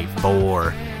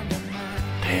 34.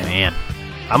 Damn, man.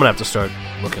 I'm going to have to start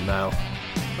looking now.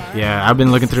 Yeah, I've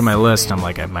been looking through my list. I'm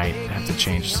like, I might have to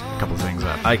change a couple things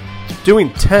up.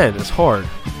 Doing 10 is hard.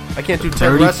 I can't do 10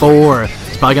 34. wrestling.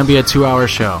 It's probably going to be a 2-hour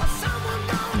show.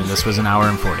 And this was an hour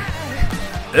and 40.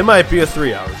 It might be a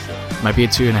 3-hour show. Might be a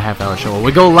 2.5-hour show. Well,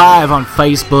 we go live on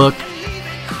Facebook.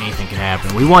 Anything can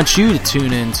happen. We want you to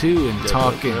tune in too and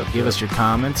talk and give us your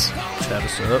comments. Chat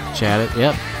us up. Chat it,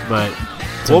 yep. But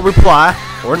we'll reply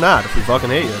or not if we fucking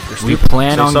hate you. If you're stupid, we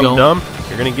plan on something going dumb,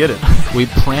 you're gonna get it. We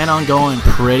plan on going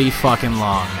pretty fucking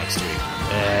long next week.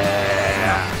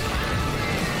 Yeah.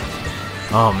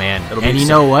 Oh man. It'll And be you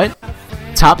know what?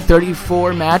 Top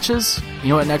 34 matches. You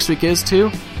know what next week is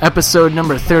too? Episode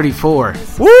number 34.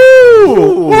 Woo!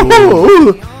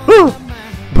 Woo!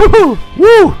 Woo!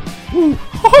 Woo!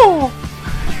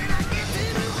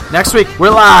 Next week we're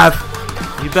live.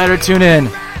 You better tune in.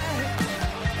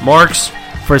 Marks.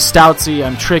 For Stoutsy,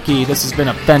 I'm Tricky. This has been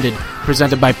Offended,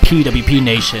 presented by PWP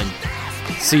Nation.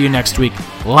 See you next week,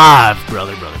 live,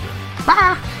 brother.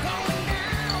 Bye.